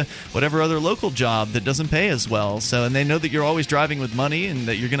back to whatever other local job that doesn't pay as well. So, and they know that you're always driving with money, and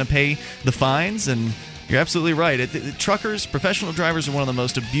that you're going to pay the fines. And you're absolutely right. Truckers, professional drivers, are one of the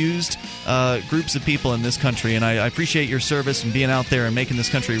most abused groups of people in this country, and I appreciate your service and being out there and making this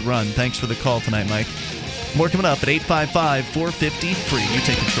country run. Thanks for the call tonight, Mike. More coming up at 855-450-FREE. You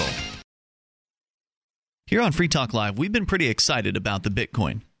take control. Here on Free Talk Live, we've been pretty excited about the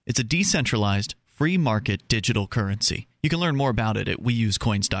Bitcoin. It's a decentralized, free market digital currency. You can learn more about it at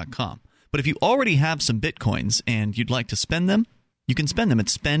weusecoins.com. But if you already have some Bitcoins and you'd like to spend them, you can spend them at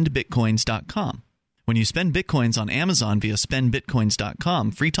spendbitcoins.com. When you spend Bitcoins on Amazon via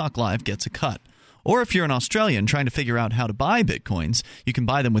spendbitcoins.com, Free Talk Live gets a cut. Or if you're an Australian trying to figure out how to buy Bitcoins, you can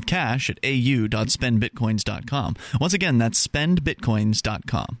buy them with cash at au.spendbitcoins.com. Once again, that's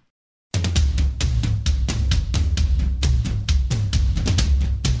spendbitcoins.com.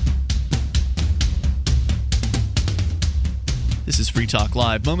 This is Free Talk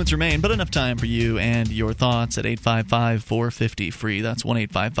Live. Moments remain, but enough time for you and your thoughts at 855-450-FREE. That's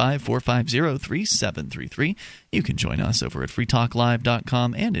 1-855-450-3733. You can join us over at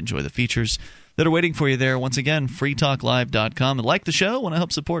freetalklive.com and enjoy the features that are waiting for you there. Once again, freetalklive.com. And like the show, want to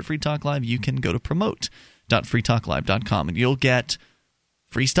help support Free Talk Live, you can go to promote.freetalklive.com, and you'll get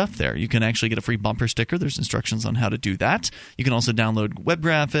free stuff there. You can actually get a free bumper sticker. There's instructions on how to do that. You can also download web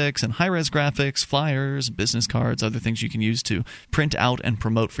graphics and high-res graphics, flyers, business cards, other things you can use to print out and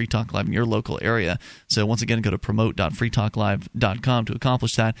promote Free Talk Live in your local area. So once again, go to promote.freetalklive.com to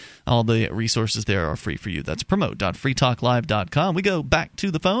accomplish that. All the resources there are free for you. That's promote.freetalklive.com. We go back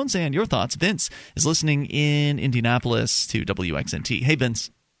to the phones and your thoughts. Vince is listening in Indianapolis to WXNT. Hey, Vince.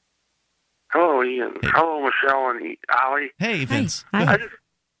 Hello, Ian. Hey. Hello, Michelle and Allie. Hey, Vince. Hi.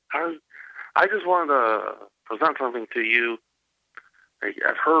 I just wanted to present something to you.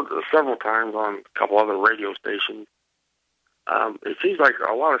 I've heard several times on a couple other radio stations. It seems like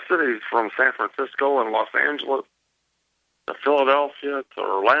a lot of cities from San Francisco and Los Angeles to Philadelphia to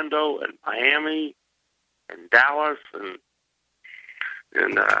Orlando and Miami and Dallas and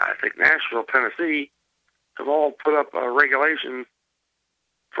I think Nashville, Tennessee, have all put up regulations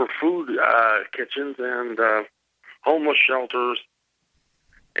for food kitchens and homeless shelters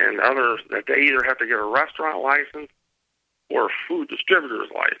and others that they either have to get a restaurant license or a food distributor's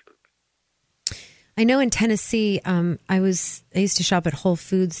license. I know in Tennessee, I used to shop at Whole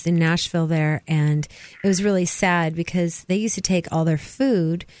Foods in Nashville there, and it was really sad because they used to take all their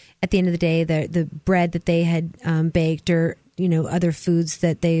food at the end of the day, the bread that they had baked or other foods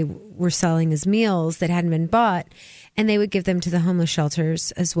that they were selling as meals that hadn't been bought, and they would give them to the homeless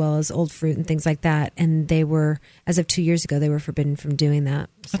shelters as well as old fruit and things like that. And they were, as of 2 years ago, they were forbidden from doing that.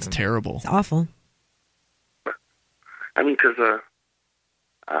 That's terrible. It's awful. I mean, because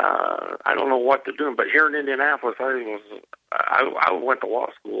I don't know what they're doing, but here in Indianapolis, I went to law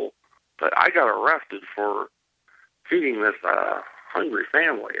school, but I got arrested for feeding this hungry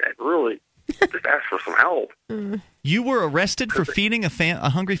family. I really just asked for some help. You were arrested for feeding a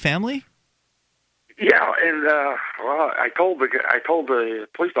hungry family? Yeah, and I told the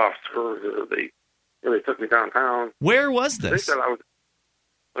police officer they took me downtown. Where was this? They said I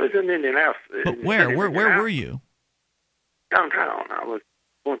was in Indianapolis. But where? Where were you? Downtown. I was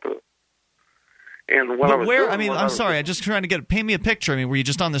going to. And what I was where? Doing, I mean, I'm sorry. I'm just trying to paint me a picture. I mean, were you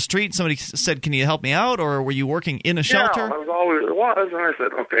just on the street? Somebody said, "Can you help me out?" Or were you working in a shelter? Yeah, I was always and I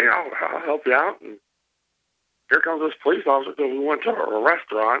said, "Okay, I'll help you out." And here comes this police officer because we went to a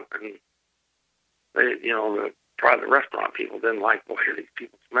restaurant, and they, the private restaurant people didn't like the way these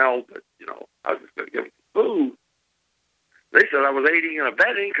people smelled, but I was just going to give them food. They said I was aiding and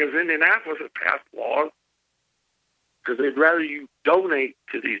abetting because Indianapolis had passed laws because they'd rather you donate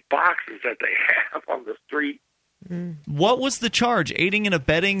to these boxes that they have on the street. What was the charge? Aiding and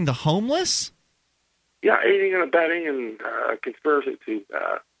abetting the homeless? Yeah, aiding and abetting and conspiracy to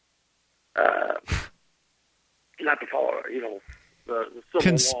not to follow, the civil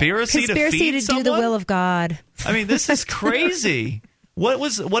conspiracy law. To feed to someone? Do the will of God. I mean, this is crazy.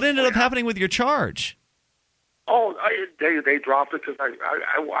 What ended up happening with your charge? Oh, they dropped it because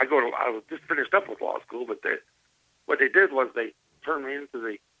I was just finished up with law school, but what they did was they turned me into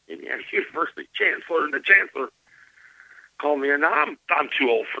the Indiana University chancellor, and the chancellor called me, and I'm too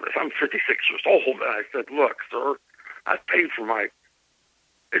old for this. I'm 56 years old, and I said, "Look, sir, I've paid for my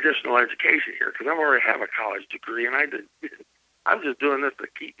additional education here because I already have a college degree, and I'm just doing this to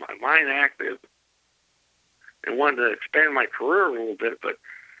keep my mind active and wanted to expand my career a little bit." But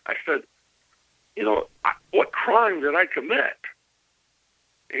I said, what crime did I commit?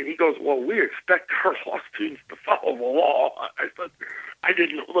 And he goes, "Well, we expect our law students to follow the law." I said, "I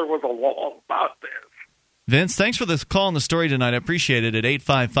didn't know there was a law about this." Vince, thanks for this call and the story tonight. I appreciate it. At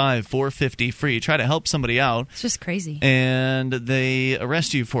 855-450-FREE. Try to help somebody out. It's just crazy. And they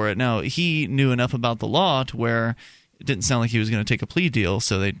arrest you for it. Now, he knew enough about the law to where it didn't sound like he was going to take a plea deal,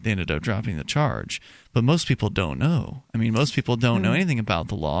 so they ended up dropping the charge. But most people don't know. I mean, most people don't know anything about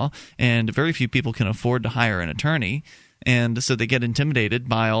the law, and very few people can afford to hire an attorney. And so they get intimidated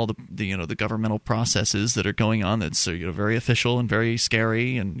by all the governmental processes that are going on. That's very official and very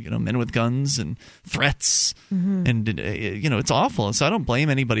scary, and men with guns and threats, and it's awful. And so I don't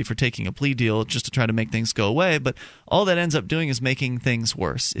blame anybody for taking a plea deal just to try to make things go away. But all that ends up doing is making things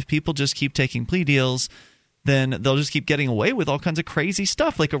worse. If people just keep taking plea deals, then they'll just keep getting away with all kinds of crazy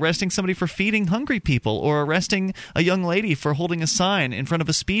stuff, like arresting somebody for feeding hungry people, or arresting a young lady for holding a sign in front of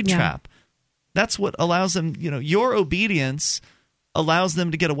a speed trap. That's what allows them, your obedience allows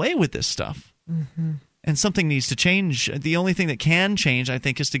them to get away with this stuff. And something needs to change. The only thing that can change, I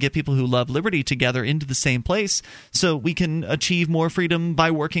think, is to get people who love liberty together into the same place so we can achieve more freedom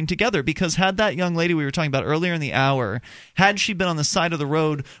by working together. Because had that young lady we were talking about earlier in the hour, had she been on the side of the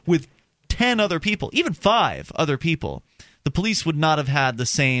road with 10 other people, even 5 other people, the police would not have had the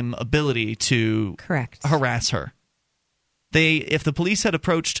same ability to harass her. If the police had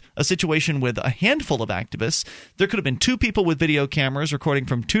approached a situation with a handful of activists, there could have been 2 people with video cameras recording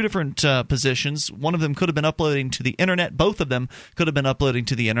from 2 different positions. One of them could have been uploading to the internet. Both of them could have been uploading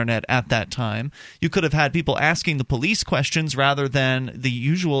to the internet at that time. You could have had people asking the police questions rather than the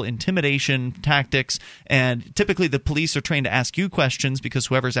usual intimidation tactics. And typically the police are trained to ask you questions because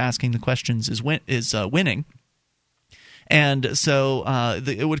whoever's asking the questions is winning. And so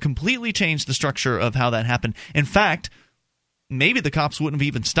it would completely change the structure of how that happened. In fact, maybe the cops wouldn't have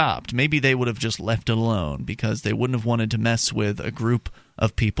even stopped. Maybe they would have just left it alone because they wouldn't have wanted to mess with a group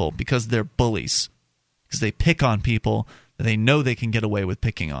of people because they're bullies, because they pick on people that they know they can get away with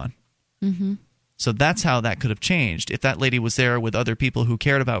picking on. Mm-hmm. So that's how that could have changed. If that lady was there with other people who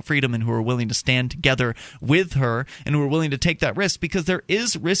cared about freedom and who were willing to stand together with her and who were willing to take that risk, because there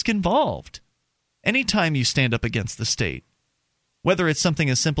is risk involved. Anytime you stand up against the state, whether it's something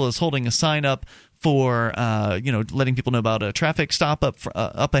as simple as holding a sign up for, letting people know about a traffic stop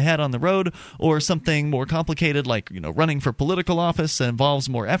up ahead on the road, or something more complicated like, running for political office that involves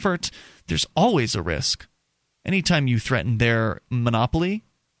more effort, there's always a risk. Anytime you threaten their monopoly,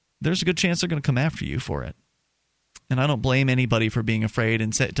 there's a good chance they're going to come after you for it. And I don't blame anybody for being afraid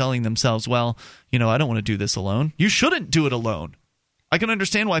and telling themselves, well, I don't want to do this alone. You shouldn't do it alone. I can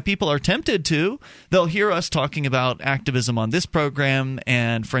understand why people are tempted to. They'll hear us talking about activism on this program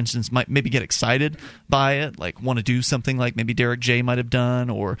and, for instance, might maybe get excited by it, like want to do something like maybe Derek J. might have done,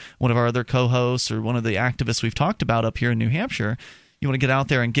 or one of our other co-hosts, or one of the activists we've talked about up here in New Hampshire. You want to get out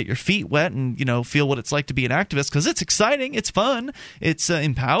there and get your feet wet and, feel what it's like to be an activist, because it's exciting, it's fun, it's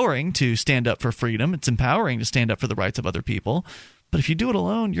empowering to stand up for freedom, it's empowering to stand up for the rights of other people. But if you do it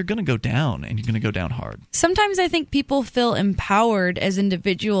alone, you're going to go down, and you're going to go down hard. Sometimes I think people feel empowered as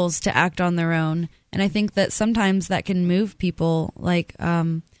individuals to act on their own, and I think that sometimes that can move people. Like,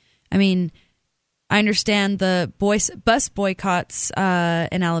 I understand the bus boycotts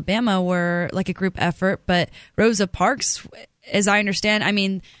in Alabama were like a group effort, but Rosa Parks, as I understand,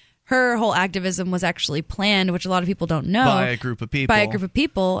 her whole activism was actually planned, which a lot of people don't know. By a group of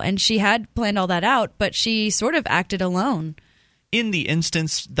people. And she had planned all that out, but she sort of acted alone. In the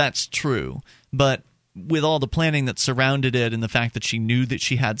instance, that's true. But with all the planning that surrounded it and the fact that she knew that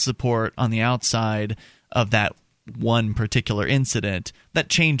she had support on the outside of that one particular incident, that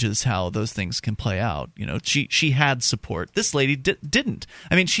changes how those things can play out. She had support. This lady didn't.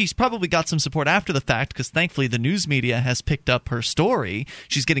 She's probably got some support after the fact because thankfully the news media has picked up her story.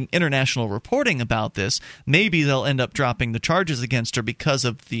 She's getting international reporting about this. Maybe they'll end up dropping the charges against her because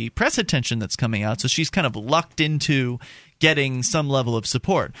of the press attention that's coming out. So she's kind of lucked into getting some level of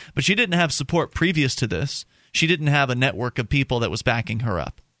support. But she didn't have support previous to this. She didn't have a network of people that was backing her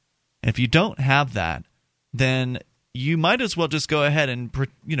up. And if you don't have that, then you might as well just go ahead and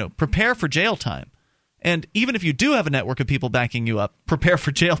prepare for jail time. And even if you do have a network of people backing you up, prepare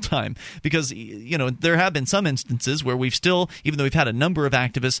for jail time. Because, there have been some instances where we've still, even though we've had a number of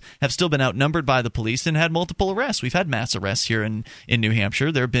activists, have still been outnumbered by the police and had multiple arrests. We've had mass arrests here in New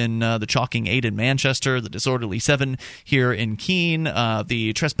Hampshire. There have been the Chalking 8 in Manchester, the Disorderly 7 here in Keene,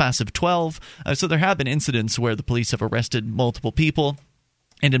 the Trespassive 12. So there have been incidents where the police have arrested multiple people.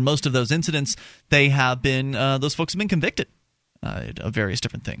 And in most of those incidents, they have been those folks have been convicted of various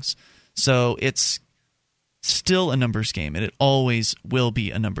different things. So it's still a numbers game, and it always will be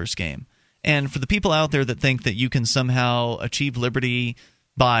a numbers game. And for the people out there that think that you can somehow achieve liberty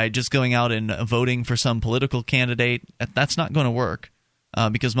by just going out and voting for some political candidate, that's not going to work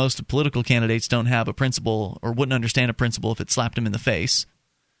because most political candidates don't have a principle or wouldn't understand a principle if it slapped them in the face.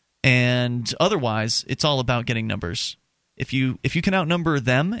 And otherwise, it's all about getting numbers. If you can outnumber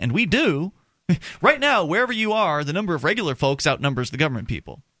them, and we do, right now, wherever you are, the number of regular folks outnumbers the government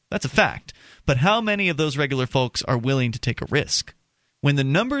people. That's a fact. But how many of those regular folks are willing to take a risk? When the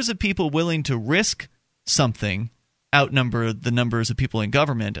numbers of people willing to risk something outnumber the numbers of people in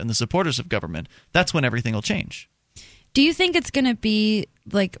government and the supporters of government, that's when everything will change. Do you think it's going to be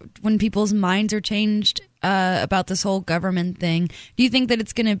like when people's minds are changed about this whole government thing? Do you think that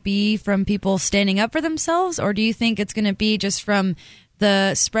it's going to be from people standing up for themselves, or do you think it's going to be just from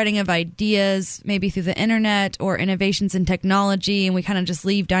the spreading of ideas, maybe through the internet or innovations in technology, and we kind of just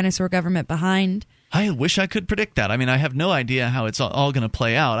leave dinosaur government behind? I wish I could predict that. I have no idea how it's all going to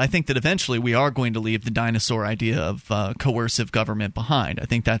play out. I think that eventually we are going to leave the dinosaur idea of coercive government behind. I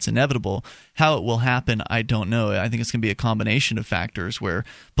think that's inevitable. How it will happen, I don't know. I think it's going to be a combination of factors where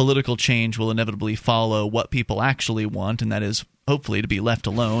political change will inevitably follow what people actually want, and that is hopefully to be left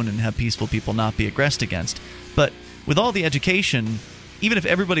alone and have peaceful people not be aggressed against. But with all the education, even if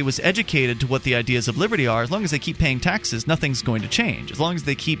everybody was educated to what the ideas of liberty are, as long as they keep paying taxes, nothing's going to change. As long as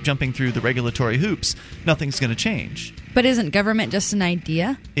they keep jumping through the regulatory hoops, nothing's going to change. But isn't government just an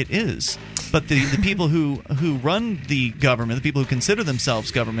idea? It is. But the people who run the government, the people who consider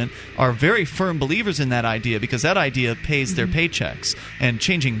themselves government, are very firm believers in that idea because that idea pays their paychecks. And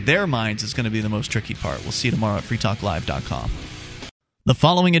changing their minds is going to be the most tricky part. We'll see you tomorrow at freetalklive.com. The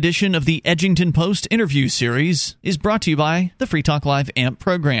following edition of the Edgington Post interview series is brought to you by the Free Talk Live AMP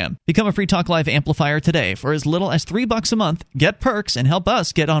program. Become a Free Talk Live amplifier today for as little as $3 a month. Get perks and help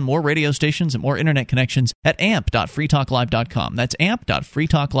us get on more radio stations and more internet connections at amp.freetalklive.com. That's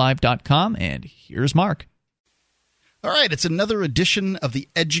amp.freetalklive.com. And here's Mark. All right, it's another edition of the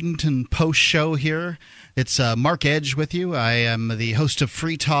Edgington Post show here. It's Mark Edge with you. I am the host of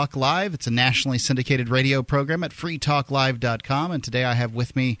Free Talk Live. It's a nationally syndicated radio program at freetalklive.com, and today I have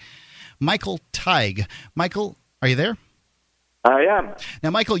with me Michael Teig. Michael, are you there? I am.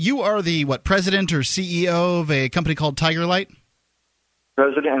 Now, Michael, you are the, president or CEO of a company called TigerLight?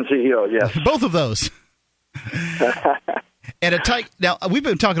 President and CEO, yes. Both of those. And now, we've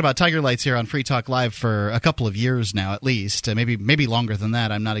been talking about TigerLights here on Free Talk Live for a couple of years now, at least. Maybe longer than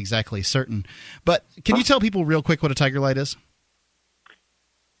that. I'm not exactly certain. But can you tell people real quick what a TigerLight is?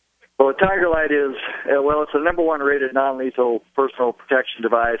 Well, a TigerLight is, it's the number one rated non-lethal personal protection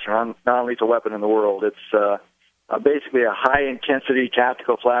device or non-lethal weapon in the world. It's basically a high-intensity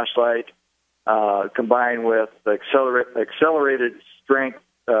tactical flashlight combined with accelerated strength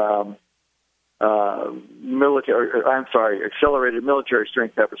accelerated military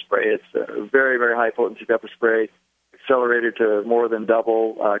strength pepper spray. It's a very, very high potency pepper spray, accelerated to more than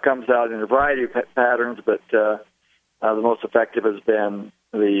double. Comes out in a variety of patterns, but the most effective has been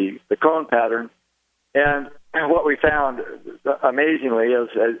the cone pattern. And what we found, amazingly, is,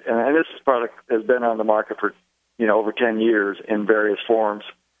 and this product has been on the market for over 10 years in various forms,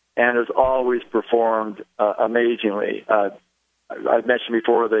 and has always performed amazingly. I've mentioned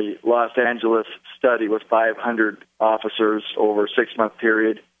before the Los Angeles study was 500 officers over a 6-month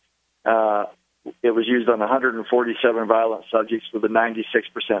period. It was used on 147 violent subjects with a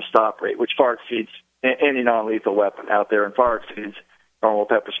 96% stop rate, which far exceeds any non-lethal weapon out there and far exceeds normal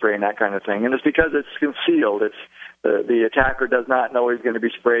pepper spray and that kind of thing. And it's because it's concealed. It's the attacker does not know he's going to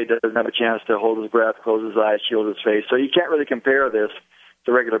be sprayed, doesn't have a chance to hold his breath, close his eyes, shield his face. So you can't really compare this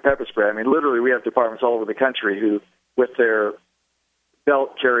to regular pepper spray. I mean, literally, we have departments all over the country who, with their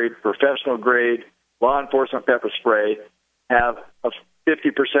belt-carried, professional-grade law enforcement pepper spray, have a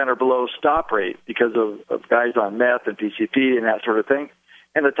 50% or below stop rate because of guys on meth and PCP and that sort of thing.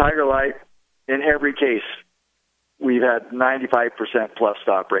 And the TigerLight, in every case, we've had 95% plus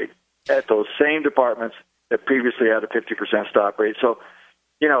stop rate at those same departments that previously had a 50% stop rate. So,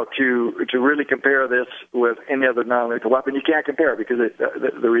 to really compare this with any other non-lethal weapon, you can't compare because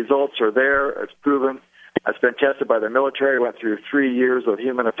the results are there. It's proven. It's been tested by the military. Went through 3 years of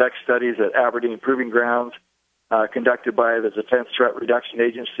human effects studies at Aberdeen Proving Grounds, conducted by the Defense Threat Reduction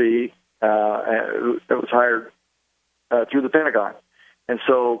Agency. It was hired through the Pentagon, and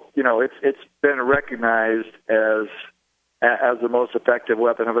so it's been recognized as the most effective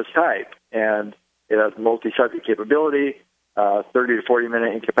weapon of its type, and it has multi-subject capability, 30 to 40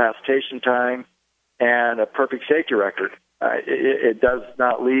 minute incapacitation time, and a perfect safety record. It does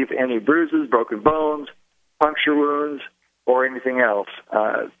not leave any bruises, broken bones, puncture wounds, or anything else.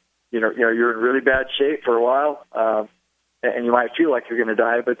 You're in really bad shape for a while, and you might feel like you're going to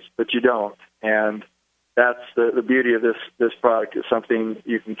die, but you don't. And that's the beauty of this product. Is something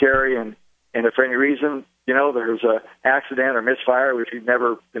you can carry, and if for any reason there's a accident or misfire, which we've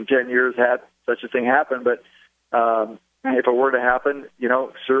never in 10 years had such a thing happen, but if it were to happen,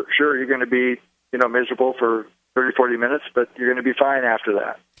 sure you're going to be miserable for 30, 40 minutes, but you're going to be fine after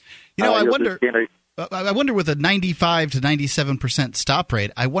that. I wonder with a 95 to 97% stop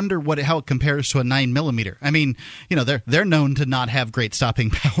rate, I wonder how it compares to a 9mm. I mean, they're known to not have great stopping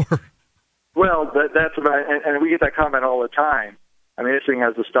power. Well, that's about, and we get that comment all the time. I mean, this thing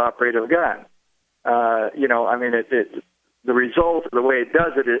has the stop rate of a gun. The result, the way it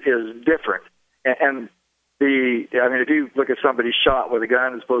does it is different. And if you look at somebody shot with a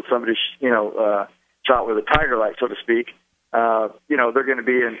gun as opposed to somebody, shot with a TigerLight, so to speak, they're going to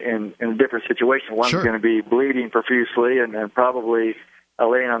be in a different situation. One's going to be bleeding profusely and probably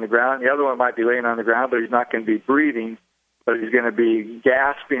laying on the ground. The other one might be laying on the ground, but he's not going to be breathing, but he's going to be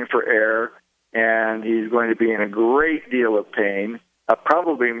gasping for air, and he's going to be in a great deal of pain,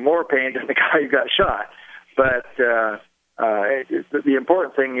 probably more pain than the guy who got shot. But the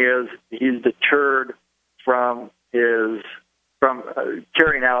important thing is he's deterred from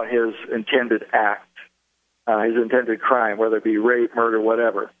carrying out his intended act, his intended crime, whether it be rape, murder,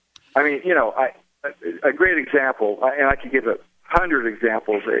 whatever. I mean, a great example, and I could give 100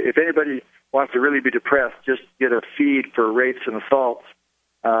 examples. If anybody wants to really be depressed, just get a feed for rapes and assaults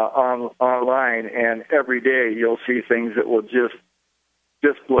online, and every day you'll see things that will just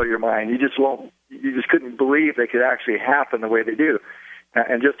blow your mind. You just couldn't believe they could actually happen the way they do.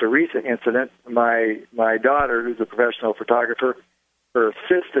 And just a recent incident, my daughter, who's a professional photographer, her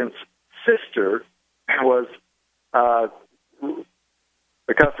assistant's sister was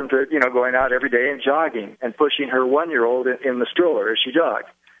accustomed to, going out every day and jogging and pushing her 1-year-old in the stroller as she jogged.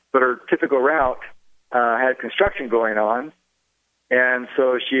 But her typical route had construction going on, and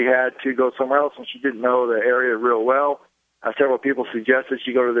so she had to go somewhere else, and she didn't know the area real well. Several people suggested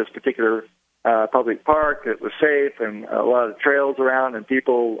she go to this particular public park that was safe and a lot of trails around and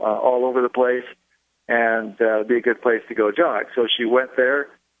people all over the place, and be a good place to go jog. So she went there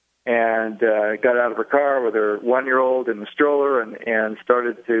and got out of her car with her 1-year-old in the stroller and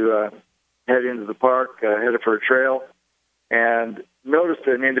started to head into the park, headed for a trail, and noticed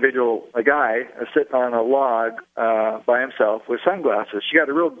a guy sitting on a log by himself with sunglasses. She got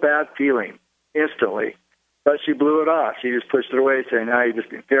a real bad feeling instantly, but she blew it off. She just pushed it away, saying, "Now you're just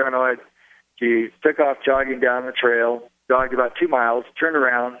being paranoid." She took off jogging down the trail, jogged about 2 miles, turned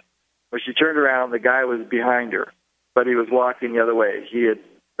around. When she turned around, the guy was behind her, but he was walking the other way. He had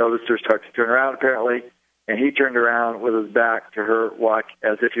noticed her start to turn around, apparently, and he turned around with his back to her,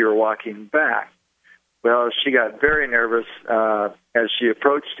 as if he were walking back. Well, she got very nervous as she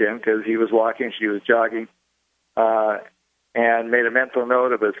approached him because he was walking, she was jogging, and made a mental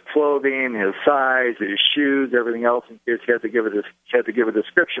note of his clothing, his size, his shoes, everything else, in case she had to give a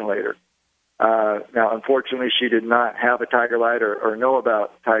description later. Now, unfortunately, she did not have a TigerLight or know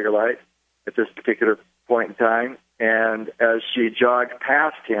about TigerLight at this particular point in time. And as she jogged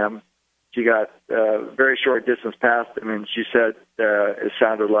past him, she got a very short distance past him, and she said it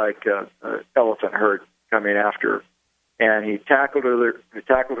sounded like an elephant herd coming after her. And he tackled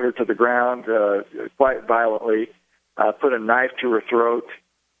her to the ground quite violently, put a knife to her throat,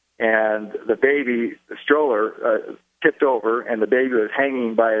 and the stroller tipped over, and the baby was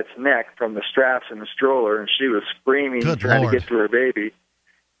hanging by its neck from the straps in the stroller, and she was screaming, trying to get to her baby,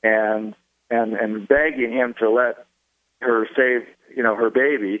 and begging him to let her save, her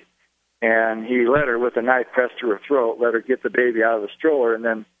baby. And he let her, with a knife pressed to her throat, let her get the baby out of the stroller, and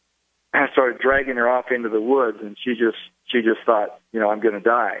then started dragging her off into the woods. And she just thought, I'm going to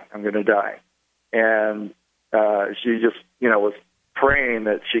die. I'm going to die. And she just, was praying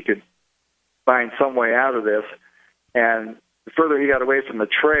that she could find some way out of this. And the further he got away from the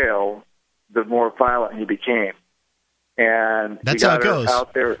trail, the more violent he became. And that's how it goes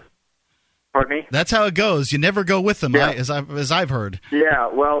out there. Pardon me? That's how it goes. You never go with them, as I've heard. Yeah,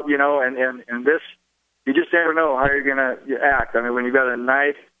 well, and this, you just never know how you're going to act. I mean, when you've got a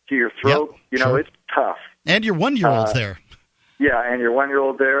knife to your throat, sure. It's tough. And your 1-year-old's there. Yeah, and your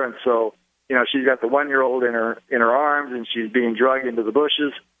 1-year-old there, and so she's got the 1-year-old in her arms, and she's being dragged into the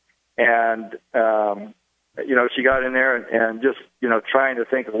bushes, and she got in there and just trying to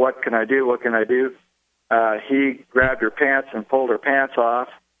think of what can I do. He grabbed her pants and pulled her pants off,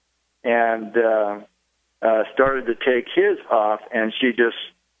 and started to take his off, and she just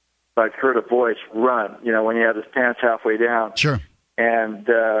heard a voice, "Run!" When he had his pants halfway down. Sure. And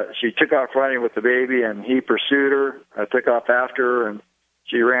she took off running with the baby, and he pursued her, took off after her, and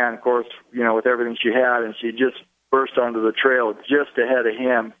she ran, of course, with everything she had, and she just burst onto the trail just ahead of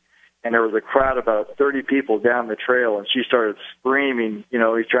him. And there was a crowd of about 30 people down the trail, and she started screaming,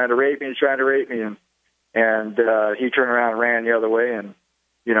 "He's trying to rape me! He's trying to rape me!" And he turned around and ran the other way, and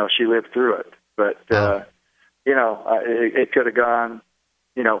she lived through it. But it could have gone.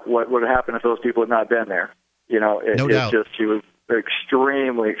 What would have happened if those people had not been there? No doubt. She was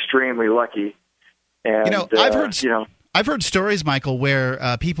extremely, extremely lucky. And I've heard stories, Michael, where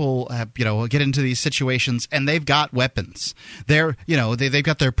people have, get into these situations and they've got weapons. They've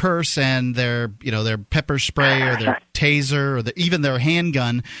got their purse and their pepper spray or their taser or even their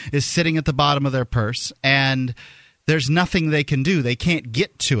handgun is sitting at the bottom of their purse, and there's nothing they can do. They can't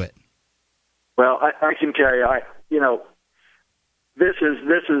get to it. Well, I can tell you, this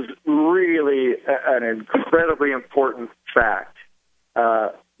is really an incredibly important fact.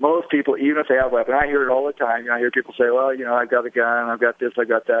 Most people, even if they have a weapon, I hear it all the time. I hear people say, "Well, I've got a gun, I've got this, I've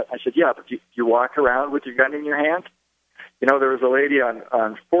got that." I said, "Yeah, but you walk around with your gun in your hand?" There was a lady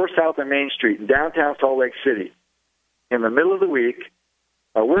on 4 South and Main Street in downtown Salt Lake City. In the middle of the week,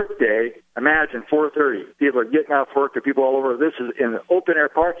 a work day, imagine 4:30. People are getting off work, there are people all over. This is in an open-air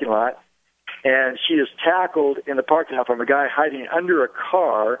parking lot, and she is tackled in the parking lot from a guy hiding under a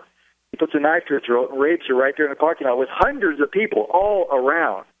car. He puts a knife to her throat and rapes her right there in the parking lot with hundreds of people all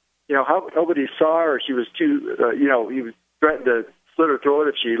around. How nobody saw her. She was too, he was threatened to slit her throat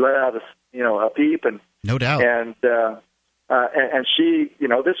if she let out a peep, and no doubt. And she,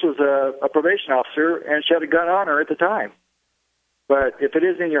 this was a probation officer, and she had a gun on her at the time. But if it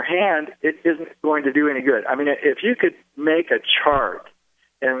is in your hand, it isn't going to do any good. I mean, if you could make a chart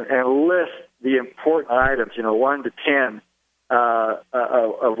and list the important items, 1 to 10,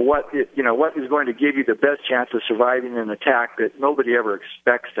 of what what is going to give you the best chance of surviving an attack that nobody ever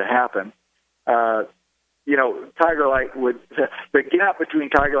expects to happen. TigerLight would, the gap between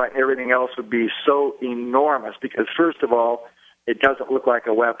TigerLight and everything else would be so enormous because, first of all, it doesn't look like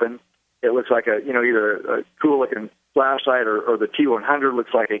a weapon. It looks like either a cool looking flashlight or the T100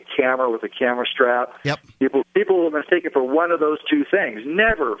 looks like a camera with a camera strap. Yep. People will mistake it for one of those two things,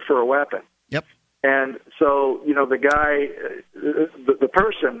 never for a weapon. Yep. And so, the guy, the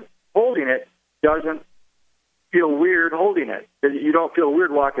person holding it doesn't feel weird holding it. You don't feel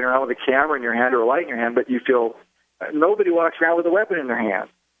weird walking around with a camera in your hand or a light in your hand, but you feel nobody walks around with a weapon in their hand.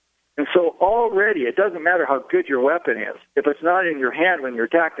 And so already, it doesn't matter how good your weapon is. If it's not in your hand when you're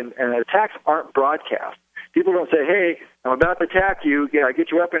attacked, and attacks aren't broadcast. People don't say, hey, I'm about to attack you. Yeah, get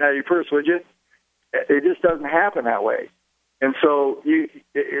your weapon out of your purse, would you? It just doesn't happen that way. And so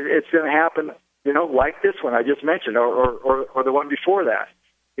it's going to happen, like this one I just mentioned, or the one before that.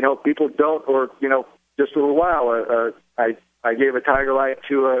 People don't, just a little while, I gave a TigerLight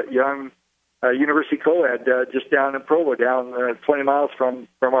to a young university co-ed just down in Provo, down 20 miles from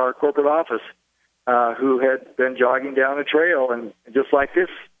our corporate office, who had been jogging down a trail. And just like this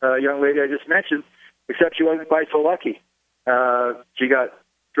young lady I just mentioned, except she wasn't quite so lucky. She got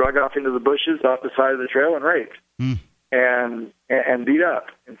drug off into the bushes off the side of the trail and raped and beat up.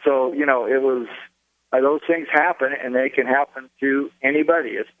 And so, it was those things happen, and they can happen to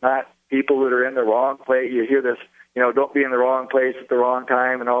anybody. It's not people that are in the wrong place. You hear this, don't be in the wrong place at the wrong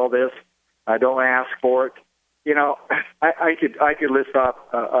time and all this. Don't ask for it. I could list off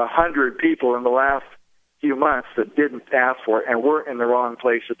 100 people in the last few months that didn't ask for it and weren't in the wrong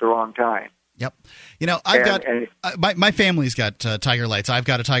place at the wrong time. Yep. My family's got TigerLights. I've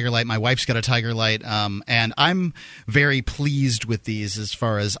got a TigerLight. My wife's got a TigerLight. And I'm very pleased with these as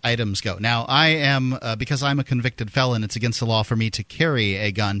far as items go. Now, I am, because I'm a convicted felon, it's against the law for me to carry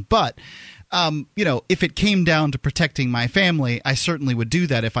a gun. But, if it came down to protecting my family, I certainly would do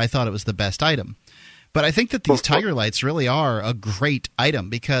that if I thought it was the best item. But I think that these TigerLights really are a great item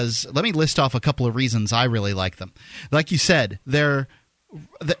because let me list off a couple of reasons I really like them. Like you said, they're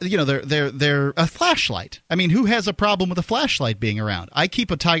a flashlight. I mean, who has a problem with a flashlight being around? I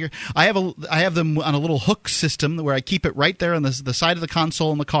keep a Tiger. I have them on a little hook system where I keep it right there on the side of the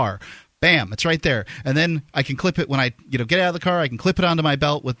console in the car. Bam, it's right there, and then I can clip it when I get out of the car. I can clip it onto my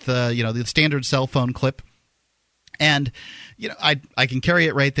belt with the standard cell phone clip. And, I can carry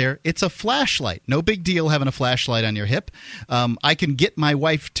it right there. It's a flashlight. No big deal having a flashlight on your hip. I can get my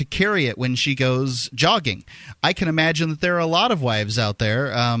wife to carry it when she goes jogging. I can imagine that there are a lot of wives out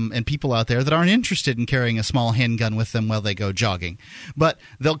there and people out there that aren't interested in carrying a small handgun with them while they go jogging. But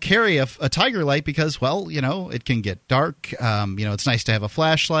they'll carry a TigerLight because, it can get dark. It's nice to have a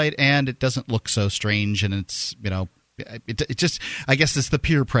flashlight, and it doesn't look so strange, and it's, it just, I guess it's the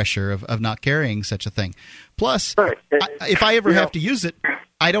peer pressure of not carrying such a thing. Plus, if I ever have to use it,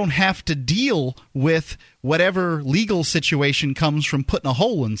 I don't have to deal with whatever legal situation comes from putting a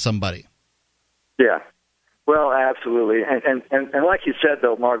hole in somebody. Yeah, well, absolutely. And like you said,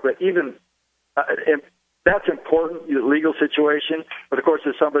 though, Mark, but even that's important, the legal situation. But, of course,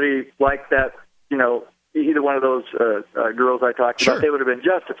 if somebody like that, either one of those girls I talked about, they would have been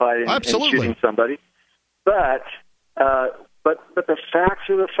justified in shooting somebody. But the facts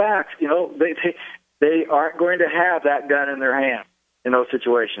are the facts. They aren't going to have that gun in their hand in those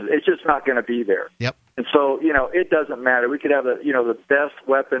situations. It's just not going to be there. Yep. And so, it doesn't matter. We could have the best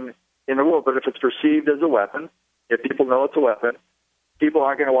weapon in the world, but if it's perceived as a weapon, if people know it's a weapon, people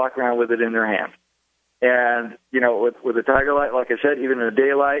aren't going to walk around with it in their hand. And with the TigerLight, like I said, even in the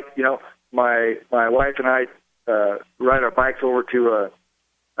daylight, my wife and I ride our bikes over to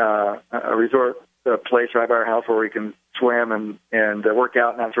a resort place right by our house where we can swim and work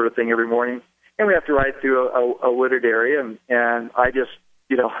out and that sort of thing every morning. And we have to ride through a wooded area. And I just,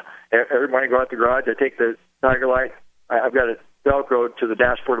 every morning I go out the garage, I take the TigerLight. I've got it Velcroed to the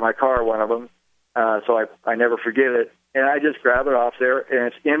dashboard of my car, one of them, so I never forget it. And I just grab it off there, and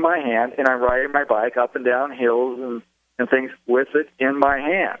it's in my hand, and I'm riding my bike up and down hills and things with it in my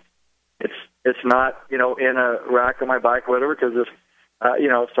hand. It's not, in a rack on my bike or whatever, because if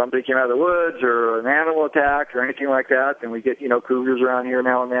somebody came out of the woods or an animal attack or anything like that, then we get, cougars around here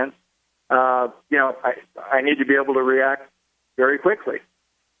now and then. I need to be able to react very quickly.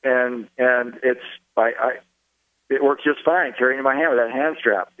 And it's, it works just fine carrying in my hand with that hand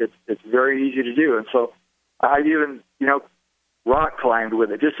strap. It's very easy to do, and so I've even rock climbed with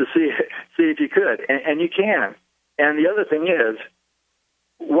it just to see if you could, and you can. And the other thing is,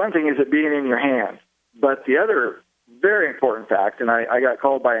 one thing is it being in your hand, but the other very important fact, and I got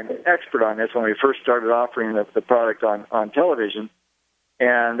called by an expert on this when we first started offering the product on television,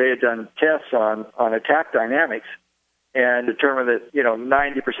 and they had done tests on attack dynamics and determined that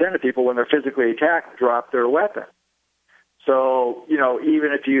 90% of people, when they're physically attacked, drop their weapon. So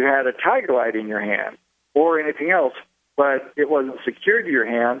even if you had a TigerLight in your hand or anything else, but it wasn't secured to your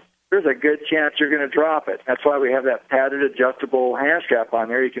hand, there's a good chance you're going to drop it. That's why we have that padded adjustable hand strap on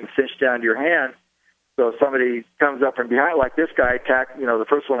there. You can cinch down to your hand. So if somebody comes up from behind, like this guy attacked, the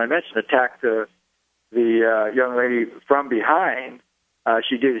first one I mentioned, attacked the young lady from behind.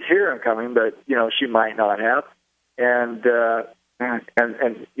 She did hear him coming, but she might not have, and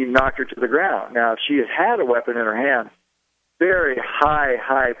he knocked her to the ground. Now, if she had a weapon in her hand, very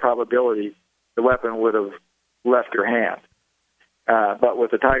high probability the weapon would have left her hand. But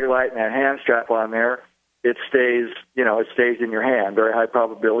with the TigerLight and that hand strap on there, it stays in your hand. Very high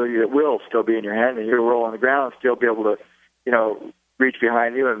probability it will still be in your hand, and you'll roll on the ground and still be able to, reach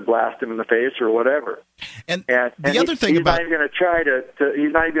behind you and blast him in the face or whatever. And the other thing he's not even going to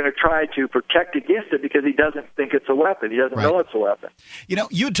try to protect against it because he doesn't think it's a weapon. He doesn't know it's a weapon.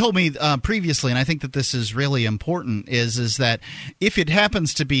 You had told me previously, and I think that this is really important, is that if it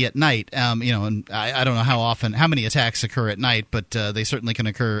happens to be at night, and I don't know how many attacks occur at night, but they certainly can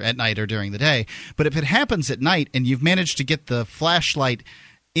occur at night or during the day. But if it happens at night and you've managed to get the flashlight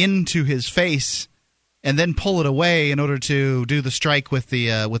into his face and then pull it away in order to do the strike with the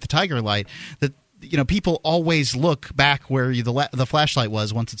TigerLight, that people always look back where the flashlight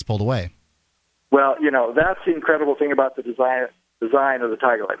was once it's pulled away. Well, that's the incredible thing about the design of the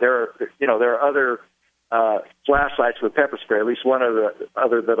TigerLight. There are other flashlights with pepper spray, at least one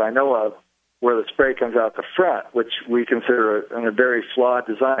other that I know of, where the spray comes out the front, which we consider a very flawed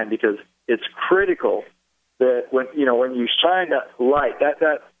design because it's critical that when you shine that light,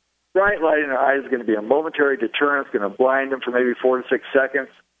 that bright light in their eyes is going to be a momentary deterrent. It's going to blind them for maybe 4 to 6 seconds,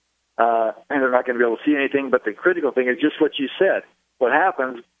 and they're not going to be able to see anything. But the critical thing is just what you said. What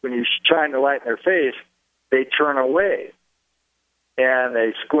happens when you shine the light in their face, they turn away, and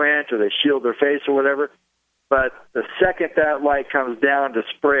they squint or they shield their face or whatever. But the second that light comes down to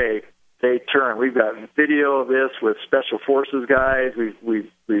spray, they turn. We've got video of this with Special Forces guys.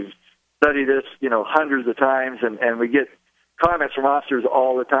 We've studied this, hundreds of times, and we get comments from officers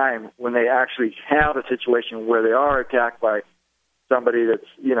all the time when they actually have a situation where they are attacked by somebody that's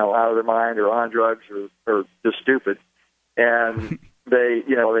out of their mind or on drugs or just stupid, and they're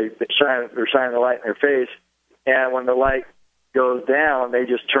shining the light in their face, and when the light goes down, they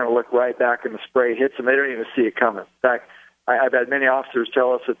just turn to look right back and the spray hits them. They don't even see it coming. In fact, I've had many officers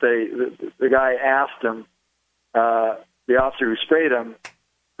tell us that the guy asked them, the officer who sprayed them,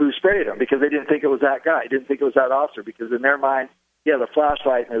 because they didn't think it was that guy, didn't think it was that officer, because in their mind, he had a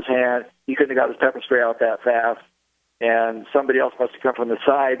flashlight in his hand, he couldn't have got his pepper spray out that fast, and somebody else must have come from the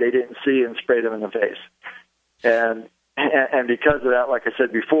side they didn't see and sprayed him in the face. And because of that, like I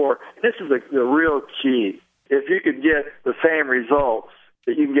said before, this is the real key. If you could get the same results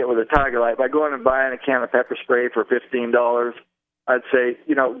that you can get with a TigerLight by going and buying a can of pepper spray for $15, I'd say,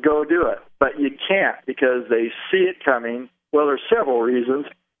 go do it. But you can't because they see it coming. Well, there's several reasons.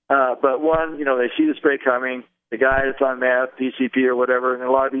 But one, they see the spray coming, the guy that's on meth, PCP or whatever, and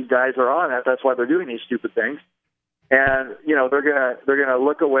a lot of these guys are on that. That's why they're doing these stupid things. And, they're gonna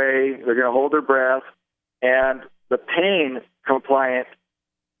look away, they're gonna hold their breath, and the pain compliant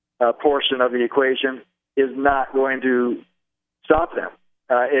portion of the equation is not going to stop them.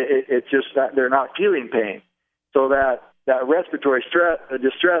 It's just that they're not feeling pain. So that respiratory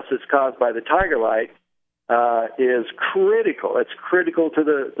distress that's caused by the TigerLight is critical. It's critical to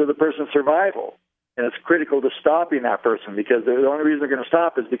the person's survival, and it's critical to stopping that person, because the only reason they're going to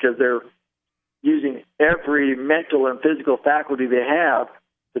stop is because they're using every mental and physical faculty they have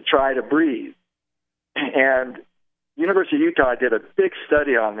to try to breathe. And University of Utah did a big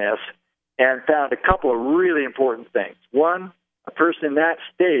study on this and found a couple of really important things. One, a person in that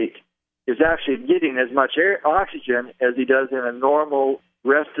state is actually getting as much oxygen as he does in a normal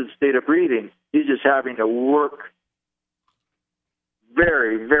rested state of breathing. He's just having to work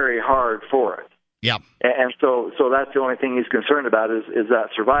very, very hard for it. Yeah. And so that's the only thing he's concerned about is that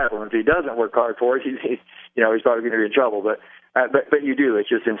survival. And if he doesn't work hard for it, he's probably going to be in trouble. But you do. It's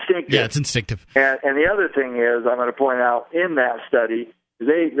just instinctive. Yeah, it's instinctive. And the other thing is, I'm going to point out in that study,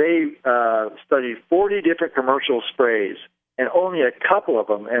 they studied 40 different commercial sprays, and only a couple of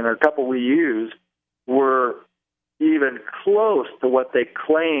them, and a couple we use, were even close to what they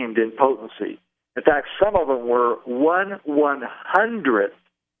claimed in potency. In fact, some of them were 1/100th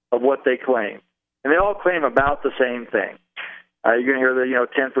of what they claimed. And they all claim about the same thing. You're going to hear the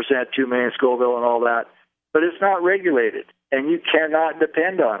 10%, 2 million Scoville and all that. But it's not regulated, and you cannot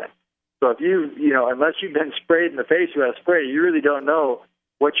depend on it. So if unless you've been sprayed in the face with a spray, you really don't know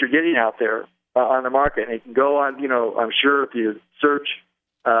what you're getting out there on the market. And you can go on, I'm sure if you search,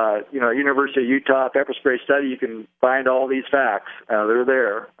 University of Utah pepper spray study, you can find all these facts. They're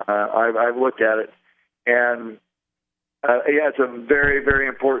there. I've looked at it. And it's a very, very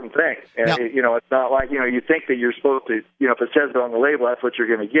important thing. And, it's not like, you think that you're supposed to, if it says it on the label, that's what you're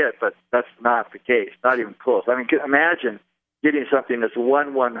going to get, but that's not the case, not even close. I mean, imagine getting something that's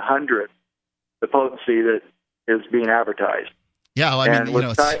 1/100th the potency that is being advertised. Yeah, well,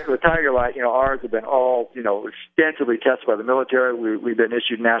 with TigerLight, ours have been all, extensively tested by the military. We've been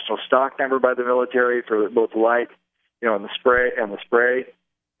issued national stock number by the military for both the light, and the spray, and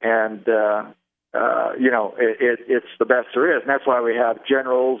it's the best there is, and that's why we have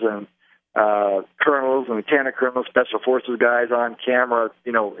generals and colonels and lieutenant colonels, special forces guys on camera,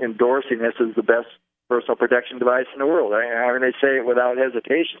 endorsing this as the best personal protection device in the world. I mean, they say it without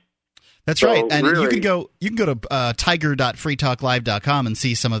hesitation. That's right, and really, you can go to tiger.freetalklive.com and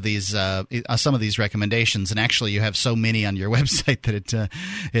see some of these recommendations. And actually, you have so many on your website that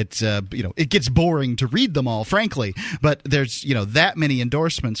it gets boring to read them all, frankly. But there's that many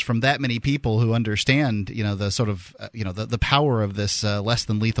endorsements from that many people who understand the sort of the power of this less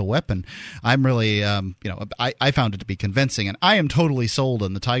than lethal weapon. I'm really I found it to be convincing, and I am totally sold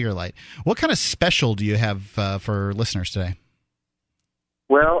on the TigerLight. What kind of special do you have for listeners today?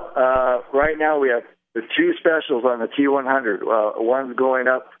 Well, right now we have the two specials on the T100. One's going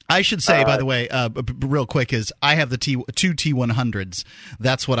up. I should say, by the way, real quick, is I have the two T100s.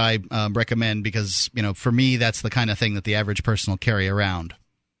 That's what I recommend because, for me, that's the kind of thing that the average person will carry around.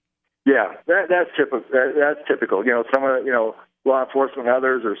 Yeah, that's typical. That's typical. Some of law enforcement and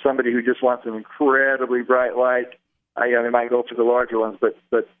others, or somebody who just wants an incredibly bright light. They might go for the larger ones, but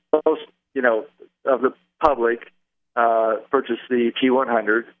most of the public purchase the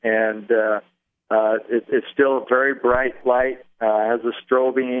T100, and it's still a very bright light. Has a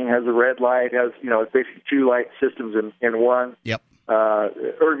strobing, has a red light, has it's basically two light systems in one. Yep.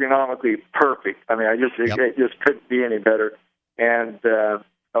 Ergonomically perfect. I mean, it just couldn't be any better. And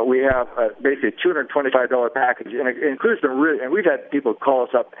we have basically a $225 package, and it includes some really. And we've had people call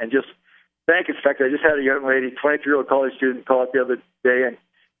us up and just thank us. In fact, I just had a young lady, 23-year-old college student, call up the other day,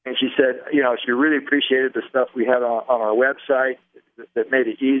 and she said, she really appreciated the stuff we had on our website that made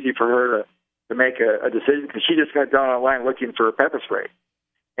it easy for her to make a decision, because she just got down online looking for a pepper spray.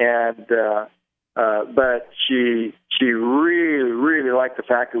 And but she really, really liked the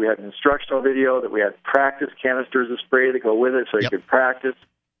fact that we had an instructional video, that we had practice canisters of spray that go with it so you could practice.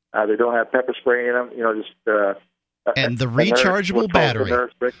 They don't have pepper spray in them, and the rechargeable battery.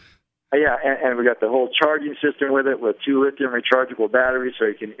 Yeah, and we got the whole charging system with it, with 2 lithium rechargeable batteries, so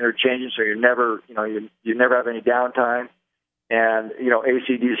you can interchange them, so you never, you never have any downtime, and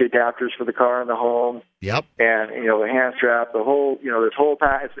AC/DC adapters for the car and the home. Yep. And the hand strap, the whole, this whole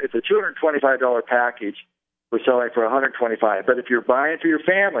package. It's a $225 package. We're selling for $125. But if you're buying for your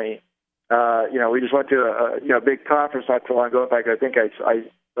family, we just went to a big conference not too long ago. In fact, I think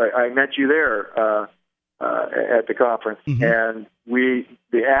I met you there. At the conference, and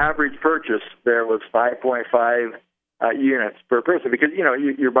the average purchase there was 5.5 units per person, because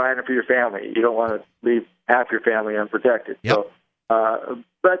you're buying it for your family. You don't want to leave half your family unprotected. Yep. So,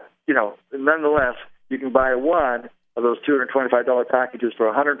 but nonetheless, you can buy one of those $225 packages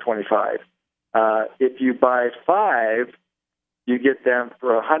for $125. If you buy 5, you get them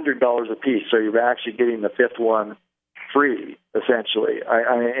for $100 a piece. So you're actually getting the 5th one free, essentially.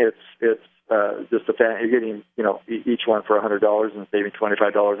 I mean, it's just a fan. You're getting, each one for $100 and saving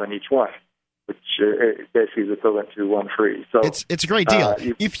 $25 on each one, which basically is equivalent to one free. So it's a great deal.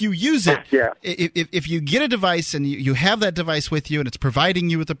 If you use it, if you get a device and you have that device with you and it's providing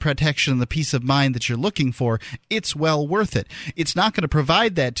you with the protection and the peace of mind that you're looking for, it's well worth it. It's not going to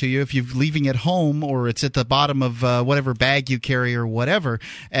provide that to you if you're leaving it home or it's at the bottom of whatever bag you carry or whatever.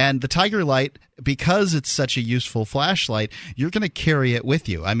 And the TigerLight, because it's such a useful flashlight, you're going to carry it with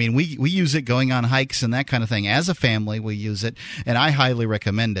you. I mean, we use it going on hikes and that kind of thing. As a family, we use it, and I highly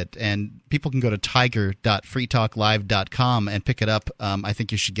recommend it. And people can go to tiger.freetalklive.com and pick it up. I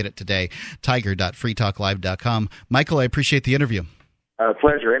think you should get it today, tiger.freetalklive.com. Michael, I appreciate the interview.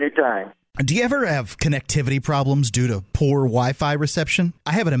 Pleasure. Anytime. Do you ever have connectivity problems due to poor Wi-Fi reception?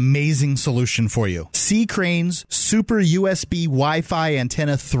 I have an amazing solution for you. C. Crane's Super USB Wi-Fi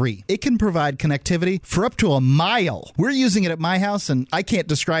Antenna 3. It can provide connectivity for up to a mile. We're using it at my house, and I can't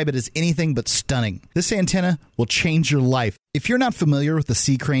describe it as anything but stunning. This antenna will change your life. If you're not familiar with the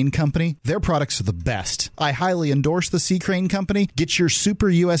C. Crane Company, their products are the best. I highly endorse the C. Crane Company. Get your Super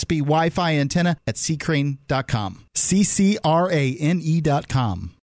USB Wi-Fi antenna at ccrane.com. ccrane.com.